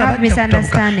 they will Baba have bajja kutabuka.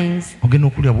 misunderstandings. Ogenda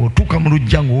okulya bw'otuuka mu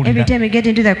lujja Every ng'owulira time you get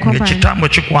into the compound, ng'ekitambo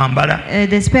kikwambala.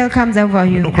 the spell comes over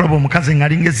you. Okulaba omukazi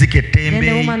ng'alinga ezzike Then the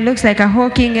ettembeeyi. woman looks like a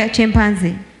hawking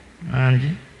chimpanzee. Angi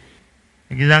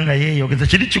egeza nga yeeyogeza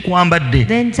kiri kikwambadde.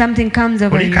 Then something comes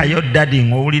over you. Olikayo dadi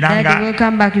ng'owulira Daddy nga will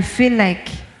come back. You feel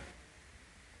like,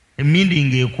 emmindi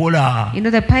ng'ekola. you know,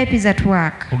 the pipe is at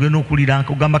work. Ogenda okulira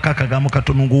ogambako akagambo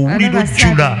katono All ng'owulira of a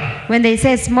sudden, ojjula. when they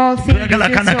say small thing, you Toyagala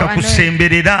feel kaana so annoyed.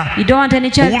 kakusemberera. You don't want any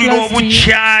child Owulira close to you.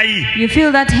 obukyayi. You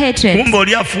feel that hatred. Kumbe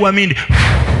oli afuwa mindi.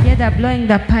 Yet they're blowing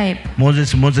the pipe.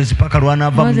 Moses paka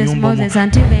lw'anaava mu Moses, nnyumba omwo.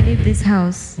 until they leave this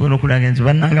house. Ogenda okulaga nti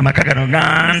bannanga amaka gano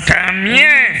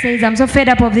gantamye. Says, I'm so fed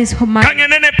up of this man.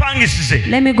 Kangende ne pangisize.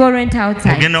 Let me go rent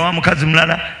outside. Ogenda wa mukazi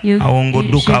mulala She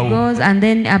awongoddukawo. goes and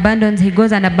then he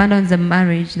goes and abandons the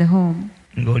marriage, the home.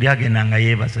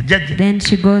 Then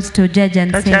she goes to judge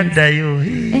and says,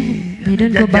 they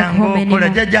don't go back home anymore.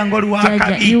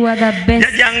 Jaja, you are the best.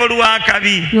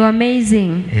 You are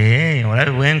amazing.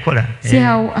 See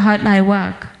how hard I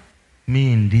work.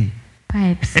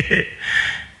 Pipes.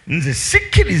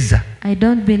 I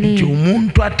don't believe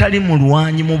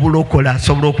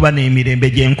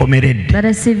that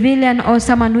a civilian or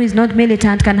someone who is not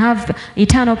militant can have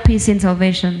eternal peace in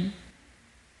salvation.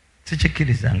 I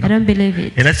don't believe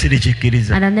it. And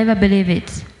I never believe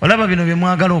it.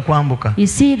 You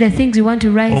see the things you want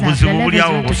to rise up, the levels you want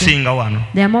to go.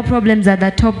 There are more problems at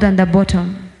the top than the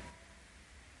bottom.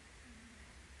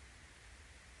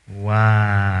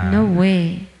 Wow. No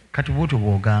way. You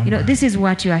know, this is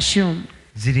what you assume.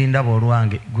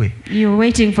 You're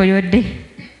waiting for your day.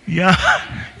 You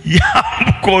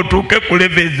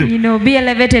know, be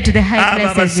elevated to the high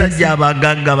places.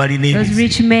 Those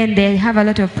rich men, they have a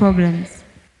lot of problems.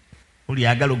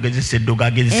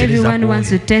 Everyone wants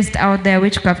to test out their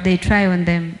witchcraft, they try on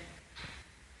them.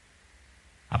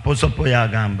 The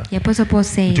Apostle Paul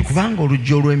says,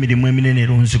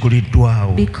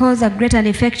 because a great and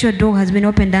effectual door has been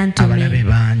opened unto me,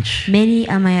 many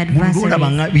are my adversaries.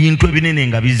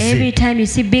 Every time you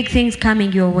see big things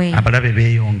coming your way,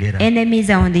 enemies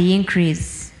are on the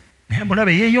increase. The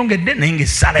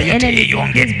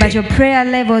enemies, but your prayer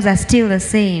levels are still the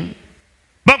same.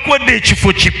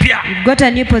 You've got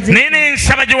a new position.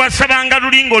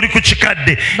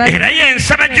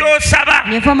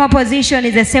 Your former position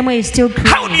is the same way you still pray.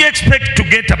 How do you expect to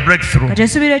get a breakthrough?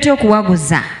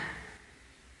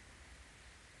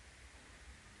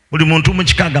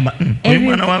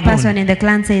 Every person in the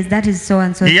clan says that is so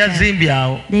and so.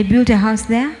 They built a house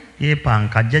there. They're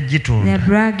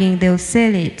bragging, they'll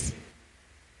sell it.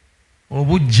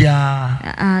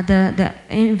 The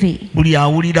envy.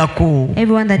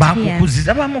 Everyone that hears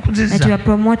that you are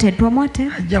promoted, they'll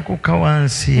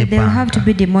have to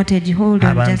be demoted. Hold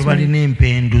on, just wait.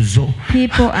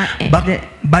 People are they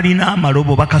know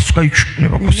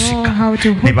how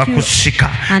to hook you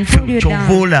and pull you down.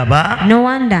 No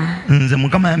wonder God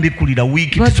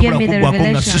gave me the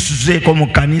revelation.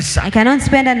 I cannot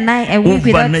spend a week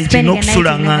without spending a night in the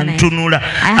night.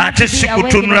 I have to be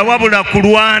awake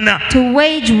to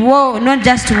wage war, not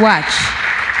just to watch.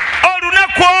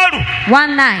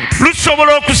 One night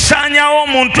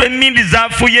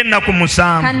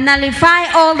can nullify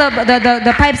all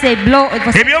the pipes they blow.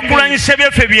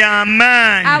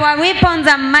 Our weapons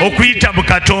are mighty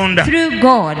through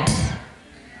God.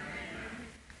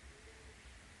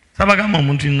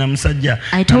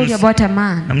 I told you about a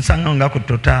man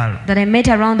that I met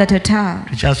around the Total.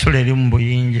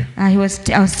 I was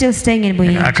still staying in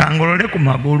Buyinja.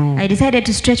 I decided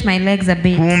to stretch my legs a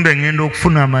bit.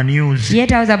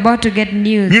 Yet I was about to get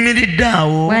news.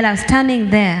 While I was standing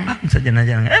there, a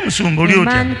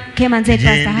man came and said,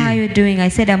 Pastor, how are you doing? I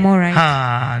said, I'm all right.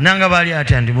 How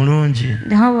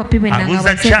are people in Nanga?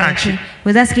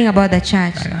 Was asking about the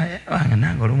church.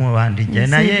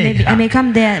 Maybe I may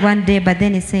come there one day, but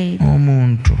then he said,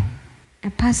 a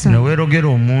person,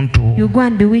 you go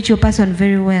and bewitch your person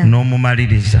very well.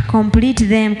 Complete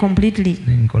them completely.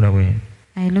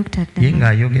 I looked at them.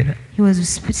 He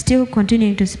was still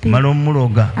continuing to speak.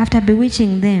 After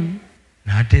bewitching them,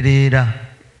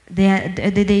 they are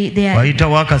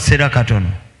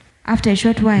after a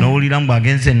short while,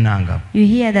 you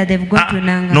hear that they've gone to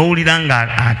Nanga.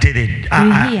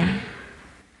 You hear.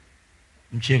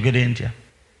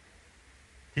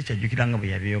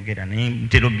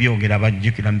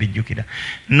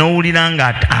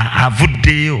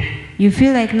 You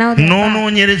feel like now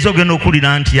when you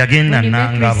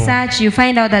make research, you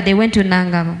find out that they went to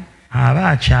Nanga.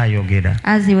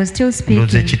 As he was still speaking,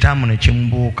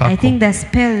 I think the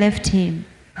spell left him.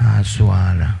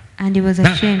 And he was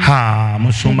ashamed.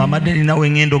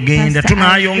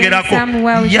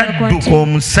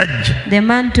 The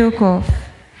man took off.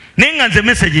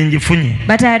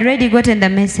 But I had already gotten the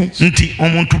message.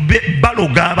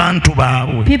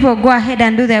 People go ahead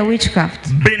and do their witchcraft.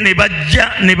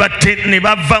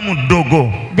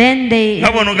 Then they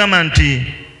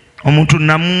you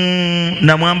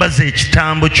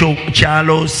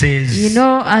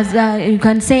know, as you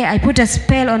can say, I put a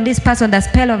spell on this person, the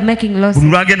spell of making losses.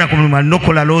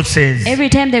 Every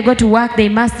time they go to work, they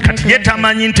must make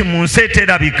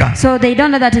losses. So they don't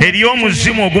know that there's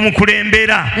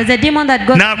a demon that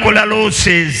goes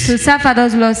to suffer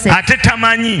those losses.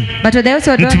 But they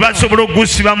also don't know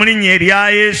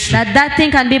that thing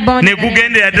can be born and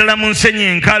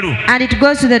it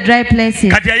goes to the dry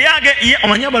places.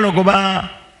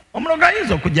 Omuloga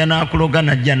ayinza okujja n'akuloga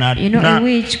najja a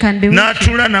witch can be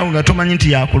n'atula nawe nga tomanyi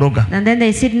nti yakuloga. And then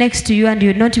they sit next to you and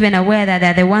you're not even aware that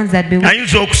they're the ones that bewitch.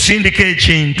 Ayinza okusindika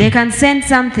ekintu. They can send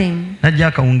something. Najja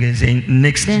akawungeeze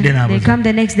next day n'abaza. They come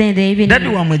the next day in the evening. Daddy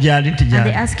wamwe gyali nti gyali. And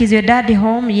they ask, is your daddy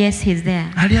home? Yes, he's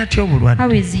there. Ali atya obulwadde? How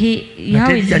is he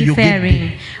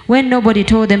faring? When nobody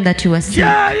told them that you were sick. You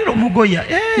know,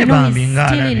 he's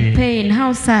still in pain.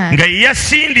 How sad.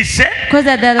 Because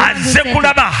azze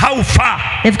kulaba how far.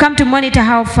 They've come to monitor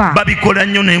how far. Babikola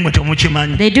nnyo naye mwe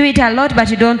temukimanyi. They do it a lot, but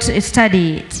you don't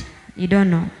study it. You don't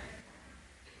know.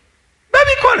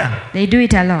 They do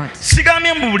it a lot.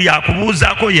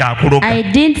 I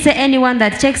didn't say anyone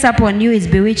that checks up on you is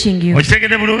bewitching you. You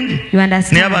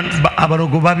understand? But people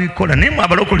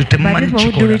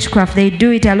who do witchcraft, they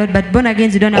do it a lot, but born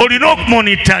again, you don't know. You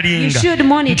should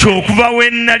monitor. The level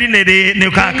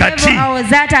I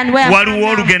was at and where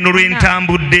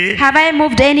have I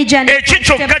moved any journey?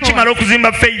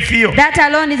 That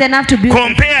alone is enough to build.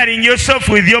 Comparing yourself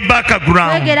with your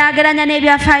background.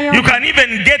 You can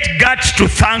even get guts to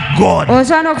thank God.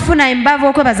 Some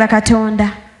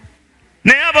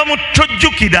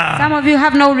of you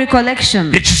have no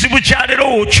recollection. You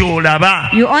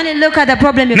only look at the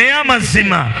problem.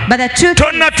 But the truth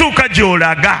is,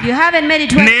 you haven't made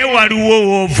it well.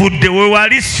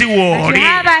 But you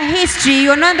have a history.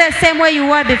 You're not the same way you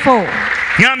were before.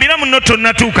 Tell your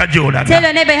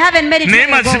neighbor, you haven't made it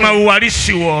well.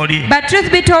 But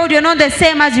truth be told, you're not the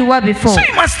same as you were before. So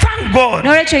you must thank God.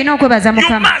 You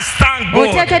must thank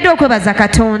God.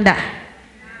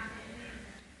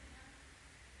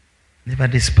 Never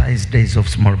despise days of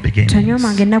small beginnings.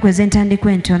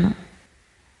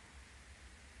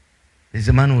 There's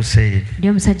a man who said,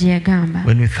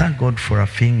 when you thank God for a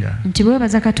finger, you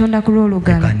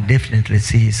can definitely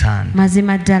see his hand. What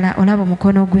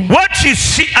you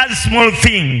see as small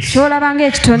things,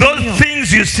 those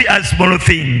things you see as small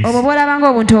things,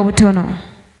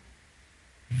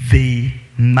 they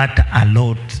matter a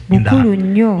lot in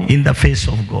the face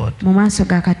of God.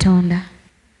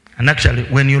 And actually,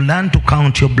 when you learn to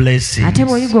count your blessings,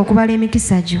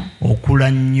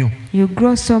 you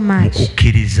grow so much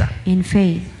in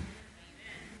faith.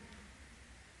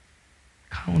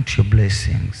 Count your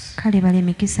blessings.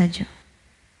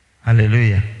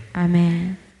 Hallelujah.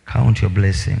 Amen. Count your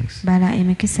blessings. The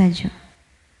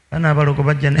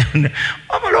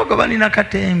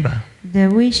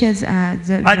wishes are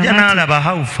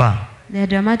they're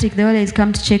dramatic. They always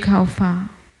come to check how far.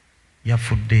 Are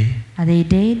they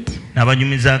dead? I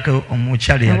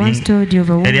once told you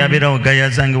of a woman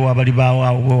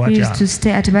who used to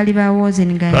stay at Baliba Wars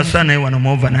in Gaya.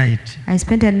 I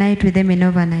spent a night with them in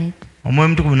overnight. The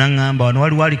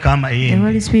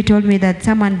Holy Spirit told me that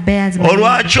someone bears me. The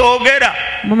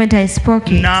moment I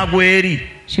spoke it,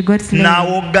 she got slain.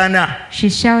 She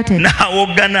shouted,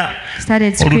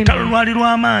 started screaming.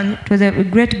 It was a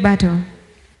great battle.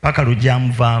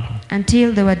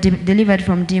 Until they were delivered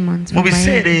from demons. From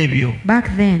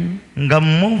back then,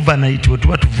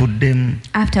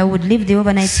 after I would leave the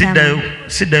overnight sermon,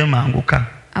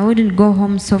 I wouldn't go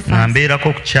home so fast.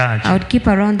 I would keep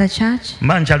around the church.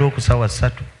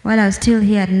 While I was still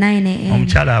here at 9 a.m.,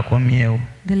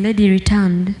 the lady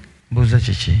returned.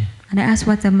 And I asked,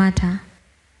 what's the matter?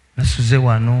 She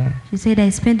said,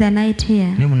 I spent the night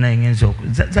here.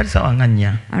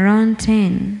 Around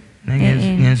 10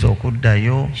 a.m.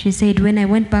 She said, when I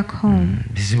went back home,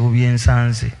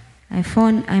 I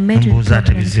met with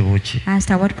problems. I asked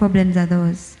her, what problems are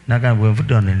those?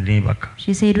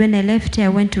 She said, when I left here, I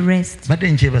went to rest.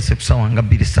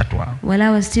 While I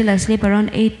was still asleep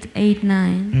around 8,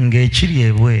 9,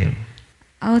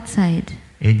 outside,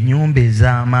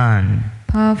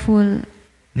 powerful,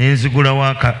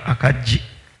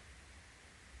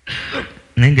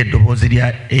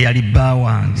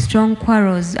 strong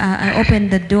quarrels. I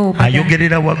opened the door.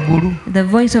 The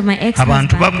voice of my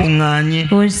ex-husband,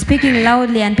 who was speaking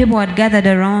loudly, and people had gathered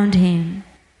around him.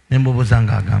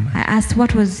 I asked,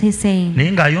 what was he saying?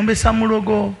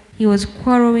 He was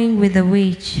quarreling with the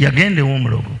witch. He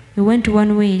went to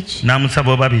one witch.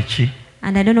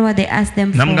 And I don't know what they asked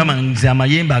them for. He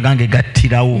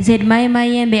said, my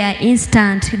mayembe are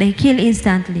instant. They kill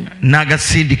instantly.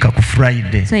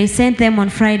 So he sent them on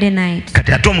Friday night. But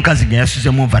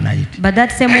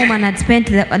that same woman had spent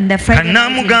the Friday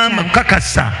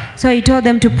night. So he told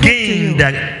them to prove to you.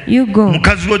 You go.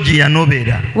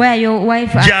 Where your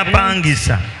wife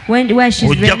where she's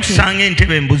renting.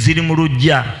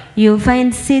 You'll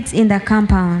find seats in the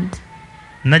compound.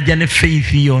 So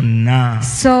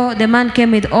the man came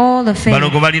with all the faith.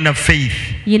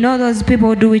 You know, those people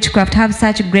who do witchcraft have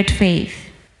such great faith.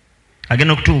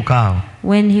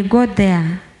 When he got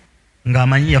there,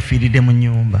 ng'amanyi yafiiridde mu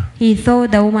nnyumba. He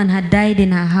thought the woman had died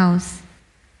in her house.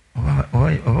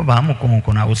 oba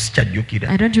baamukonkona awo sikyajjukira.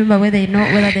 I don't remember whether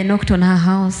they knocked on her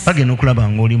house. Bagenda okulaba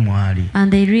ng'oli mwali.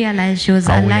 And they realized she was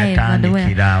alive and well.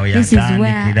 This is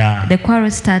where the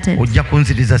quarrel started. Ojja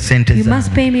kunziriza ssente zange. You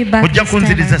must pay me back. Ojja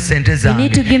kunziriza ssente zange. You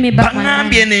need to give me back my money.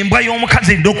 Bangambye n'embwa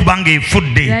y'omukazi edda okuba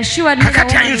ng'efudde.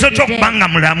 Kakati ayinza otya okuba nga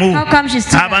mulamu.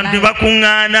 Abantu ne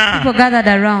bakuŋŋaana. People gathered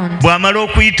around. Bw'amala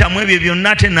okuyitamu ebyo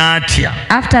byonna ate n'atya.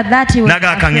 After that he was afraid.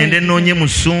 Naga kangende nnoonye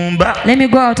musumba. Let me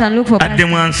go out and look for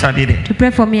pastor to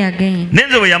pray for me again.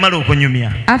 Nenze bwe yamala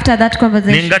okunyumya. After that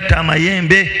conversation, nengatta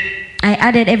amayembe. I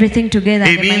added everything together.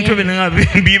 Ebintu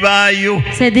bibaayo.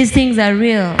 Say these things are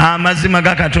real. Amazima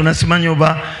ga Katonda simanyi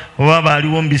oba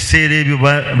baaliwo mu biseera ebyo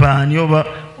baani oba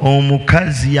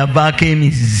omukazi yavaako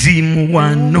emizimu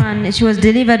wano. She was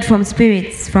delivered from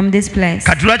spirits from this place.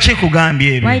 Katulaki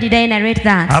kugambye ebyo? Why did I narrate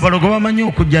that? Abalogo bamanyi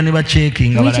okujja ne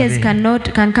bacheckinga balabe. Witches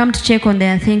can come to check on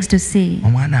their things to see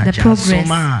the progress.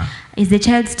 Is the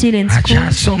child still in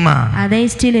school? Are they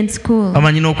still in school?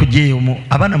 Abamanyi n'okujja eyo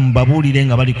abaana mubabuulire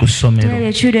nga bali ku ssomero. Tell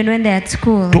your children when they are at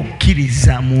school.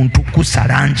 Tokkiriza muntu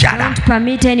kusala njala. Don't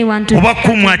permit anyone to oba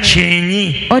kumwa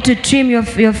kyenyi or to trim your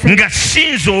face. Nga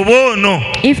sinze oba ono.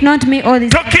 If not me, all this.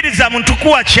 Tokkiriza muntu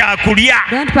kuwa kyakulya.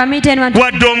 Don't permit anyone to.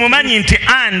 Wadde omumanyi nti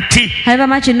anti. However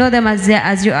much you know them as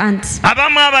your aunt.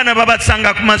 Abamu abaana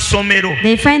babasanga ku masomero.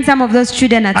 They find some of those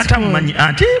children at school. Atamumanyi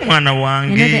anti mwana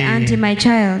wange. You know the auntie, my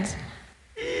child.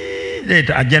 They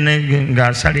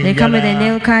come with a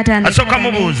nail cutter and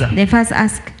they first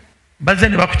ask,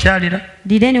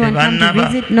 did anyone come to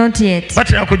visit? Not yet. What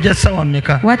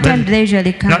time do they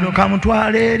usually come? They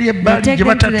take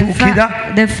them to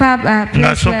the far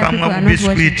place where people are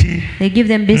not watching. They give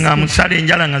them biscuits.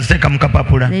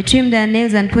 They trim their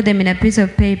nails and put them in a piece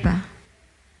of paper.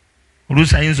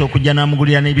 Sometimes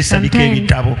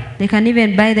they can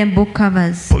even buy them book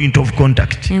covers. Point of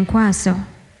contact.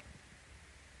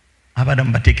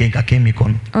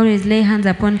 Always lay hands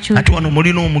upon children.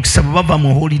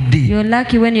 You're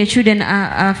lucky when your children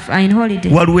are in holiday.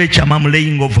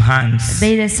 Laying of hands.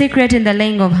 There is a secret in the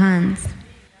laying of hands.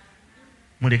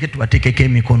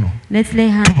 Let's lay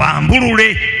hands.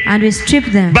 And we strip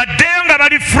them.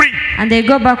 And they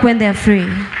go back when they are free.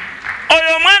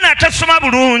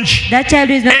 That child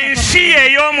is not.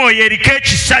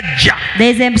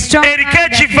 There's a strong.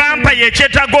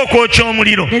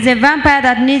 There's a vampire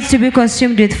that needs to be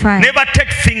consumed with fire. Never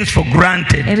take things for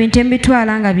granted.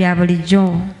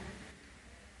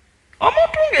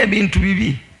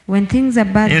 When things are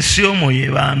bad,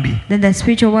 then the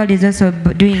spiritual world is also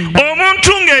doing bad.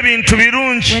 When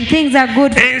things are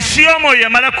good, then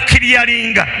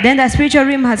the spiritual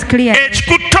realm has cleared.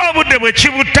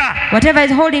 Whatever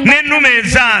is holding back,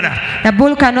 the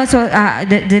bull can also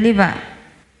deliver.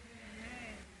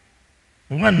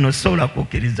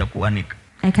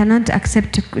 I cannot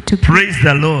accept to praise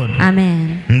the Lord.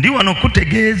 Amen. I'm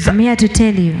here to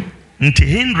tell you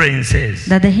hindrances,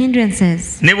 that the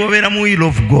hindrances, will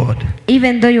of God,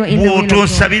 even though you're in the will of God,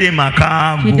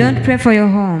 you don't pray for your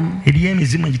home. There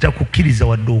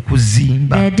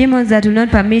are demons that will not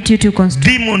permit you to construct.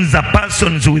 Demons are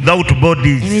persons without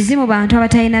bodies.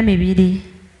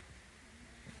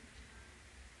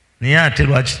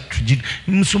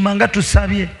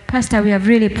 Pastor, we have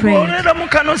really prayed.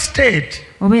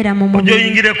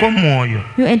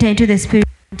 You enter into the spirit.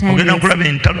 You'll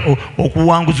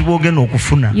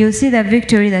see the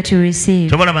victory that you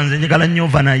receive.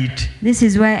 This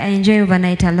is why I enjoy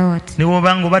overnight a lot.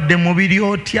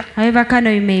 However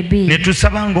carnal you may be,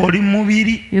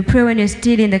 you pray when you're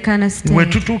still in the carnal state.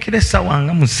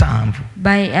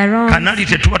 By around 1 a.m.,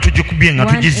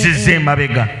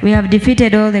 we have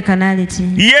defeated all the carnality.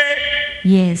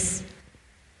 Yes.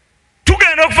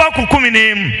 By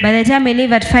the time we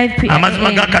leave at 5 p.m.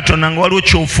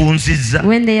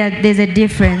 when there's a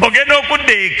difference. By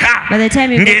the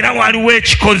time you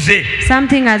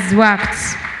something has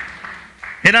worked.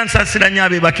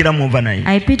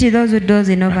 I pity those who doze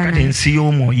in overnight.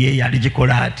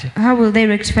 How will they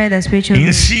rectify the spiritual world?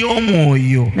 The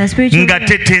spiritual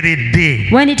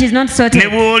world, when it is not sorted.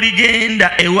 Even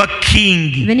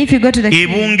if you go to the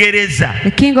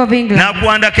king of England,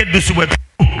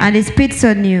 and it spits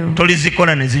on you,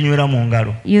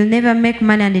 you'll never make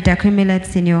money and it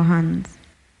accumulates in your hands.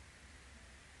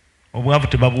 obwavu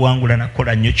tebabuwangula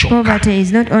nakola nnyo kyokka. Poverty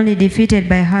is not only defeated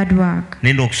by hard work.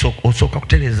 Nenda osooka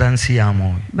kutereeza nsi ya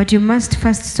mwoyo. But you must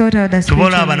first sort out the spiritual.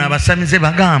 Tubola abana abasamize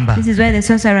bagamba. This is why the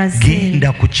sorcerers say.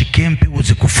 Genda ku kikempewo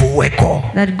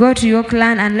zikufuuweko. That go to your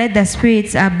clan and let the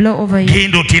spirits blow over you.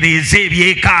 Genda otereeze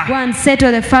ebyeka. Go and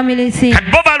settle the family thing.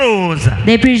 Kati bo balowooza.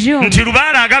 They presume. Nti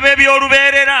Lubaale agaba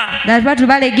ebyolubeerera. That what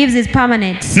Lubaale gives is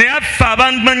permanent. Naye affe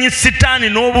abamanyi Sitaani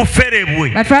n'obufere bwe.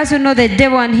 But for us to know the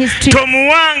devil and his trick.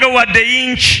 Tomuwanga wadde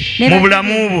inchi mu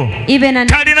bulamu bwo.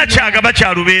 Talina kyagaba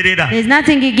kya lubeerera. There is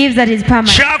nothing he gives that is permanent.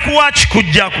 Kyakuwa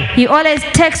kikujjako. He always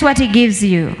takes what he gives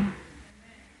you.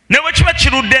 Newe kiba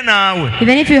kirudde naawe.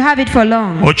 Even if you have it for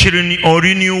long.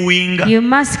 Renewing. You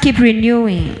must keep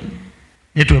renewing.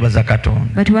 But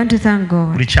we want to thank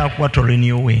God that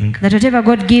whatever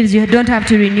God gives you, don't have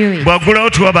to renew it.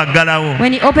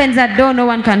 When he opens that door, no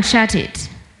one can shut it.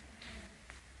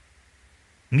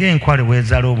 Just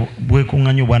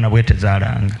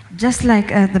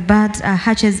like the bird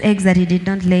hatches eggs that he did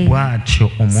not lay.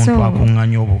 So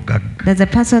there's a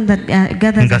person that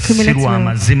gathers accumulates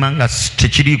wealth.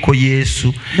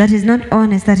 That is not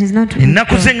honest, that is not real.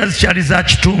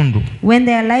 When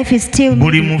their life is still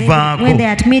when they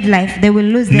are at midlife, they will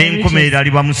lose their riches.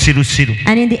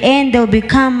 And in the end, they will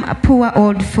become poor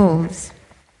old fools.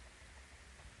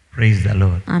 Praise the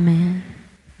Lord. Amen.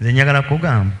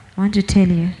 I want to tell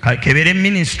you,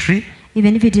 ministry,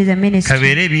 even if it is a ministry,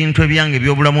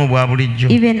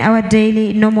 even our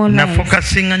daily normal lives,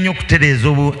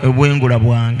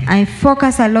 I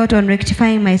focus a lot on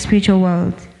rectifying my spiritual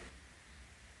world.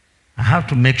 I have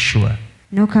to make sure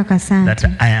that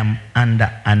I am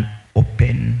under an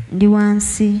open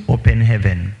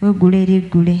heaven,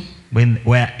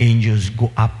 where angels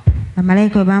go up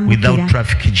without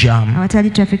traffic jam,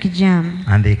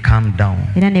 and they come down,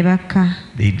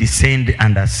 they descend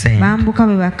and ascend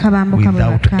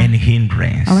without any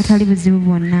hindrance.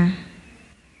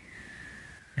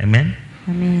 Amen.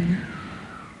 Amen.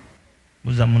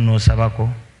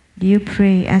 Do you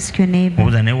pray? Ask your neighbor.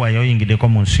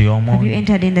 Have you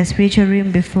entered in the spiritual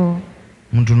realm before?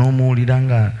 You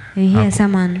hear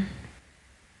someone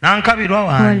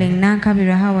calling,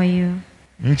 Nankabirwa, how are you?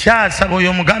 I'm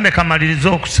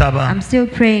still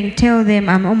praying. Tell them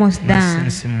I'm almost done.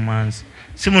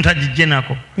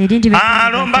 They didn't even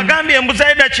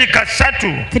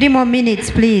 3 more minutes,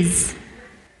 please.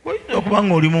 Can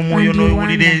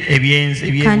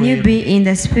you be in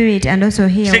the spirit and also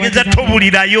hear what is happening?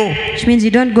 Which means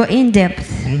you don't go in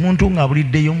depth. When a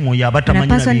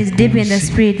person is deep in the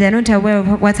spirit, they're not aware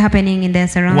of what's happening in their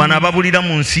surroundings.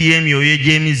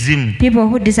 People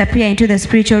who disappear into the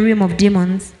spiritual realm of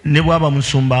demons,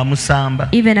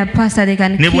 even a pastor, they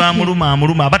can kick him. They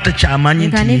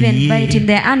can even bite him.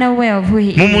 They're unaware of who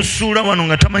he is.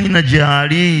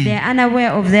 They're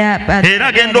unaware of their other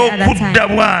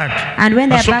time. And when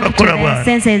they're back to their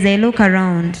senses, they look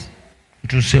around.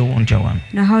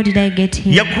 Now, how did I get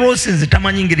here?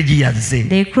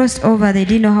 They crossed over, they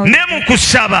didn't know how to.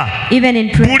 Even in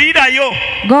prayer,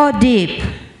 go deep.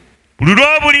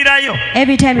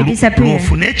 Every time you disappear,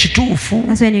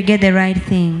 that's when you get the right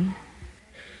thing.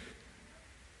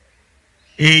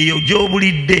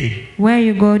 Where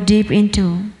you go deep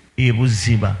into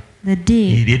the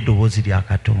deep,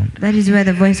 that is where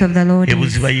the voice of the Lord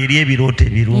is. In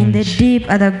the deep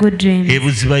are the good dreams.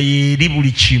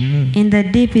 In the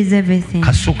deep is everything.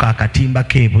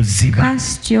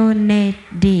 Cast your net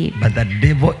deep. But the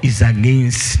devil is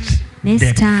against is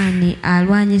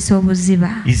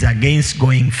against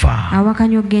going far.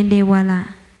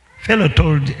 Pharaoh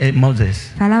told Moses,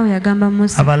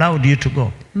 I've allowed you to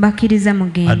go, but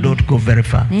don't go very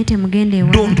far.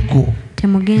 Don't go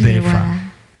very far.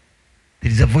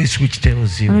 There is a voice which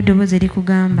tells you,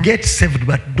 get saved,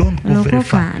 but don't go very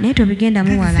far.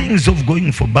 The things of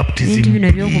going for baptism,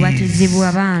 please.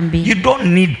 You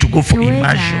don't need to go for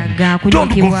immersion.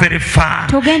 Don't go very far.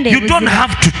 You don't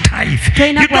have to tithe.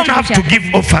 You don't have to give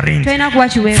offerings.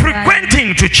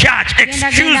 Frequenting to church,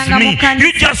 excuse me,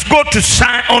 you just go to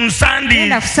on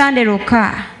Sundays.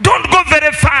 Don't go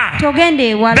very far.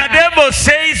 The devil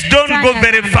says don't go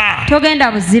very far.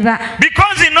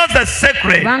 Because he knows the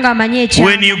secret.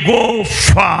 When you go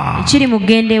far, the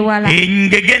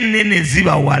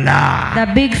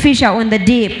big fish are on the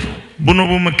deep.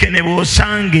 Only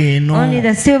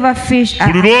the silver fish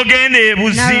are.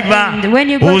 When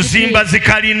you go to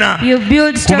you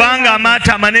build because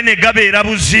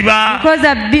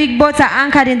the big boats are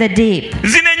anchored in the deep.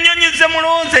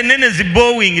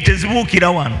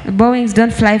 The Boeings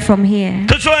don't fly from here.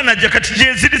 They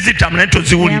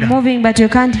are moving, but you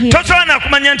can't hear.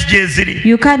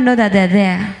 You can't know that they're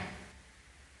there.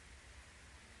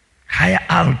 higher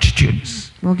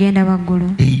altitudes. Bogenda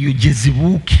waggulu. Eyo gye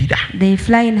zibuukira. They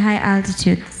fly in high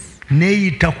altitudes.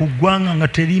 Neeyita ku ggwanga nga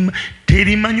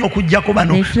terimanyi okuggyako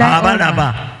bano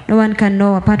abalaba. No one can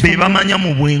know apart from be bamanya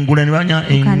mu bwengula ne bamanya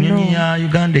ennyonyi ya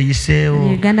Uganda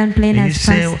eyiseewo. Ugandan plane has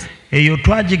passed. Eyo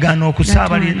twagigaana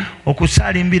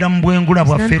okusaalimbira mu bwengula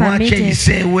bwaffe lwaki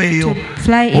eyiseewo eyo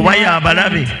oba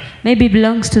yabalabe. Maybe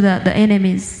belongs to the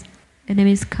enemies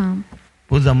camp.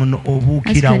 Buuza muno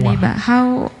obuukira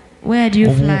wa. Where do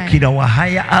you fly?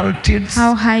 Higher altitudes.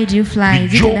 How high do you fly?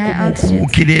 Is it the high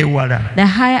altitudes? The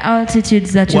higher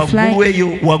altitudes that you fly.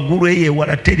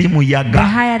 The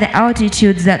higher the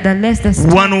altitudes, the less the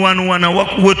storm.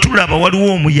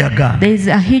 There is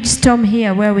a huge storm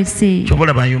here where we see.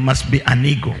 You must be an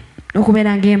eagle.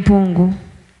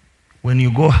 When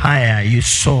you go higher, you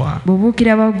soar.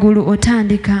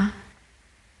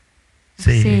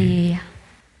 Say.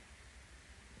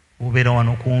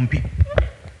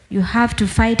 You have to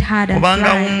fight hard and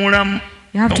fly.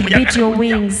 You have to beat your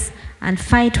wings and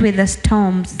fight with the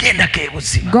storms.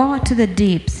 Go to the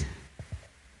deeps.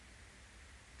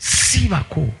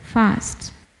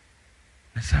 Fast.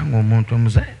 I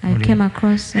came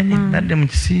across a man.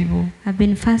 I've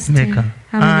been fasting.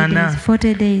 How many days?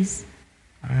 40 days.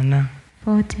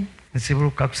 40.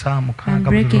 I'm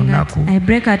breaking out. I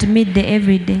break at midday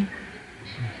every day.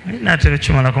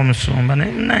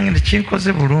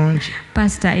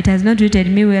 Pastor, it has not treated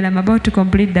me well. I'm about to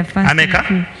complete the fast.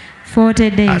 40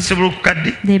 days.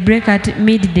 They break at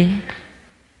midday.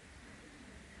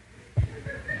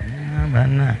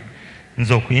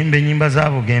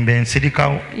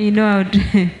 You know how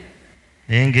to...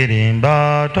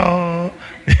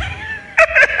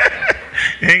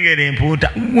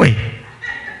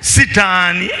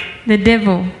 The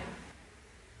devil.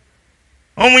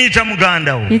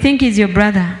 You think he's your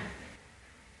brother?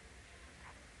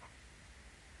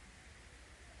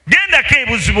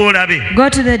 Go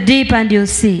to the deep and you'll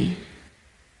see.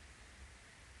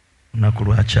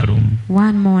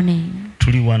 One morning,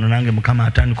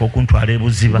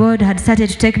 God had started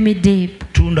to take me deep.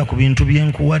 He said,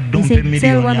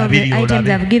 sell one of the items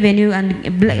I've given you and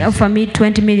offer me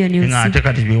 20 million. You'll see.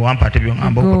 God,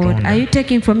 are you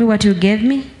taking from me what you gave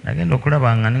me? I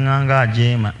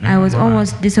was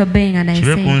almost disobeying and I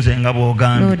said,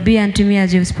 Lord, be unto me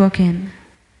as you've spoken.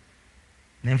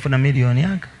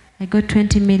 I got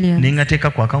 20 million. And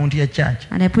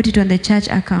I put it on the church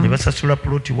account. I paid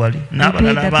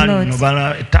the plot.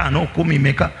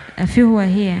 A few who are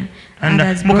here. And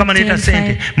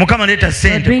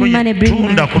bring money.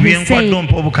 He said,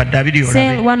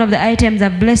 sell one of the items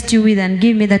I've blessed you with and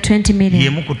give me the 20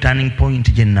 million.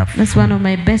 That's one of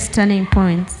my best turning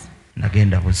points. I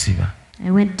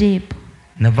went deep.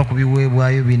 I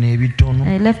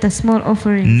left the small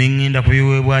offering and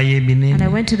I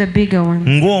went to the bigger one.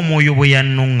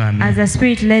 As the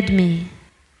Spirit led me,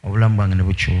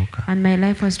 and my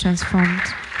life was transformed.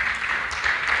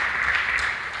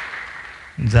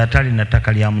 I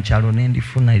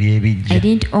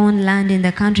didn't own land in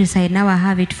the countryside. Now I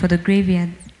have it for the graveyard.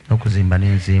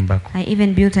 I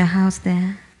even built a house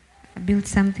there. I built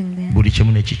something there.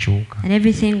 And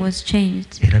everything was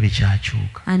changed.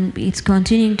 And it's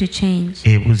continuing to change.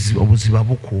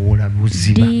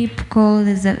 Deep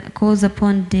calls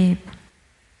upon deep.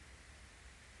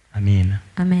 Amen.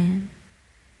 Amen.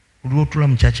 When you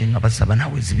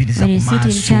sit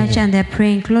in church and they're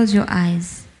praying, close your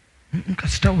eyes.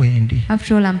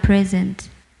 After all, I'm present,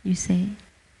 you say.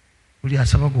 You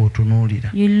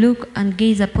look and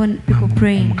gaze upon people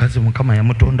praying. This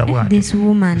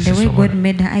woman, the way God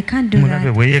made her, I can't do that.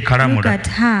 Look at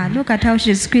her. Look at how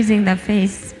she's squeezing the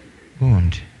face.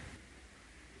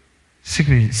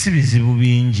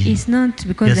 It's not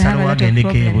because they have a lot of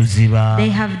problems. They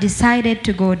have decided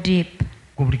to go deep.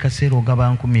 From 5K,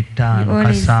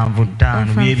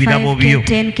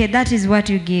 10K, that is what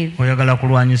you give. And you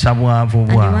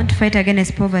want to fight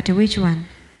against poverty. Which one?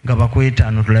 Give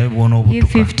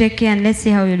 50K and let's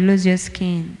see how you lose your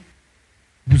skin.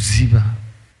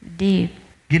 Deep.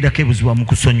 Go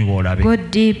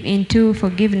deep into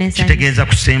forgiveness.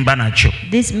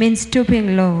 This means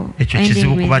stooping low.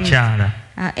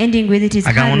 Ending with it is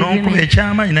hard with women.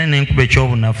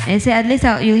 I say, at least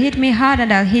you hit me hard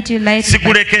and I'll hit you lightly.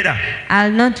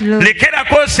 I'll not lose. Be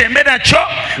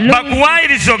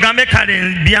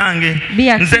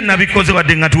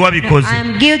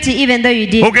I'm guilty even though you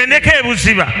did.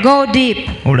 Go deep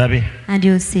and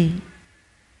you'll see.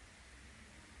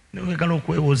 You like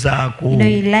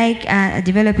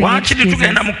developing excuses.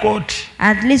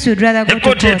 At least you'd rather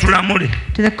go to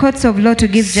the courts of law to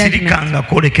give judgment.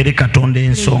 Please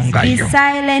be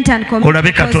silent and commit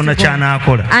to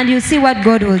God, and you see what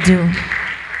God will do.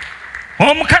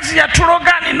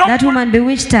 That woman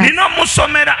bewitched us.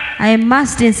 I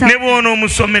must insult. You will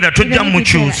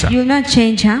not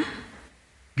change her.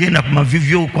 Genda ku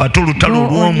mavivyo kwata olutalo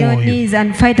olw'omwoyo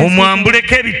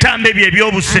omwambuleko ebitambo ebyo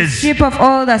eby'obusezi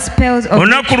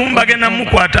olunaku lumu bagenda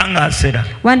mukwata ng'asera.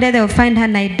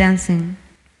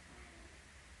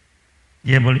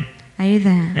 Yebuli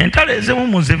entalo ezimu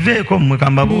muziveeko mmwe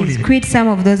kambabuulire.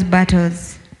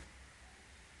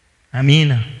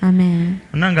 Amiina.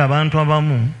 Onanga abantu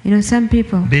abamu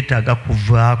beetaaga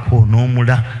kuvaako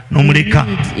n'omuleka.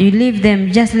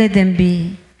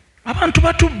 Abantu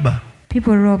batubba.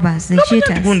 People rob us, they cheat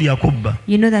us.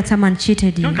 You know that someone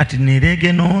cheated you.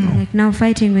 Like now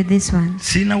fighting with this one.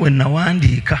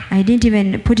 I didn't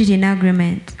even put it in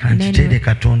agreement.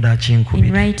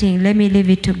 In writing, let me leave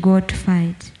it to God to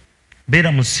fight.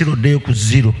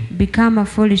 Become a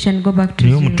foolish and go back to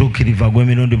zero.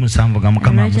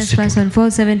 A righteous person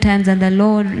falls 7 times and the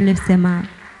Lord lifts them up.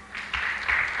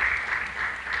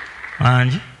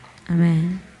 Amen.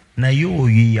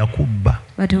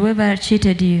 But whoever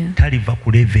cheated you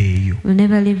will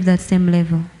never leave that same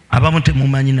level. Some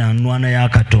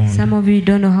of you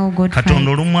don't know how God fights.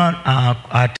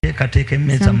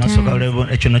 Sometimes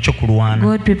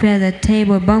God prepares a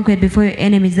table, banquet before your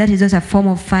enemies. That is also a form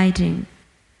of fighting.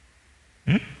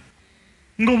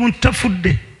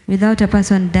 Without a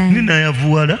person dying,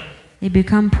 they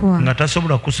become poor.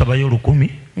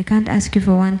 They can't ask you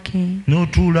for 1K.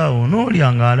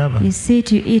 You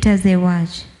sit, you eat as they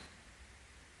watch.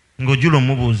 He almost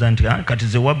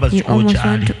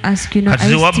want to ask you, no, are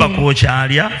you still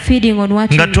feeding on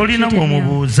what you eat?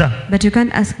 But you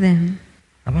can't ask them.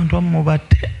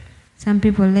 Some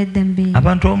people let them be.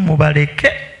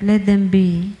 Let them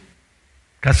be.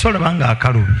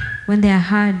 When they are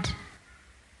hard,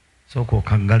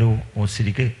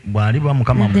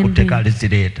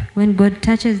 when God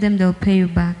touches them, they'll pay you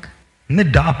back. No way.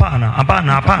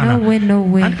 You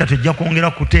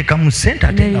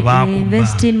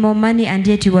invest in more money and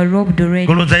yet you were robbed already.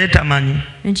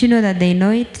 Don't you know that they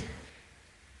know it?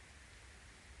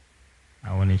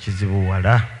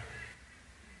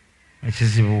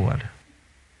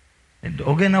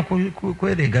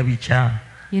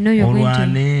 You know you're going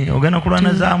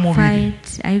to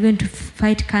fight. Are you going to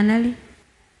fight carnally?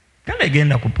 Go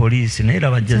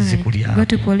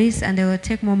to police and they will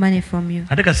take more money from you.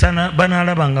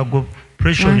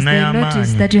 Once they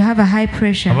notice that you have a high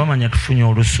pressure,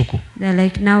 they're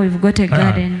like, now we've got a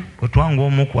garden. If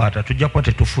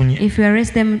you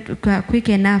arrest them quick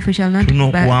enough, we shall not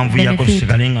benefit.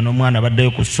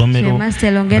 So you must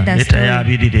elongate the story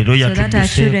so that our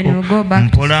children will go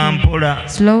back to school.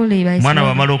 Slowly by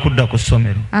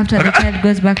slowly. After the child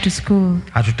goes back to school,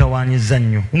 so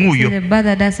the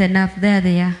brother does enough, there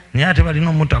they are. They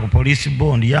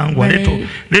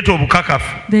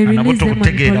release them on police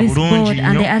board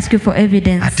and they ask you for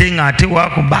evidence.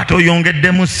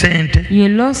 You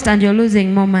lost and you're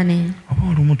losing more money.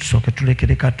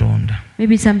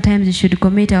 Maybe sometimes you should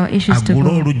commit our issues to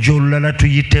God,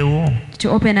 to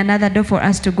open another door for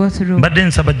us to go through.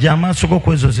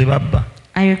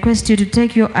 I request you to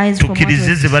take your eyes from what was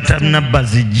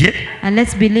and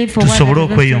let's believe for what so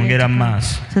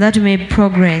that we may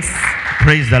progress.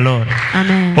 Praise the Lord.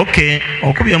 Amen. Okay,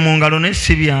 you're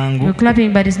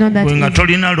clapping, but it's not that easy.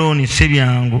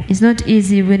 It's not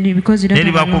easy because you don't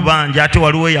have a loan.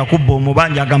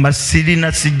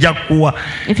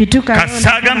 If you took a loan,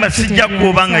 I will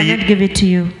not give it to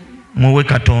you. Commit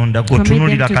them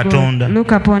to God.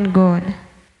 Look upon God.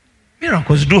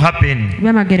 Miracles do happen.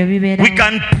 We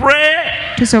can pray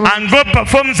and God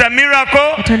performs a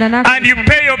miracle and you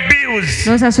pay your bills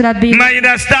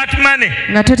minus that money.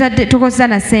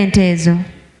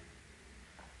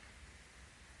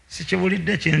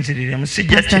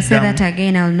 Pastor said that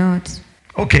again, I will not.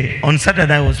 Okay, on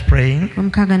Saturday I was praying,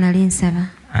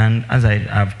 and as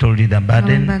I've told you the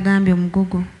burden,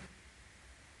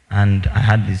 and I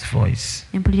had this voice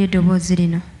in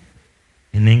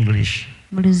English.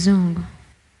 I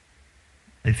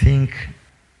think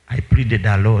I pleaded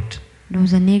a lot.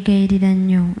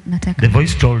 The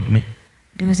voice told me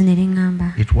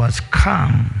it was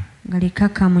calm,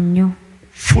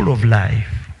 full of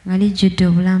life.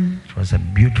 It was a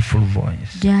beautiful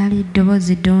voice.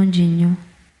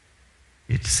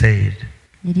 It said,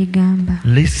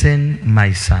 listen,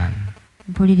 my son,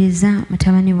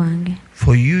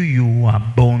 for you were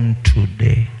born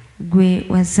today. gwe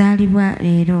wazaalibwa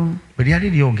leero. Bwe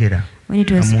lyogera, when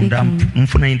it was speaking,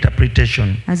 mfuna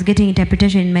interpretation. I was getting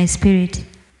interpretation in my spirit.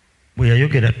 Bwe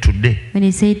yayogera today, when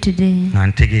he said today,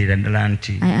 ntegeera ddala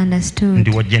nti I understood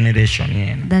ndi wa generation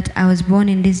yeno. that I was born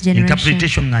in this generation.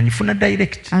 Interpretation nga nifuna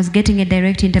direct. I was getting a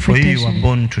direct interpretation. For you were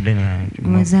born today.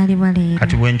 Wazaalibwa leero.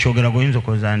 Kati bwe nkyogera goyinza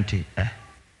okukoza nti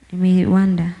you may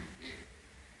wonder,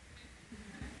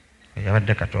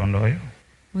 yabadde Katonda oyo?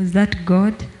 Was that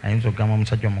God? Ayinza okugamba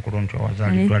omusajja omukulu nti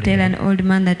wazaalibwa leero. Tell an old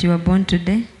man that you were born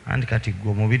today. Andi kati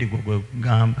gwe omubiri gwe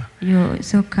gugamba. You're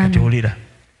so carnal. Kati olira.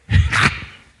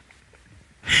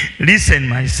 Listen,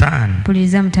 my son. For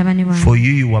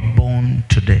you were born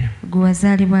today.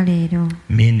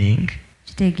 Meaning,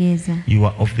 you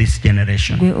are of this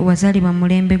generation. But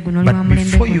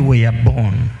before you were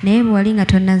born,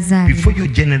 before your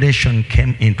generation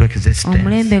came into existence,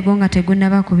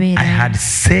 I had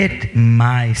set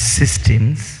my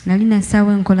systems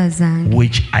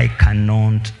which I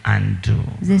cannot undo.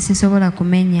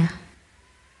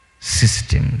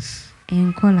 Systems.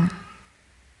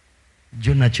 I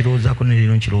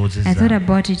thought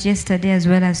about it yesterday as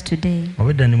well as today. I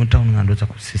was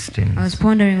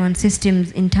pondering on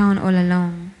systems in town all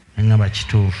along. And I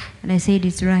said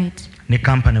it's right.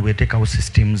 Even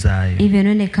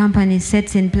when a company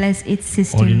sets in place its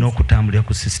systems,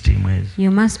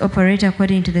 you must operate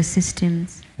according to the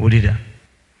systems.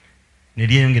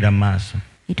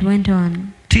 It went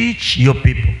on. Teach your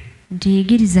people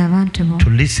to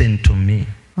listen to me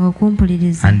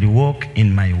and walk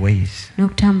in my ways.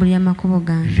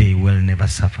 They will never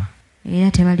suffer.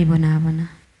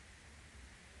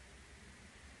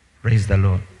 Praise the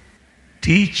Lord.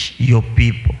 Teach your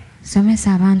people to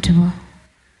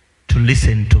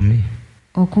listen to me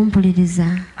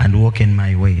and walk in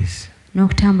my ways. They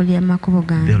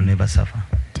will never suffer.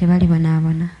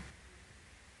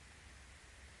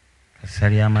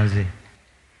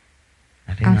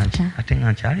 After,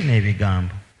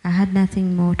 I had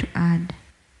nothing more to add.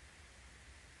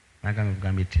 I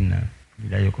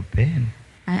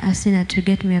asked Tina to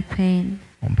get me a pen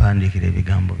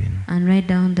and write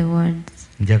down the words.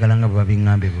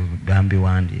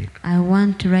 I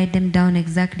want to write them down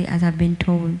exactly as I've been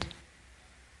told.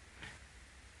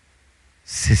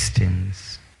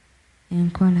 Systems.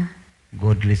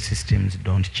 Godly systems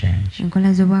don't change.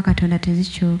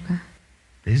 The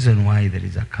reason why there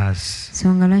is a curse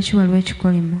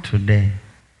today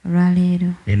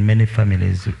in many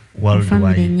families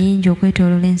worldwide,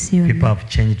 people have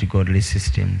changed godly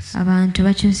systems.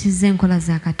 The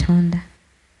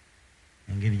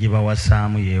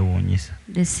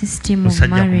system of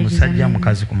marriage,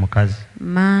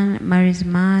 man marries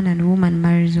man and woman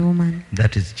marries woman.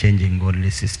 That is changing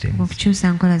godly systems.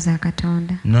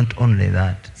 Not only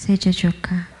that,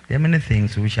 there are many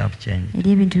things which have changed.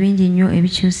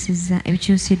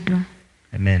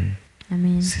 Amen.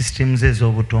 Amen. Systems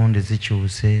ezobutonde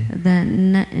zikyuse.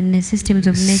 The systems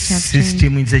of nature have changed.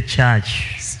 System is a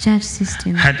church. Church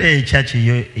system. Ate church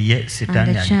ye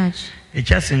sitani.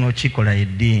 Ekyasinga okikola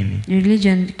eddiini.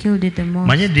 Religion killed it the most.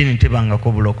 Manye eddiini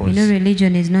tebangako bulokozi.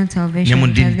 Religion is not salvation. Ne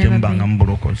mu ddiini temubanga mu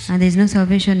bulokozi. And there is no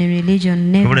salvation in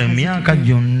religion. Never. Emyaka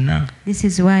gyonna. This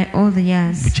is why all the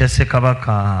years. Bukya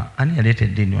Ssekabaka ani yaleeta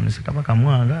eddiini ono Ssekabaka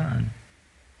mwanga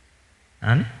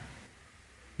ani?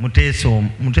 Muteesa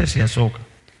yasooka.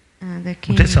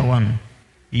 Muteesa wano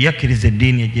yakkiriza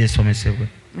eddiini egyesomesebwe.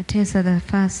 Mutesa the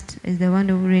first is the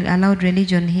one who allowed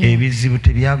religion here. Ebizibu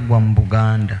tebyaggwa mu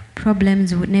Buganda.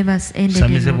 Problems would never end in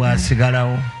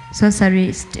Buganda.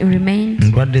 Sorcery remained.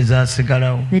 Ndwadde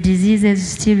zaasigalawo. The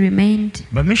diseases still remained.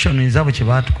 Ba missionaries abo kye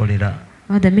baatukolera.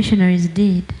 What the missionaries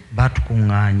did.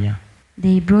 Baatukuŋŋaanya.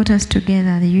 They brought us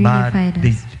together. They unified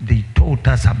us. They taught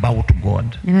us about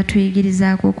God. Ne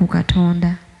batuyigirizaako ku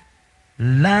Katonda.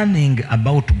 Learning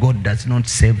about God does not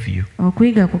save you.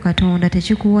 Okuyiga ku Katonda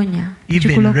tekikuwonya.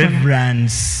 Even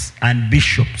reverends and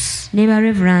bishops. Neba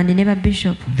reverend, neba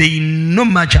bishop. They know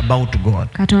much about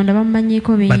God. Katonda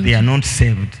bamumanyiiko bingi. But they are not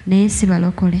saved. Naye si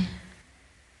balokole.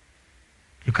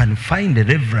 You can find a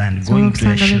reverend going to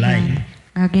a shrine.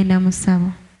 Agenda mu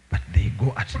ssabo. But they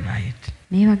go at night.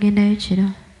 Naye bagendayo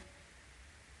kiro.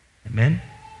 Amen.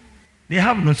 They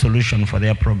have no solution for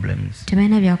their problems.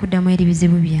 Tebalina byakuddamu eri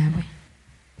bizibu byabwe.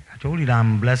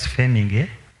 I'm blaspheming, eh?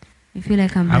 You feel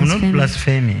like I'm not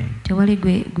blaspheming.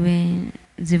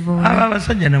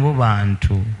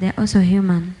 They're also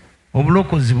human.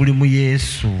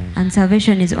 And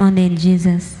salvation is only in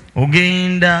Jesus.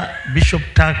 Ogenda Bishop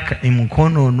Tak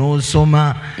imukono no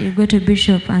soma. You go to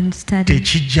Bishop and study.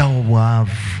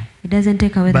 It doesn't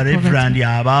take away the poverty. There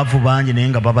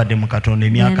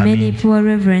are many poor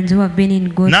reverends who have been in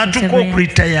God for several years.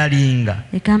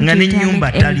 They come to retirement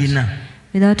age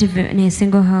without even a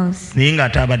single house.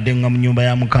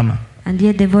 And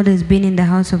yet they've always been in the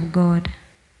house of God.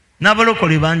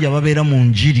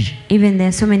 Even there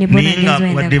are so many born again who are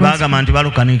in the gospel.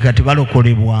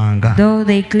 Though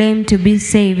they claim to be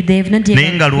saved, they have not yet been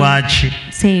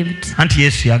saved.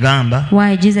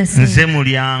 Why? Jesus said,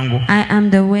 I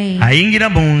am the way.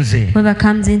 Whoever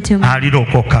comes into me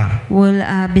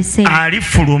will be saved.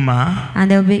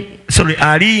 And they'll be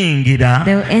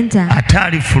they'll enter and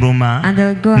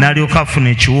they'll go and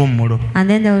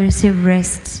then they'll receive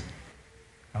rest.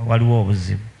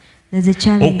 There's a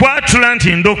challenge.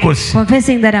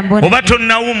 Confessing that I'm born again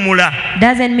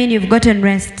doesn't mean you've gotten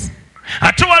rest.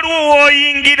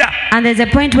 And there's a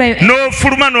point where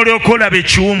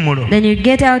then you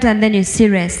get out and then you see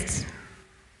rest.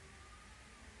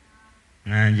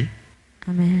 Amen.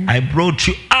 I brought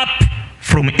you up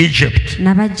from Egypt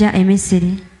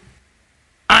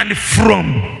and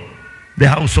from the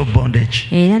house of bondage.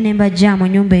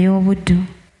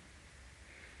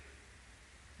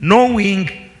 Knowing,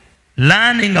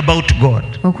 learning about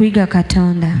God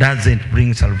doesn't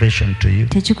bring salvation to you.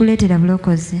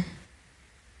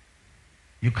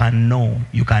 You can know,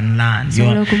 you can learn,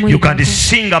 you can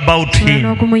sing about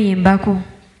Him.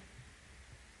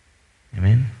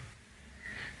 Amen.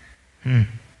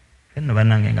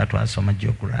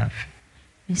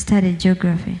 We studied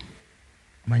geography.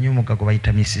 Do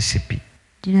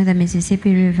you know the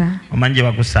Mississippi River? You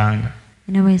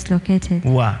know where it's located?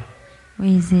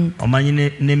 Where is it?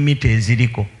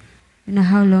 You know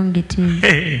how long it is?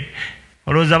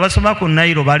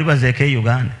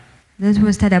 Those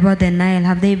who study about the Nile,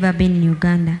 have they ever been in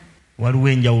Uganda? There's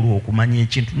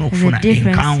a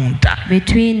difference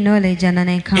between knowledge and an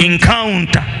encounter.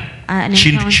 An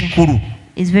encounter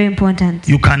is very important.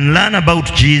 You can learn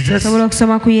about Jesus. But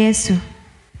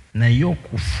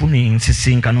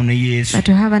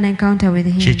to have an encounter with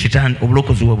Him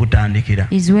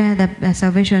is where the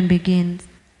salvation begins.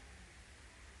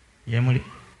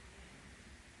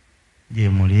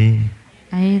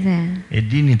 Are you there?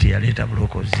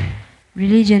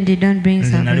 Religion did not bring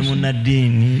salvation. I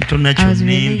was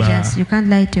religious. You can't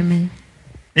lie to me.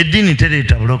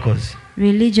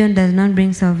 Religion does not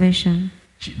bring salvation.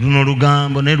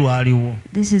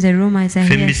 This is a rumor. It's a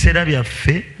hearsay.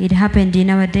 It happened in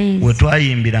our days. When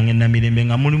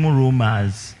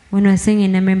we were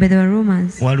singing, I remember there were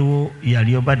rumors. I think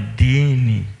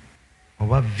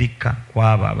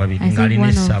one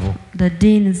of the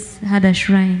deans had a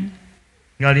shrine.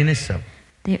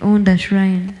 They owned a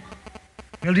shrine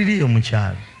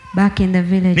back in the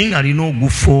village.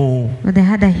 But they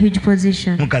had a huge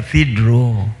position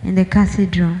in the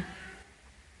cathedral.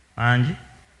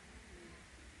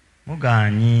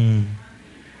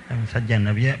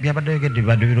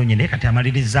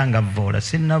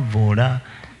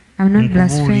 I'm not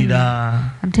blaspheming.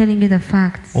 I'm telling you the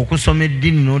facts.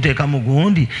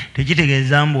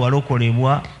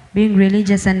 Being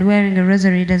religious and wearing a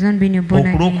rosary does not mean you're born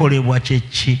again.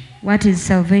 What is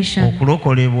salvation?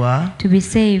 To be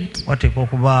saved,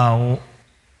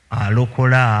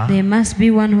 there must be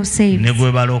one who saves,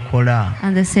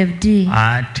 and the saved.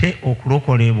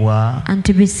 And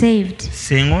to be saved,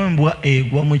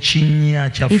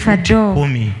 if a dog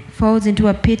falls into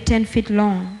a pit 10 feet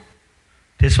long,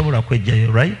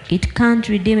 it can't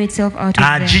redeem itself out of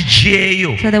there.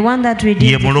 So the one that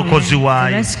redeems it, the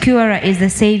rescuer, is the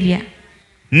Savior.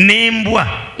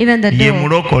 Even the dog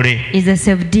is the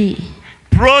saved.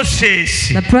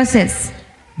 The process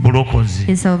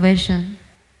is salvation.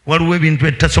 There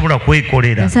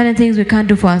are certain things we can't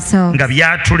do for ourselves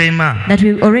that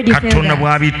we already failed at.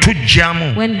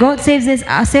 When God saves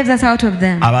us out of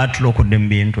them,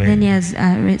 then He has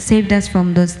saved us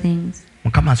from those things.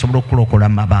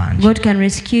 God can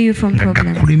rescue you from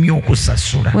problems.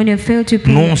 When you fail to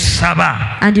pray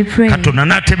and you pray,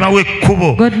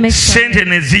 God makes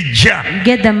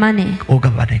get the money.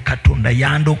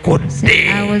 Say,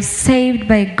 I was saved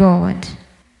by God.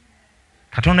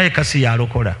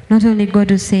 Not only God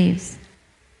who saves.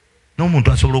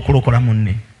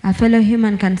 A fellow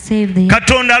human can save the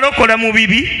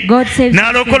God saves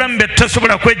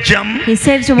He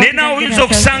saves from what you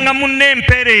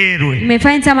may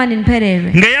find someone in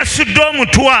Perere.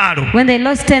 When they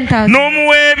lost 10,000,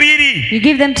 you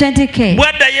give them 20K.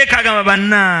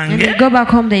 And they go back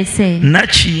home, they say, He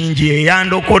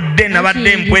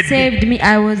saved me,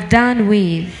 I was done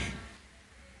with.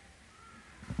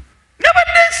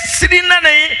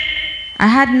 I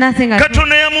had nothing at all.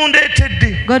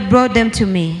 God brought them to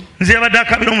me. Nze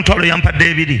badakabira omutwalo yampadde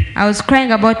ebiri. I was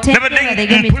crying about 10 years they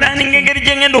gave me. Planning engeri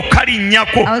gyengenda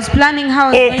okukalinnyako. I was planning how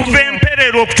I was going to okuva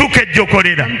empereero okutuuka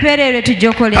ejjokolera. Empereero to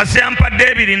Jokolera. Kasi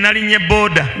yampadde ebiri nalinnya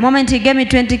boda. Moment he gave me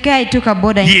 20K, I took a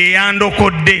border. Ye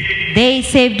yandokodde. They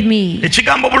saved me.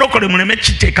 Ekigambo bulokole muleme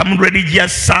kiteeka mu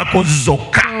religious circles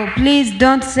zokka. So please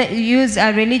don't use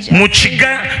a religion.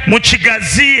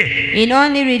 Mukigaziye. In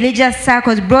only religious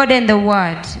circles, broaden the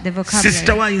word, the vocabulary.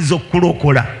 Sister wayinza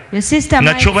okulokola. Your sister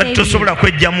might save you. Tosobola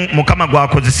kwejjamu Mukama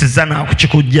gwakozesezza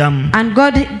n'akukikujjamu. And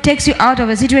God takes you out of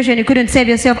a situation you couldn't save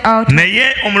yourself out.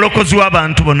 Naye omulokozi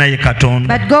w'abantu bonna ye Katonda.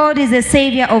 But God is the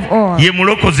savior of all. Ye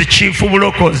mulokozi chief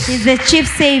bulokozi. He's the chief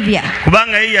savior.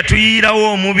 Kubanga ye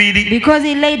yatuyiirawo omubiri. Because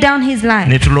he laid down his life.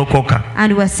 Ne tulokoka.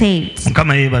 And were saved.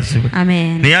 Mukama yeebazibwe.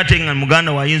 Amen. Naye ate nga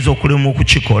muganda wayinza okulema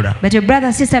okukikola. But your brother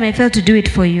or sister may fail to do it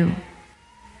for you.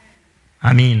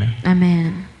 Amina.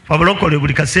 Amen. Abulokole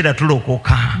buli kaseera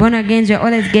tulokoka. Born again, you're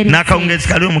always getting saved. N'akawungezi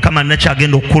kaliwo Mukama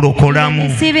nakyagenda okukulokolamu.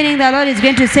 This evening the Lord is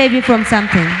going to save you from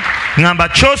something. Ngamba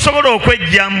ky'osobola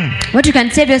okwejjamu. What you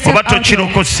can save yourself out of.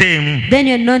 Then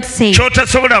you're not saved.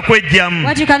 Ky'otasobola kwejjamu.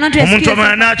 What you cannot rescue omuntu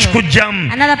omulala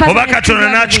n'akikujjamu. Oba Katonda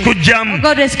n'akikujjamu.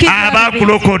 Aba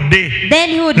akulokodde. Then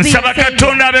he would be nsaba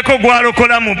Katonda abeko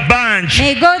gwalokola mu bangi.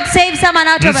 May God save someone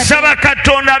out of a nsaba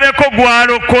Katonda abeko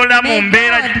gwalokola mu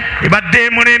mbeera ebadde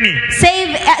emulemi.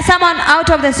 Save someone out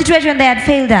of the situation they had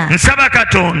failed at. Nsaba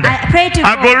Katonda. I pray to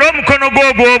God. Agole omukono gwo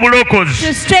ogw'obulokozi.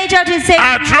 To stretch out his saving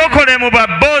hand. Atulokole mu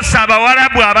baboosi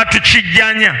abawarabu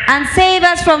abatukijjanya. And save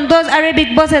us from those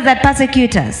Arabic bosses that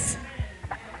persecute us.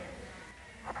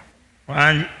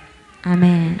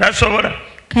 Amen. Tasobola.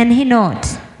 Can he not?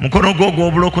 Mukono gwo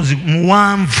ogw'obulokozi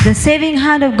muwanvu. The saving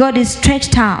hand of God is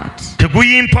stretched out.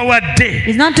 Teguyimpawadde.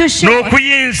 It's not too short.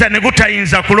 N'okuyinza ne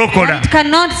gutayinza kulokola. It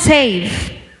cannot save.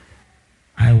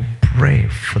 I pray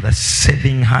for the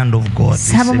saving hand of God.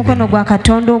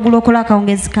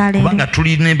 Kubanga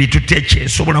tulina ebitutte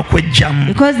ekyesobola kwejjamu.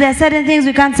 Because there are certain things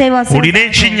we can't save ourselves. Olina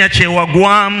ekinnya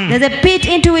kyewagwamu. There's a pit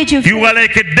into which you are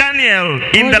like a Daniel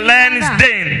in the lion's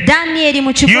den.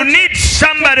 You need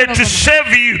somebody to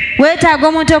save you.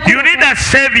 You need a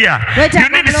savior. You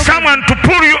need someone to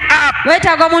pull you up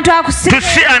to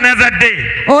see another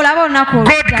day.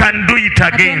 God can do it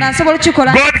again.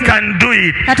 God can do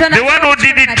it. The one who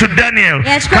did it to Daniel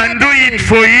can do it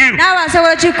for you.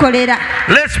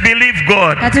 Let's believe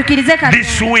God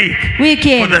this week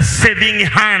for the saving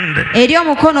hand.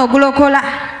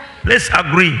 Let's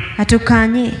agree.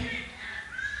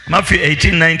 Matthew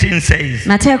 18:19 says, 2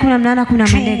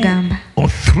 or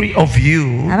 3 of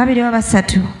you,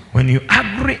 when you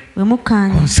agree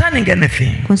concerning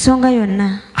anything,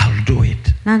 I'll do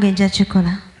it.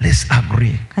 Let's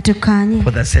agree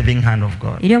for the saving hand of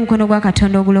God.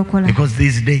 Because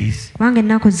these days,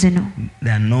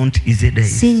 they are not easy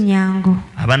days.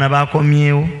 Abana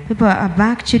bakomyewo,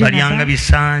 balyanga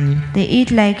bisaanyi,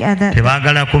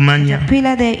 tebagala kumanya,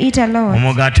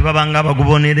 omugaati babanga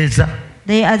bagubonereza.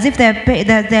 As if they're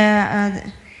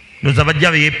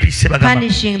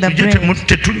punishing the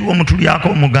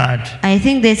bread. I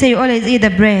think they say you always eat the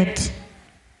bread.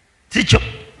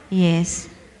 Yes.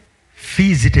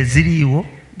 Fees teziriiwo.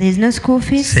 There is no school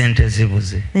fees. Sente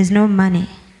zibuze. There is no money.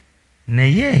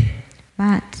 Naye.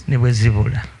 But ne bwe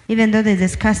zibula. Even though there is a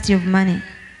scarcity of money.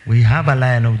 We have a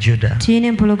Lion of Judah.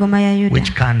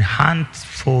 Which can hunt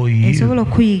for you.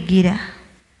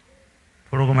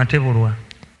 Pologoma tebulwa.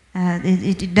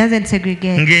 It doesn't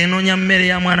segregate. Ng'enoonya mmere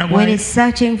ya mwana gwayo. When it's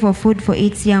searching for food for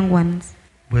its young ones.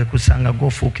 Bwekusanga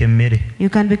gw'ofuuka emmere. You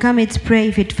can become its prey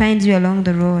if it finds you along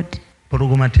the road.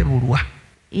 Pologoma tebulwa.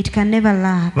 It can never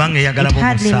lack. It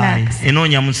hardly lacks.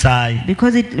 Enoonya musaayi.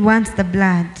 Because it wants the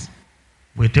blood.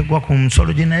 Bwetegwa ku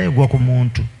nsolo gye naye egwa ku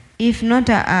muntu. If not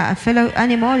a fellow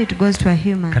animal, it goes to a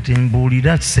human. Kati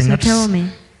mbuulira so tell me.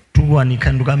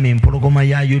 Tuwanika ndugamba empologoma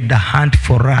ya Yuda hunt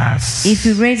for us. If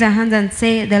you raise our hands and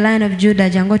say the Lion of Judah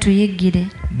jango tuyiggire.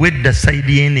 Bwedda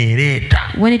side yene ereeta.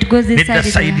 When it goes this side, the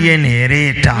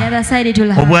other side it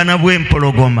will have. Obwana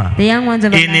bw'empologoma. The young ones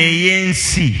of ene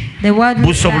ey'ensi. The world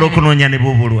busobola okunoonya ne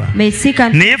bubulwa. May seek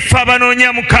and naye ffe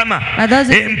abanoonya Mukama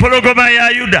empologoma ya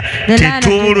Yuda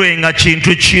tetuubulwenga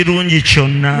kintu kirungi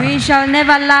kyonna. We shall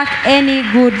never lack any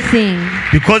good thing.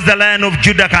 Because the Lion of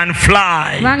Judah can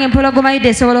fly. Can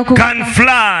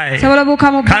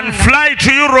fly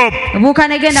to Europe,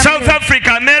 South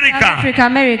Africa,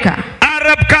 America,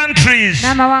 Arab countries.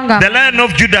 The Lion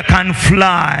of Judah can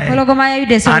fly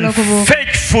and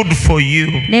fetch food for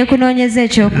you.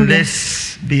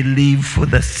 Let's believe for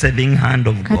the saving hand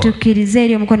of God.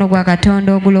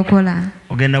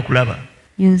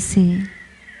 You'll see.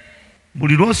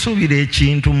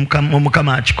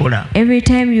 Every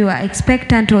time you are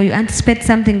expectant or you anticipate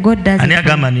something, God does it.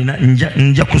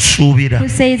 Who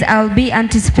says, I'll be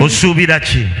anticipating?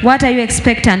 What are you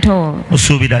expectant of?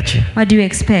 What do you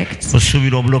expect?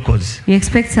 You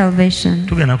expect salvation.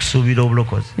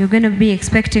 You're going to be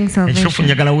expecting salvation. I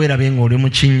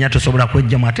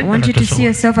want you to see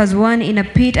yourself as one in a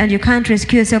pit and you can't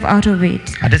rescue yourself out of it.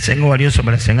 If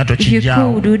you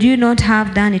could, would you not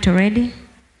have done it already?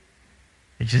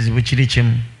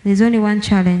 There's only one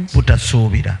challenge.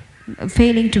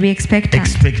 Failing to be expectant.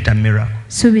 Expect a miracle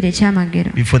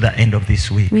before the end of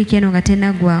this week.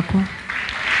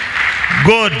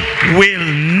 God will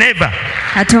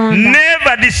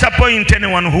never disappoint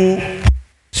anyone who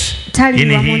in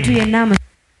him.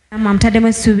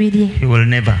 He will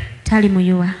never.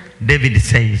 David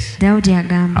says,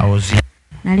 I was young.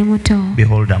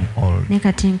 Behold, I'm old.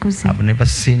 I've never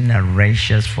seen a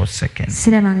righteous forsaken.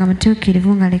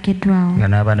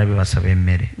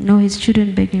 No, his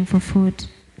children begging for food.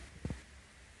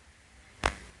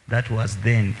 That was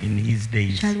then in his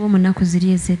days.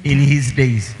 In his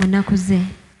days.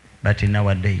 But in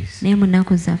our days,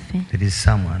 there is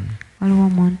someone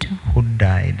who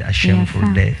died a shameful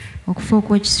death,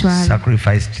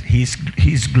 sacrificed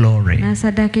his glory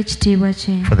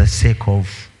for the sake of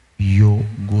your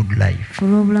good life.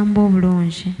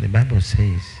 The Bible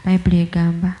says,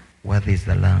 what is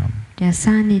the Lamb who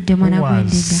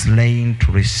was slain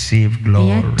to receive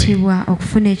glory,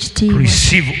 to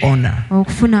receive honor?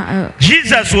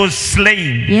 Jesus was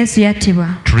slain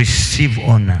to receive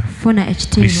honor, to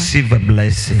receive a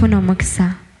blessing.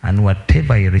 And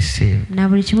whatever he received,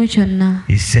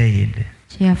 he said,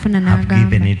 I've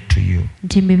given it to you.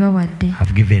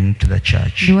 I've given it to the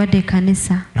church.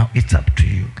 Now it's up to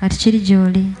you.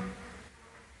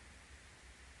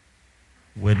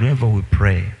 Whenever we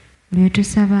pray,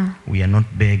 we are not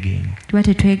begging.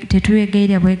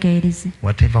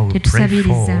 Whatever we pray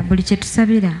for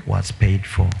was paid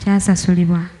for.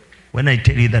 When I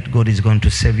tell you that God is going to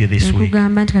save you this week,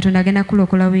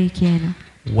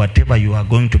 whatever you are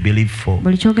going to believe for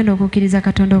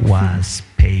was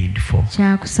paid for.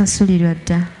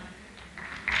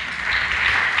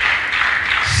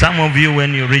 Some of you,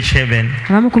 when you reach heaven,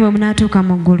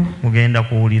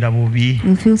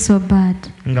 you feel so bad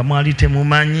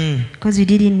because you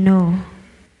didn't know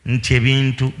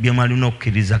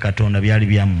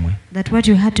that what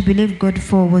you had to believe God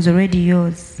for was already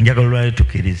yours. I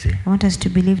want us to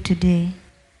believe today.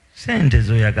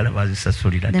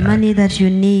 The money that you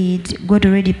need, God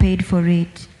already paid for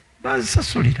it.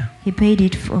 He paid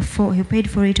it He paid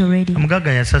for it already. The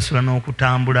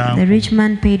rich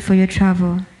man paid for your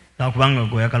travel. Only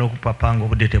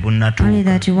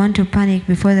that you want to panic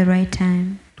before the right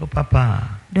time.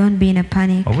 Don't be in a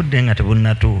panic.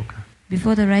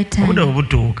 Before the right time,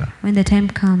 when the time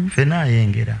comes,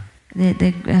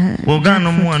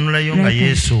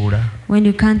 when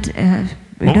you can't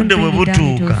don't bring it down,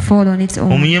 it will fall on its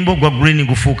own.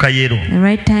 The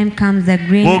right time comes, the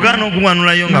green comes.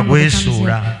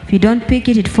 If you don't pick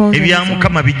it, it falls on its own.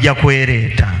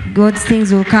 God's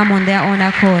things will come on their own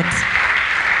accord.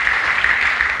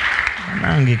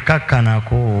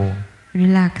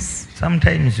 Relax.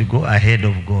 Sometimes you go ahead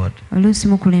of God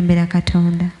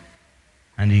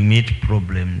and you meet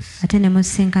problems.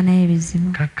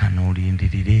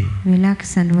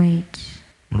 Relax and wait.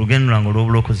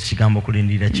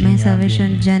 My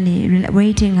salvation journey,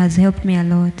 waiting has helped me a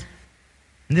lot.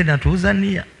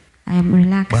 I am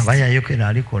relaxed.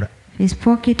 If he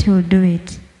spoke it, he will do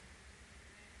it.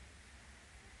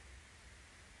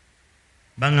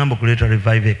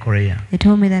 They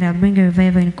told me that I'll bring a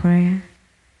revival in Korea.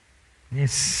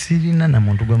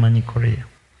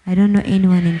 I don't know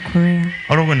anyone in Korea.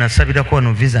 I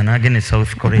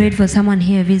prayed for someone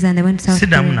here, visa, and they went to South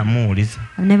Korea.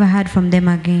 I've never heard from them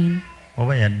again.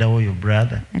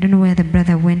 I don't know where the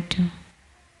brother went to.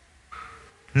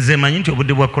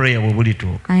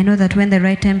 I know that when the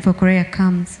right time for Korea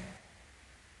comes,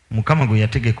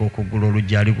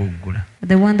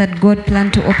 the one that God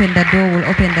planned to open the door will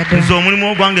open the door.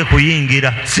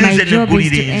 My job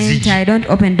is to enter. I don't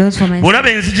open doors for myself.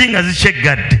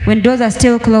 When doors are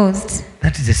still closed,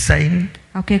 that is a sign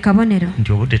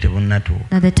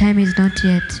that the time is not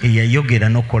yet. The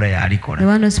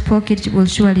one who spoke it will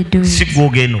surely do it.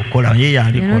 You're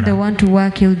not the one to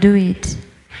work, he'll do it.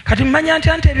 How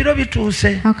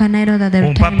can I know that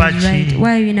the time is right?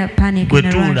 Why are you in a panic, in a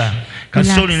rush?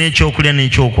 After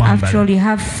all, you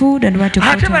have food and what to put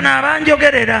on.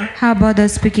 How about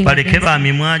those speaking against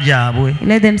you?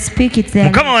 Let them speak it there.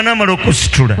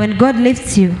 When God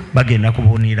lifts you,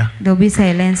 they'll be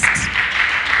silenced.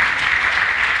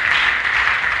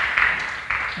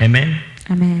 Amen.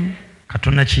 Amen.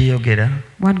 Katonda kiyogera.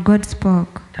 What God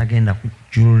spoke. Tagenda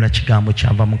kujulula kigambo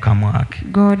kyava mu kamwa ke.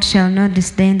 God shall not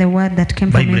disdain the word that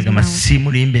came from his mouth.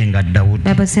 Simulimbe nga Dawudi.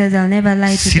 Bible says, I'll never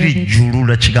lie to David.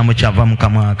 Sirijulula kigambo kyava mu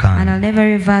kamwa kange. And I'll never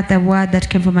revert the word that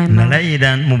came from my mouth.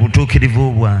 Nalayira mu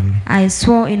butuukirivu bwange. I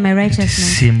swore in my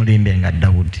righteousness. Simulimbe nga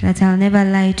Dawudi. That I'll never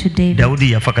lie to David.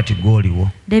 Dawudi yafa kati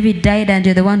gw'oliwo. David died and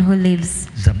you're the one who lives.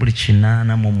 Zaburi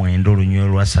 89 olunywe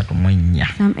lwa 34.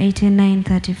 Psalm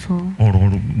 89:34. Olwo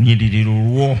lunyiriri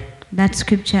lulwo. That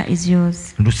scripture is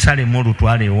yours.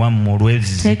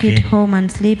 Take it home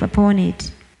and sleep upon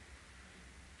it.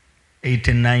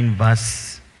 89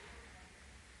 verse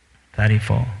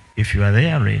 34. If you are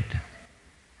there, read.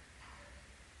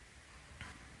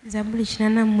 Zaburi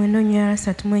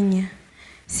 89:34.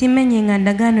 Simenye nga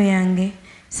ndagaano yange,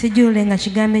 sijule nga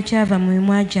kigambo kyava mu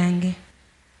mimwa gyange.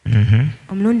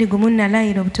 Omulundi gumu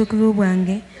nalayira obutuukirivu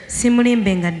bwange,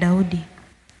 simulimbe nga Dawudi.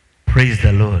 Praise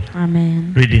the Lord.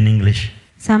 Amen. Read in English.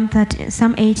 Psalm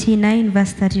 89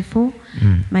 verse 34.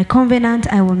 My covenant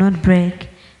I will not break,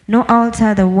 nor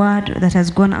alter the word that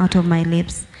has gone out of my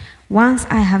lips. Once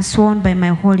I have sworn by my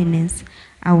holiness,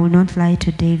 I will not lie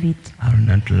to David. I will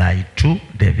not lie to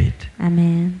David.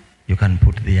 Amen. You can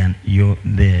put your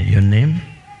name.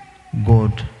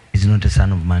 God is not a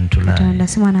son of man to lie.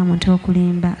 Shall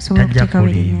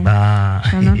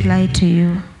not lie to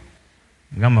you.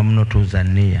 Tell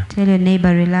your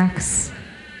neighbor, relax.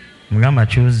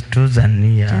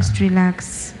 Just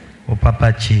relax.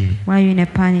 Why are you in a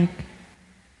panic?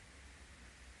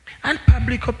 And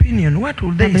public opinion, what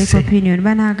will they say? Public opinion,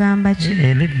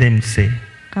 let them say.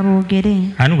 Whom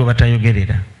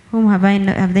have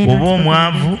they not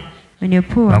spoken? When you're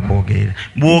poor, when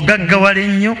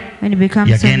you become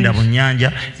so rich,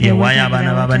 they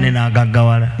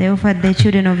offered the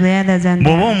children of the others, and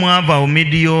when you're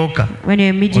mediocre,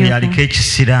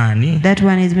 that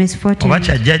one is misfortune. What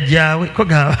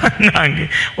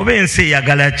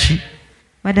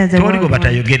does the world want?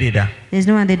 There's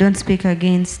no one they don't speak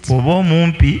against.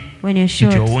 When you're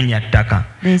short,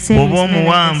 they say you smell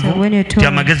like this. So when you're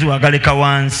tall, they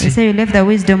say you left the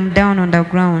wisdom down on the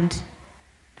ground.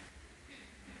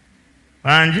 They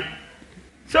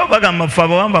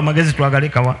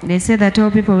say that all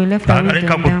people will left the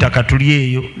wisdom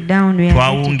down.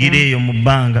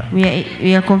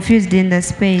 We are confused in the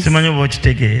space. There's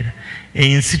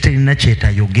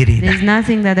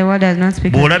nothing that the world does not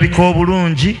speak against.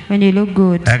 When you look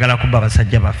good,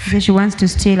 she wants to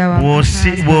steal our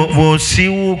husbands.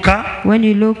 When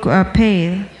you look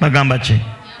pale,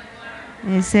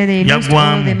 they say they lost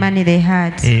all the money they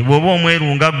had.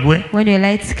 When you're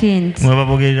light skinned,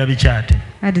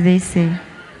 what do they say?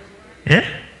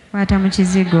 Wata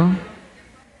mukizigo.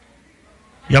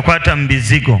 Yakwata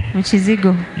mbizigo.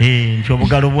 Mukizigo. Nti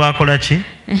obugalo bwakola ki?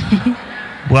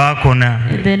 Bwakona.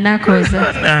 The knuckles.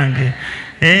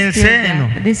 Ensi eno.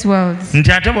 This world.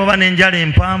 Nti ate bw'oba n'enjala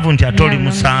empanvu nti ate oli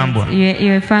musambwa.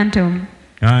 You're a phantom.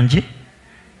 Anji.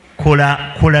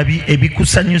 Kola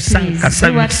ebikusanyusa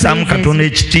nkasanyusamu Katonda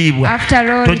ekitiibwa.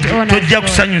 Tojja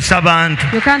kusanyusa bantu.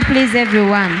 You can't please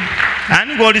everyone.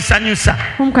 Ani gw'olisanyusa?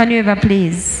 Whom can you ever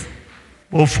please?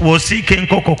 Osiika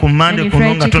enkoko ku mmande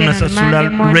kuno nga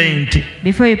tonasasula rent.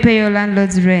 Before you pay your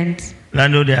landlord's rent.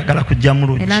 Landlord ayagala kujja mu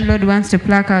luggi. The landlord wants to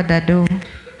pluck out the door.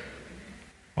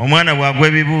 Omwana bw'agwa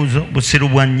ebibuuzo busiru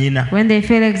bwa nnyina. When they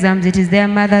fail exams, it is their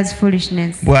mother's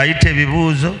foolishness. Bw'ayita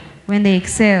ebibuuzo, when they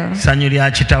excel, ssanyu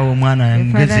lya kitawo omwana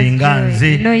mugezi nga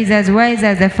nze. No, he's as wise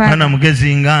as the father. Mwana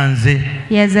mugezi nga nze.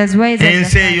 He is as wise as the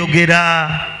father. Ensi eyogera.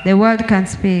 The world can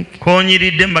speak.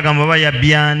 Konyiridde mbagamba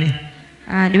bayabyani.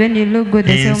 And when you look good,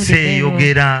 they ensi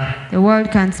eyogera. The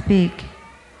world can speak.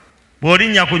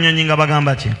 Bw'olinnya ku nnyonyi nga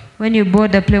bagamba ki? When you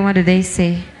board the plane, what do they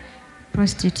say?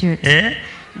 Prostitute.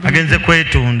 Agenze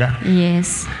kwetunda.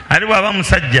 Yes. Ali bw'aba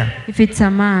musajja. If it's a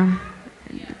man.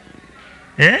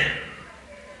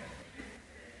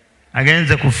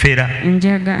 Agenze kufera.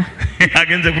 Njaga.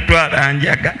 Agenze kutwala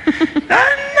njaga.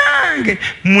 Nange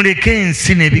muleke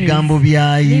ensi n'ebigambo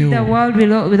byayo. Leave the world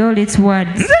with all its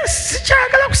words. Nze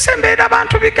sikyagala kusemberera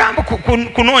bantu bigambo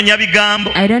kunoonya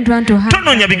bigambo. I don't want to have.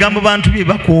 Tonoonya bigambo bantu bye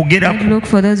bakwogerako. Look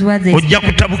for those words they ojja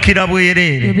kutabukira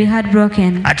bwereere. You'll be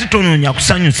heartbroken. Ate tonoonya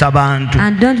kusanyusa bantu.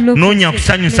 And don't look. Noonya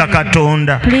kusanyusa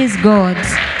Katonda. Please God.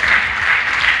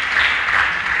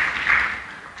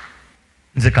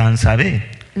 Nze kansabe.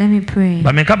 Let me pray.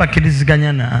 Bameka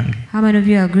bakkiriziganya nange. How many of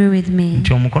you agree with me?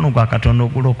 Nti omukono gwa Katonda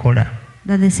ogulokola.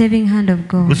 That the saving hand of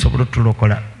God gusobola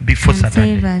tulokola before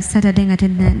Saturday. Save us Saturday at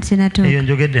Senator. Eyo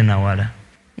njogedde nawala.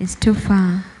 It's too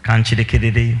far.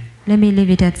 Kankirekerereyo. Let me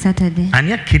leave it at Saturday.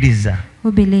 Ani akkiriza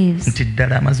who believes nti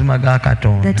ddala amazima ga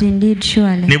Katonda that indeed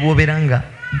surely ne bw'obeeranga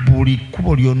buli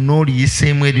kkubo lyonna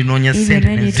oliyiseemu erinoonya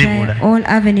ssente ne zibula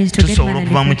tusobola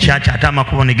okuva mu kyaki ate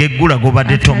amakubo ne geggula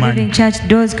g'obadde tomanyi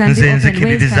nze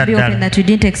nzikiririza ddala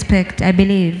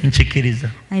nkikiriza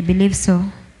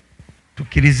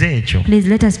tukkirize ekyo.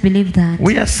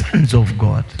 We are sons of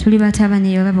God.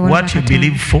 What you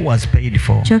believe for was paid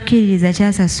for.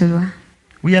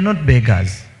 We are not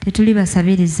beggars.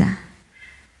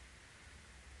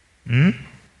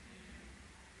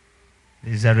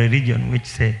 There is a religion which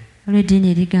say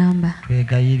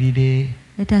twegayirire.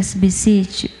 Let us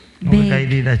beseech,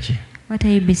 beg. What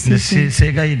are you beseeching?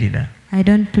 I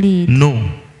don't plead. No.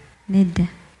 Need.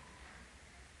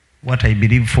 What I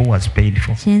believe for was paid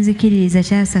for.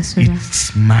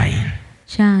 It's mine.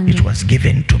 It was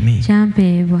given to me.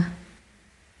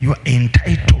 You are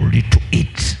entitled to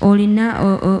it.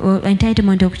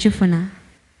 Entitlement okukifuna.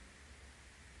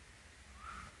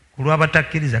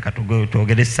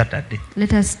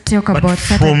 Let us talk about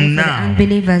Saturday for the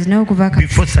unbelievers. No,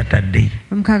 before Saturday,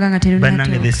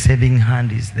 the saving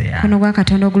hand is there.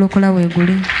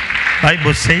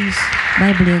 Bible says,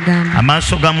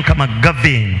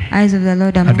 eyes of the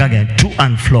Lord are to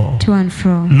and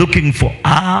fro, looking for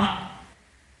our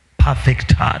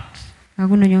perfect heart.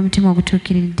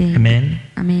 Amen.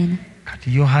 Amen.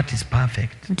 Your heart is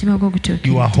perfect.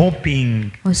 You are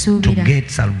hoping to get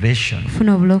salvation.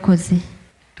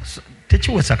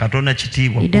 Tekiwesa Katonda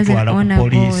kitiibwa okutwala ku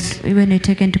poliisi.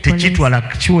 Tekitwala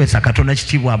kiwesa Katonda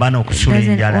kitiibwa abaana okusula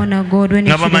enjala.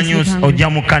 Nga bamanyi ojja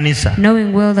mu kanisa.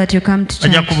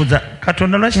 Ajja kubuuza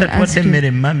Katonda lwaki tatuwadde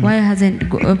emmere mami?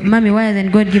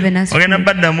 Ogenda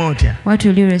baddamu otya?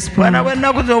 Bwana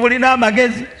bw'ennaku z'obulina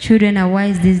amagezi.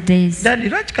 Daddy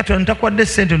lwaki Katonda takuwadde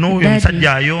ssente n'oyo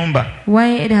omusajja ayomba?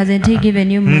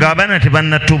 Ng'abaana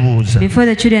tebannatubuuza.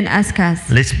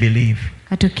 Let's believe.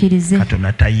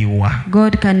 Katonda tayiwa.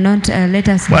 God cannot let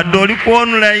us know. Wadde oli ku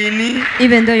online.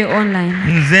 Even though you're online.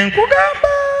 Nze nkugamba.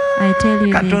 I tell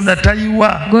you Katonda this.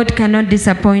 tayiwa. God cannot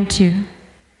disappoint you.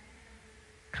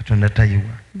 Katonda tayiwa.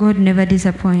 God never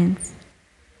disappoints.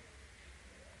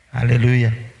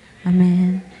 Hallelujah.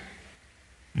 Amen.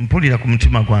 Mpulira ku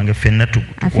mutima gwange ffenna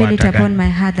I feel it upon my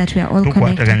heart that we are all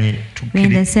connected. We are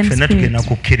in the same spirit.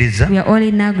 We are all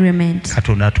in agreement.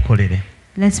 Katonda atukolere.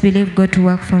 Let's believe God to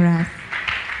work for us.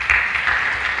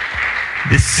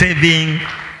 The saving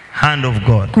hand of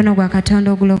God is going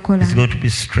to be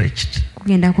stretched.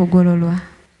 And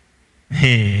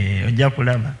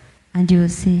you will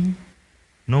see.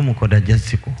 No mukoda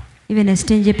jazziko. Even a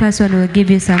stingy person will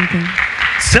give you something.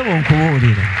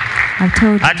 I've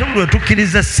told you.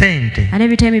 And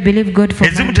every time you believe God for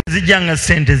money, some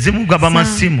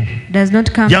does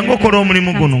not come.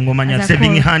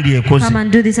 Come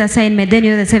and do this assignment. Then you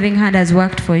know the saving hand has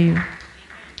worked for you.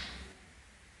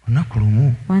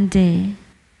 One day,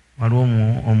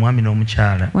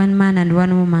 one man and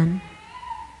one woman,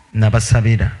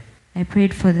 I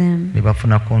prayed for them,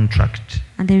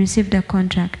 and they received a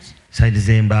contract.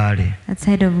 That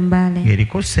side of Mbale,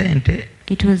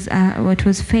 it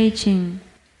was fetching.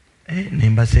 I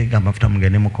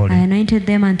anointed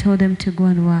them and told them to go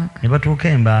and work. When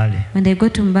they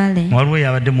got to Mbale,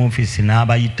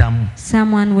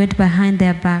 someone went behind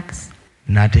their backs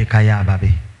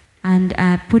and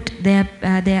put their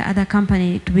other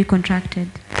company to be contracted.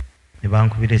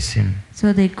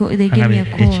 So they gave me a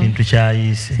call.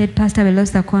 Said, Pastor, we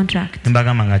lost the contract.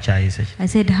 I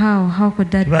said, how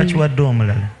could that be?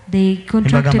 They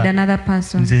contracted another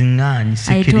person.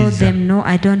 I told them, no,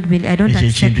 I don't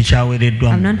accept it.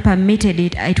 I'm not permitted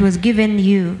it. It was given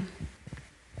you.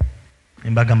 I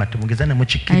told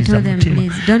them,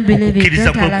 please, don't believe it,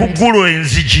 don't allow it.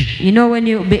 You know, when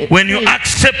you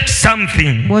accept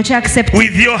something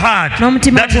with your heart,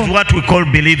 that is what we call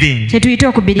believing. I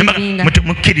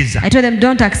told them,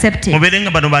 don't accept it.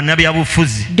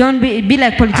 Don't be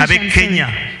like politicians.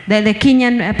 The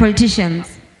Kenyan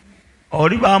politicians.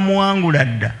 He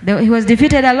was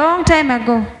defeated a long time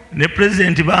ago. The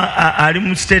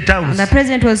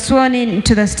president was sworn in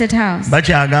to the state house. But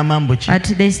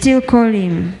they still call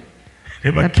him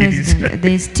the president.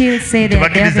 They still say they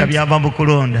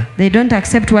don't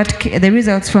accept the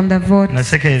results from the vote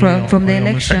from the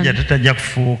election.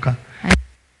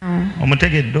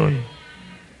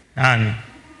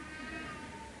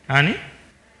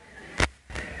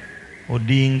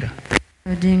 Odinga.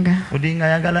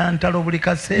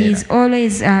 He's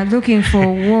always looking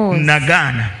for wars.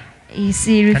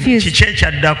 He refused.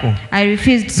 I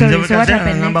refused. Sorry. So what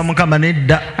happened next?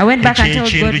 I went back and told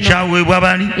God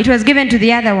no. It was given to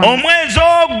the other one. 1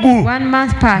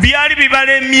 month passed.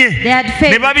 They had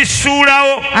faith.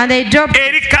 And they dropped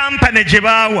the company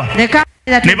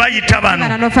that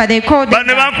they called them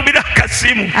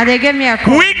and they gave me a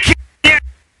call.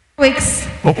 Weeks.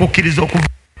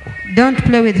 Don't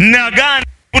play with me.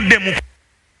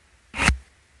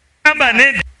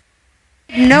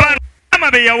 No.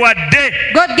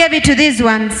 God gave it to these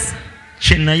ones.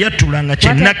 What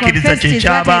I confessed is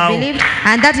what I believed,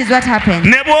 and that is what happened.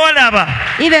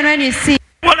 Even when you see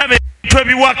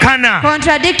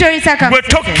contradictory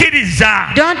circumstances,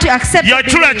 don't accept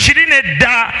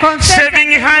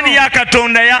saving hand ya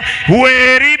katonda ya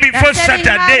weri before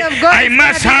Saturday. I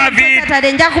must have it.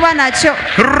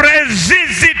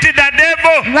 Resist the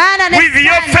devil with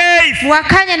your faith.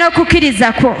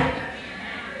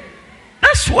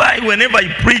 That's why whenever I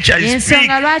preach, I speak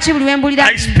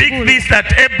this,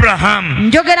 that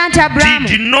Abraham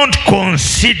did not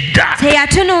consider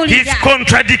his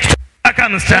contradictory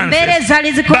circumstances,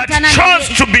 but chose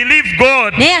to believe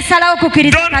God.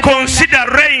 Don't consider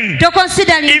rain.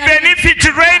 Even if it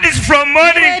rains from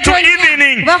morning to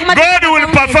evening, God will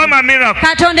perform a miracle.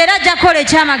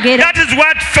 That is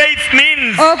what faith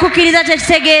means.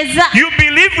 You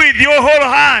believe with your whole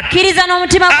heart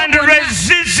and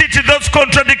resist it to those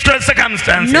contradictory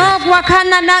circumstances. It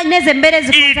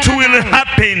will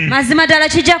happen.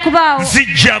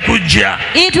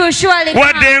 It will surely come.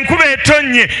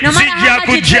 No matter how much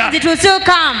it rains, it will still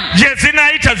come.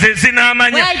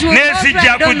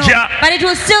 But it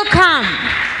will still come.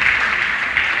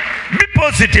 Be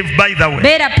positive, by the way.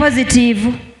 Better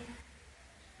positive.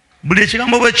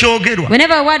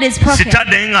 Whenever a word is spoken,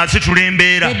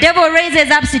 the devil raises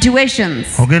up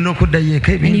situations. When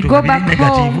you go back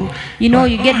home, you know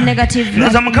you get negative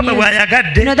news.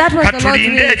 That was the Lord's will.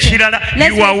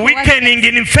 You are weakening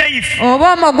in faith.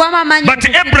 But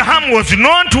Abraham was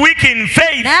not weak in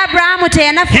faith.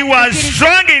 He was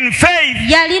strong in faith.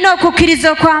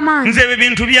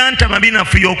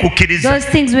 Those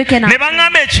things we cannot.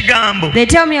 They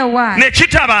tell me a word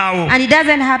and it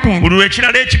doesn't happen.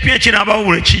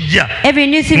 Every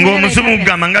new thing the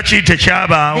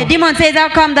demon says, how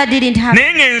come that didn't happen?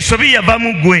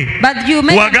 But you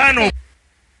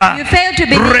fail to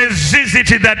believe. Resist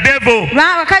the devil.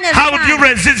 How do you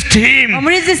resist him?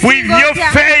 With your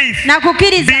faith.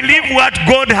 Believe what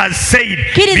God has said.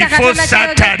 Before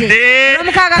Saturday,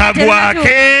 I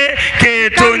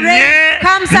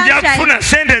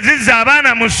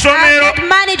get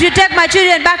money to take my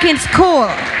children back in school.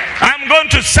 I'm going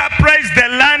to surprise the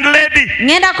landlady.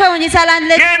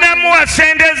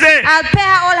 I'll pay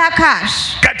her all her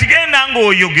cash.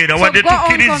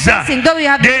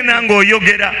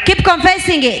 Keep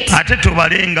confessing it.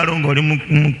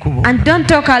 And don't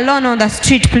talk alone on the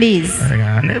street, please.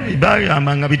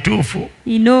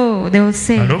 You know, they will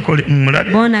say,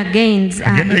 born again. It's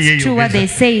true what they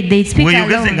say. They speak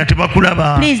alone.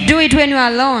 Please do it when you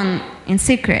are alone, in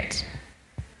secret.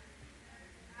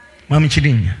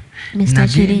 Mr.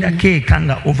 Chirinya,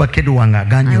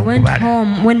 I went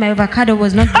home when my avocado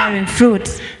was not bearing fruit.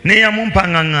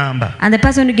 And the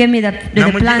person who gave me the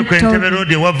plant told me,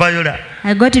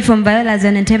 I got it from Viola's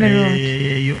on Entebbe Road.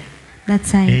 That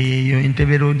side.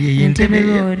 Entebbe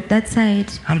Road, that side.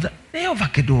 So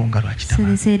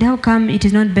they said, how come it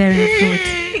is not bearing fruit?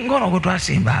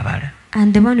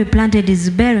 And the one we planted is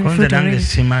bearing fruit already.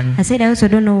 I said, I also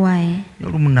don't know why.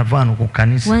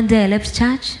 One day I left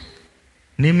church.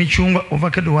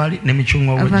 Avocado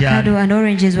and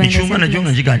oranges were in the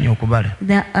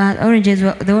oranges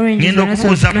were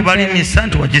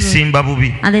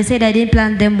and they said I didn't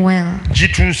plant them well.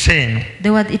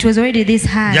 It was already this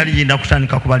high.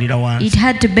 It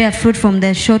had to bear fruit from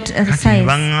the short size.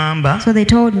 So they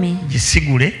told me,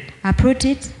 uproot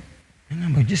it.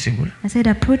 I said,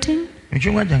 uprooting?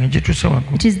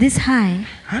 It is this high.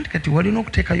 You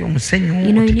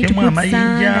know, you need to put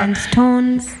sand and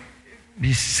stones.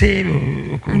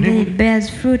 And then it bears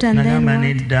fruit and then what? I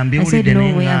said,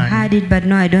 no way, I've had it, but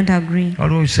no, I don't agree.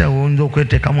 There's a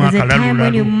time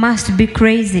when you must be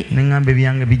crazy.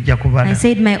 I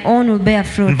said my own will bear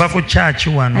fruit.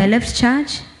 I left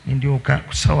church around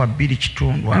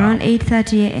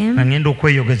 8:30 a.m.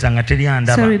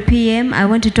 Sorry, p.m. I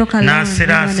went to talk alone.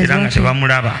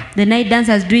 The night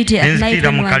dancers do it at night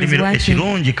when one is watching.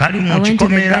 I went to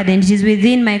the garden. It is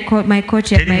within my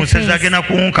coach at my face.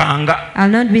 I'll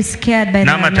not be scared by the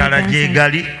night dancers.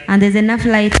 And there's enough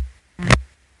light.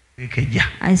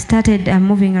 I started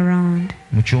moving around.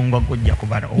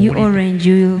 You orange,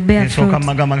 you will bear fruit. I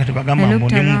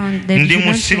looked around.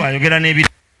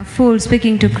 A fool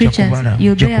speaking to creatures.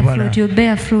 You bear fruit. You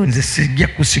bear fruit.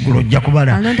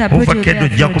 I'll not approach you.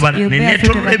 You bear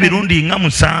fruit.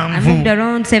 I moved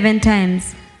around 7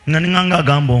 times.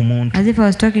 As if I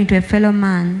was talking to a fellow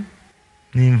man.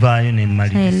 So I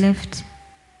left.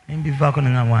 After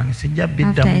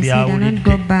I said, I'll not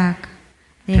go back.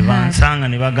 They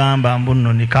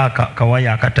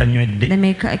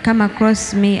may come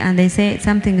across me and they say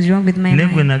something is wrong with my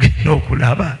mind.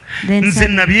 Then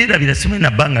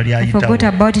I forgot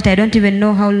about it. I don't even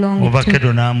know how long it took.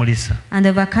 And the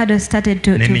avocado started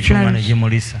to flourish.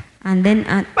 And then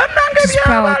to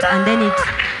sprout. And then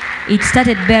it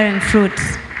started bearing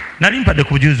fruits.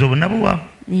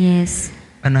 Yes.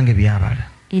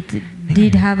 It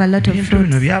did have a lot of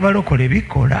fruits.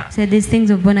 So these things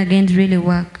of born again really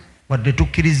work.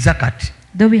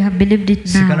 Though we have believed it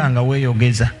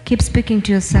now, keep speaking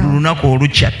to yourself.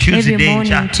 Every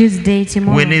morning, Tuesday,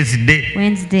 tomorrow,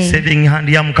 Wednesday, saving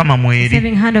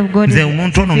hand of God is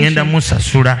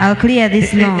I'll clear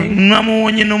this loan.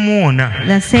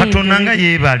 The same.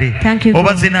 Thank you,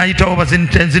 God.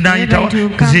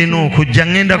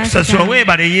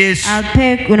 I'll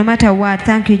pay no matter what.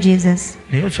 Thank you, Jesus.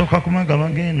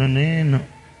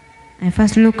 I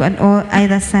first look on all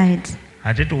either side.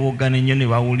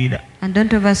 And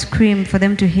don't over scream for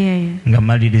them to hear you.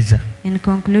 In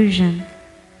conclusion,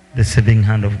 the saving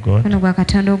hand of God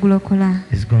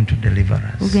is going to deliver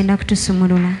us.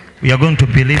 We are going to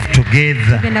believe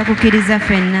together.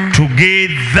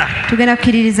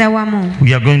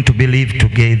 We are going to believe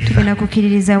together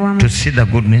to see the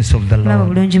goodness of the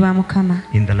Lord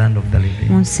in the land of the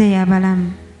living.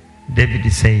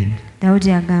 David said, I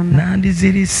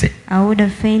would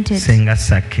have fainted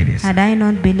had I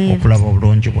not believed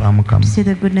to see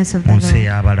the goodness of the Lord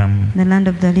in the land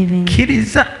of the living.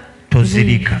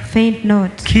 Believe, faint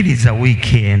not.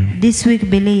 This week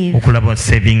believe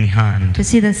to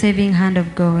see the saving hand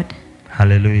of God.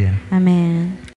 Hallelujah. Amen.